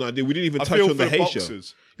 this is an idea. We didn't even I touch feel on the for Hay show.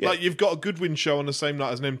 boxers. Yeah. Like, you've got a Goodwin show on the same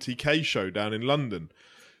night as an MTK show down in London.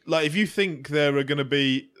 Like, if you think there are going to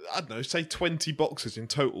be, I don't know, say 20 boxers in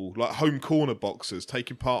total, like home corner boxers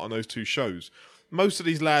taking part on those 2 shows, most of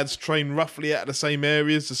these lads train roughly out of the same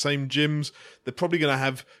areas, the same gyms. They're probably going to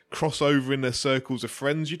have crossover in their circles of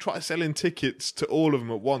friends. You try selling tickets to all of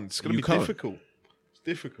them at once, it's going to be difficult. It's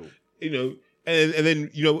difficult. You know, and then,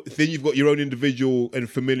 you know, then you've got your own individual and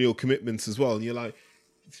familial commitments as well. And you're like,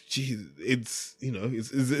 geez, it's, you know,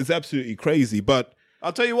 it's absolutely crazy. But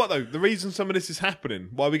I'll tell you what, though, the reason some of this is happening,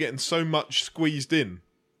 why we're getting so much squeezed in,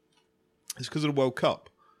 is because of the World Cup.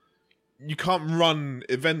 You can't run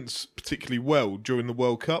events particularly well during the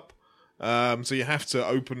World Cup. So you have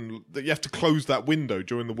to close that window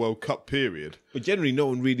during the World Cup period. But generally, no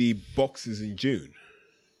one really boxes in June.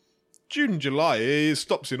 June and July, it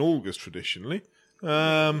stops in August traditionally.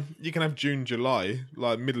 You can have June, July,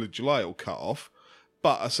 like middle of July it'll cut off.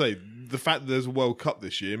 But I say, the fact that there's a World Cup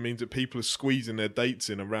this year means that people are squeezing their dates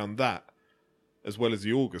in around that, as well as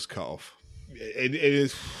the August cut off. It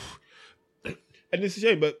is, and it's a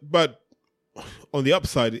shame, but on the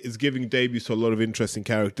upside, it's giving debuts to a lot of interesting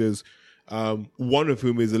characters. One of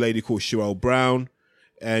whom is a lady called Sherelle Brown,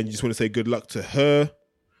 and you just want to say good luck to her.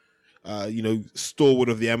 You know, stalwart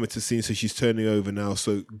of the amateur scene, so she's turning over now.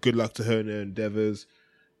 So good luck to her in her endeavors.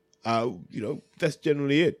 You know, that's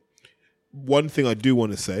generally it. One thing I do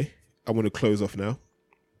want to say, I want to close off now.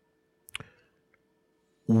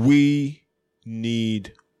 We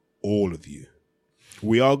need all of you.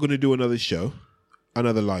 We are going to do another show.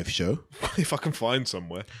 Another live show. If I can find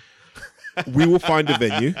somewhere. We will find a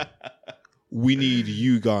venue. We need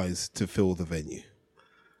you guys to fill the venue.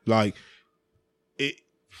 Like,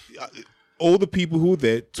 all the people who were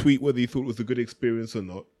there, tweet whether you thought it was a good experience or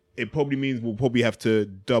not. It probably means we'll probably have to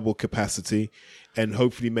double capacity and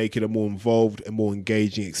hopefully make it a more involved and more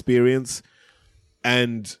engaging experience.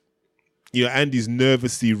 And, you know, Andy's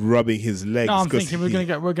nervously rubbing his legs. No, I'm thinking we're going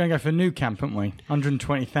to go for New Camp, aren't we?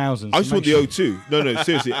 120,000. I just want the O2. No,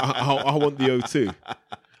 seriously. I want the O2.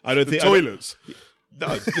 I don't think Toilets.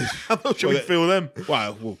 No, I'm not sure we fill them.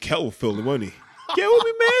 well, Kel will fill them, won't he? Get all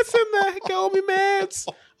me mates in there. Get all me mates.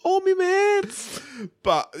 All me mates.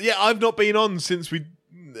 But yeah, I've not been on since we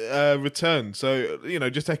returned. So, you know,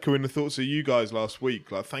 just echoing the thoughts of you guys last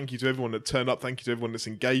week. Like, thank you to everyone that turned up. Thank you to everyone that's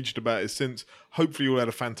engaged about it since. Hopefully you all had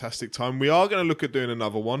a fantastic time. We are going to look at doing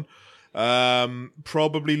another one.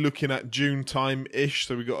 Probably looking at June time-ish.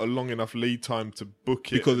 So we got a long enough lead time to book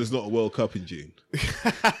it. Because there's not a World Cup in June.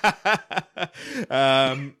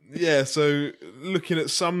 Yeah, so looking at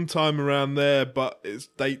some time around there, but it's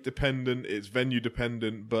date dependent, it's venue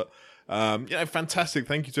dependent, but yeah, fantastic.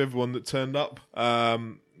 Thank you to everyone that turned up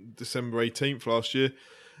December 18th last year.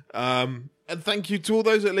 And thank you to all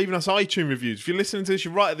those that are leaving us iTunes reviews. If you're listening to this,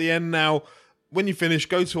 you're right at the end now. When you finish,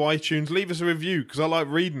 go to iTunes, leave us a review, because I like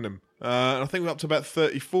reading them. And I think we're up to about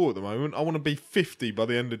 34 at the moment. I want to be 50 by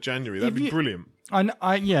the end of January. That'd be brilliant.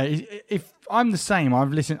 If I'm the same, I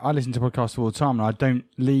listen to podcasts all the time, and I don't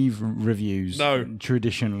leave reviews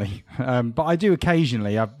traditionally, but I do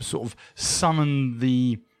occasionally. I've sort of summoned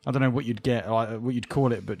the, I don't know what you'd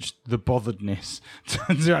call it, but just the botheredness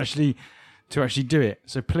to actually do it.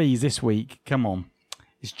 So please, this week, come on,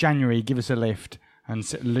 it's January, give us a lift and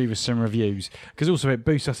leave us some reviews, because also it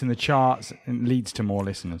boosts us in the charts and leads to more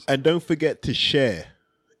listeners. And don't forget to share.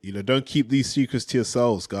 Don't keep these secrets to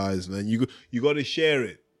yourselves, guys, man. You got to share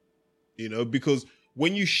it, because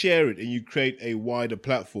when you share it and you create a wider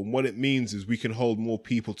platform, what it means is we can hold more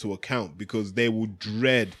people to account, because they will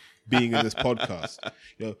dread being in this podcast.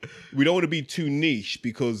 We don't want to be too niche,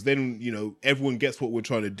 because then, everyone gets what we're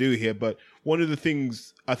trying to do here. But one of the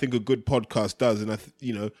things I think a good podcast does, and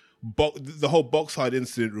the whole Boxhide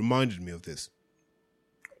incident reminded me of this.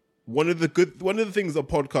 One of the things a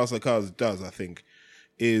podcast like ours does, I think,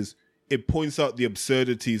 is it points out the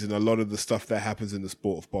absurdities in a lot of the stuff that happens in the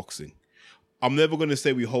sport of boxing. I'm never going to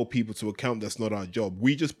say we hold people to account. That's not our job.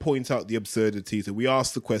 We just point out the absurdities, and we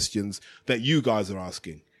ask the questions that you guys are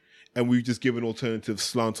asking. And we just give an alternative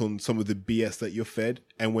slant on some of the BS that you're fed.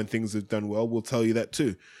 And when things are done well, we'll tell you that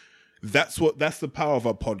too. That's the power of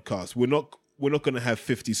our podcast. We're not going to have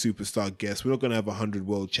 50 superstar guests. We're not going to have 100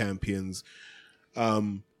 world champions.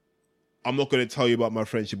 I'm not going to tell you about my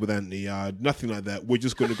friendship with Anthony Yard. Nothing like that. We're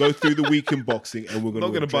just going to go through the week in boxing, and we're going to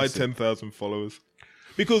not going to buy 10,000 followers.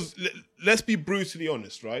 Because let's be brutally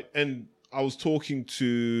honest, right? And I was talking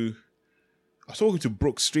to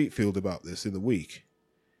Brooke Streetfield about this in the week.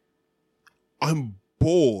 I'm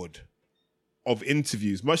bored of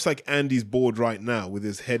interviews, much like Andy's bored right now with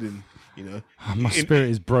his head in, my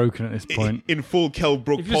spirit is broken at this point. In full Kell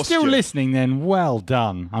Brook posture. If you're still listening, then well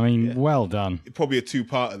done. Well done. Probably a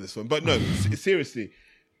two-part of this one. But no, seriously,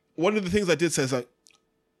 one of the things I did say is I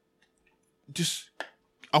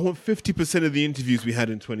want 50% of the interviews we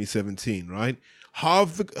had in 2017, right?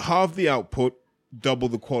 Halve the output, double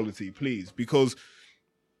the quality, please, because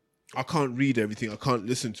I can't read everything. I can't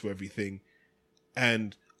listen to everything.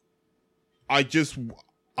 And I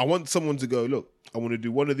want someone to go, look, I want to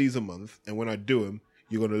do one of these a month, and when I do them,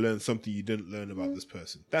 you're going to learn something you didn't learn about this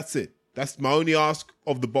person. That's it. That's my only ask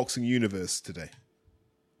of the boxing universe today.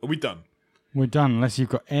 Are we done? We're done, unless you've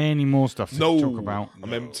got any more stuff to talk about.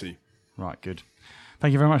 I'm empty. Right, good.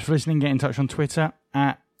 Thank you very much for listening. Get in touch on Twitter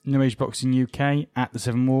at No Age Boxing UK, at The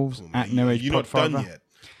Seven Wolves, at No Age Podfiber. You're not done yet.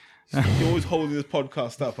 You're always holding this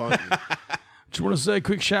podcast up, aren't you? Just want to say a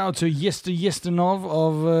quick shout out to Yester Yestanov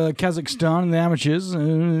of Kazakhstan in the amateurs.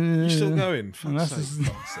 You're still going. That's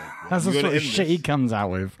the sort of shit he comes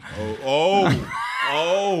out with.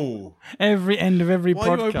 Oh. Every end of every podcast.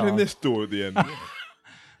 Why are you opening this door at the end?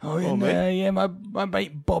 My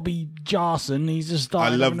mate Bobby Jarson, he's just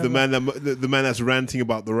started. I love the man that's ranting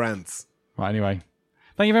about the rants. Right, anyway.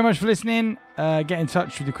 Thank you very much for listening. Get in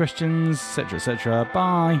touch with your questions, etc., etc.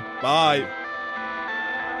 Bye. Bye.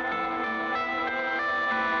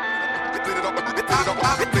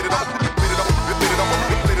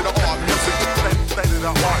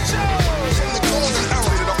 Watch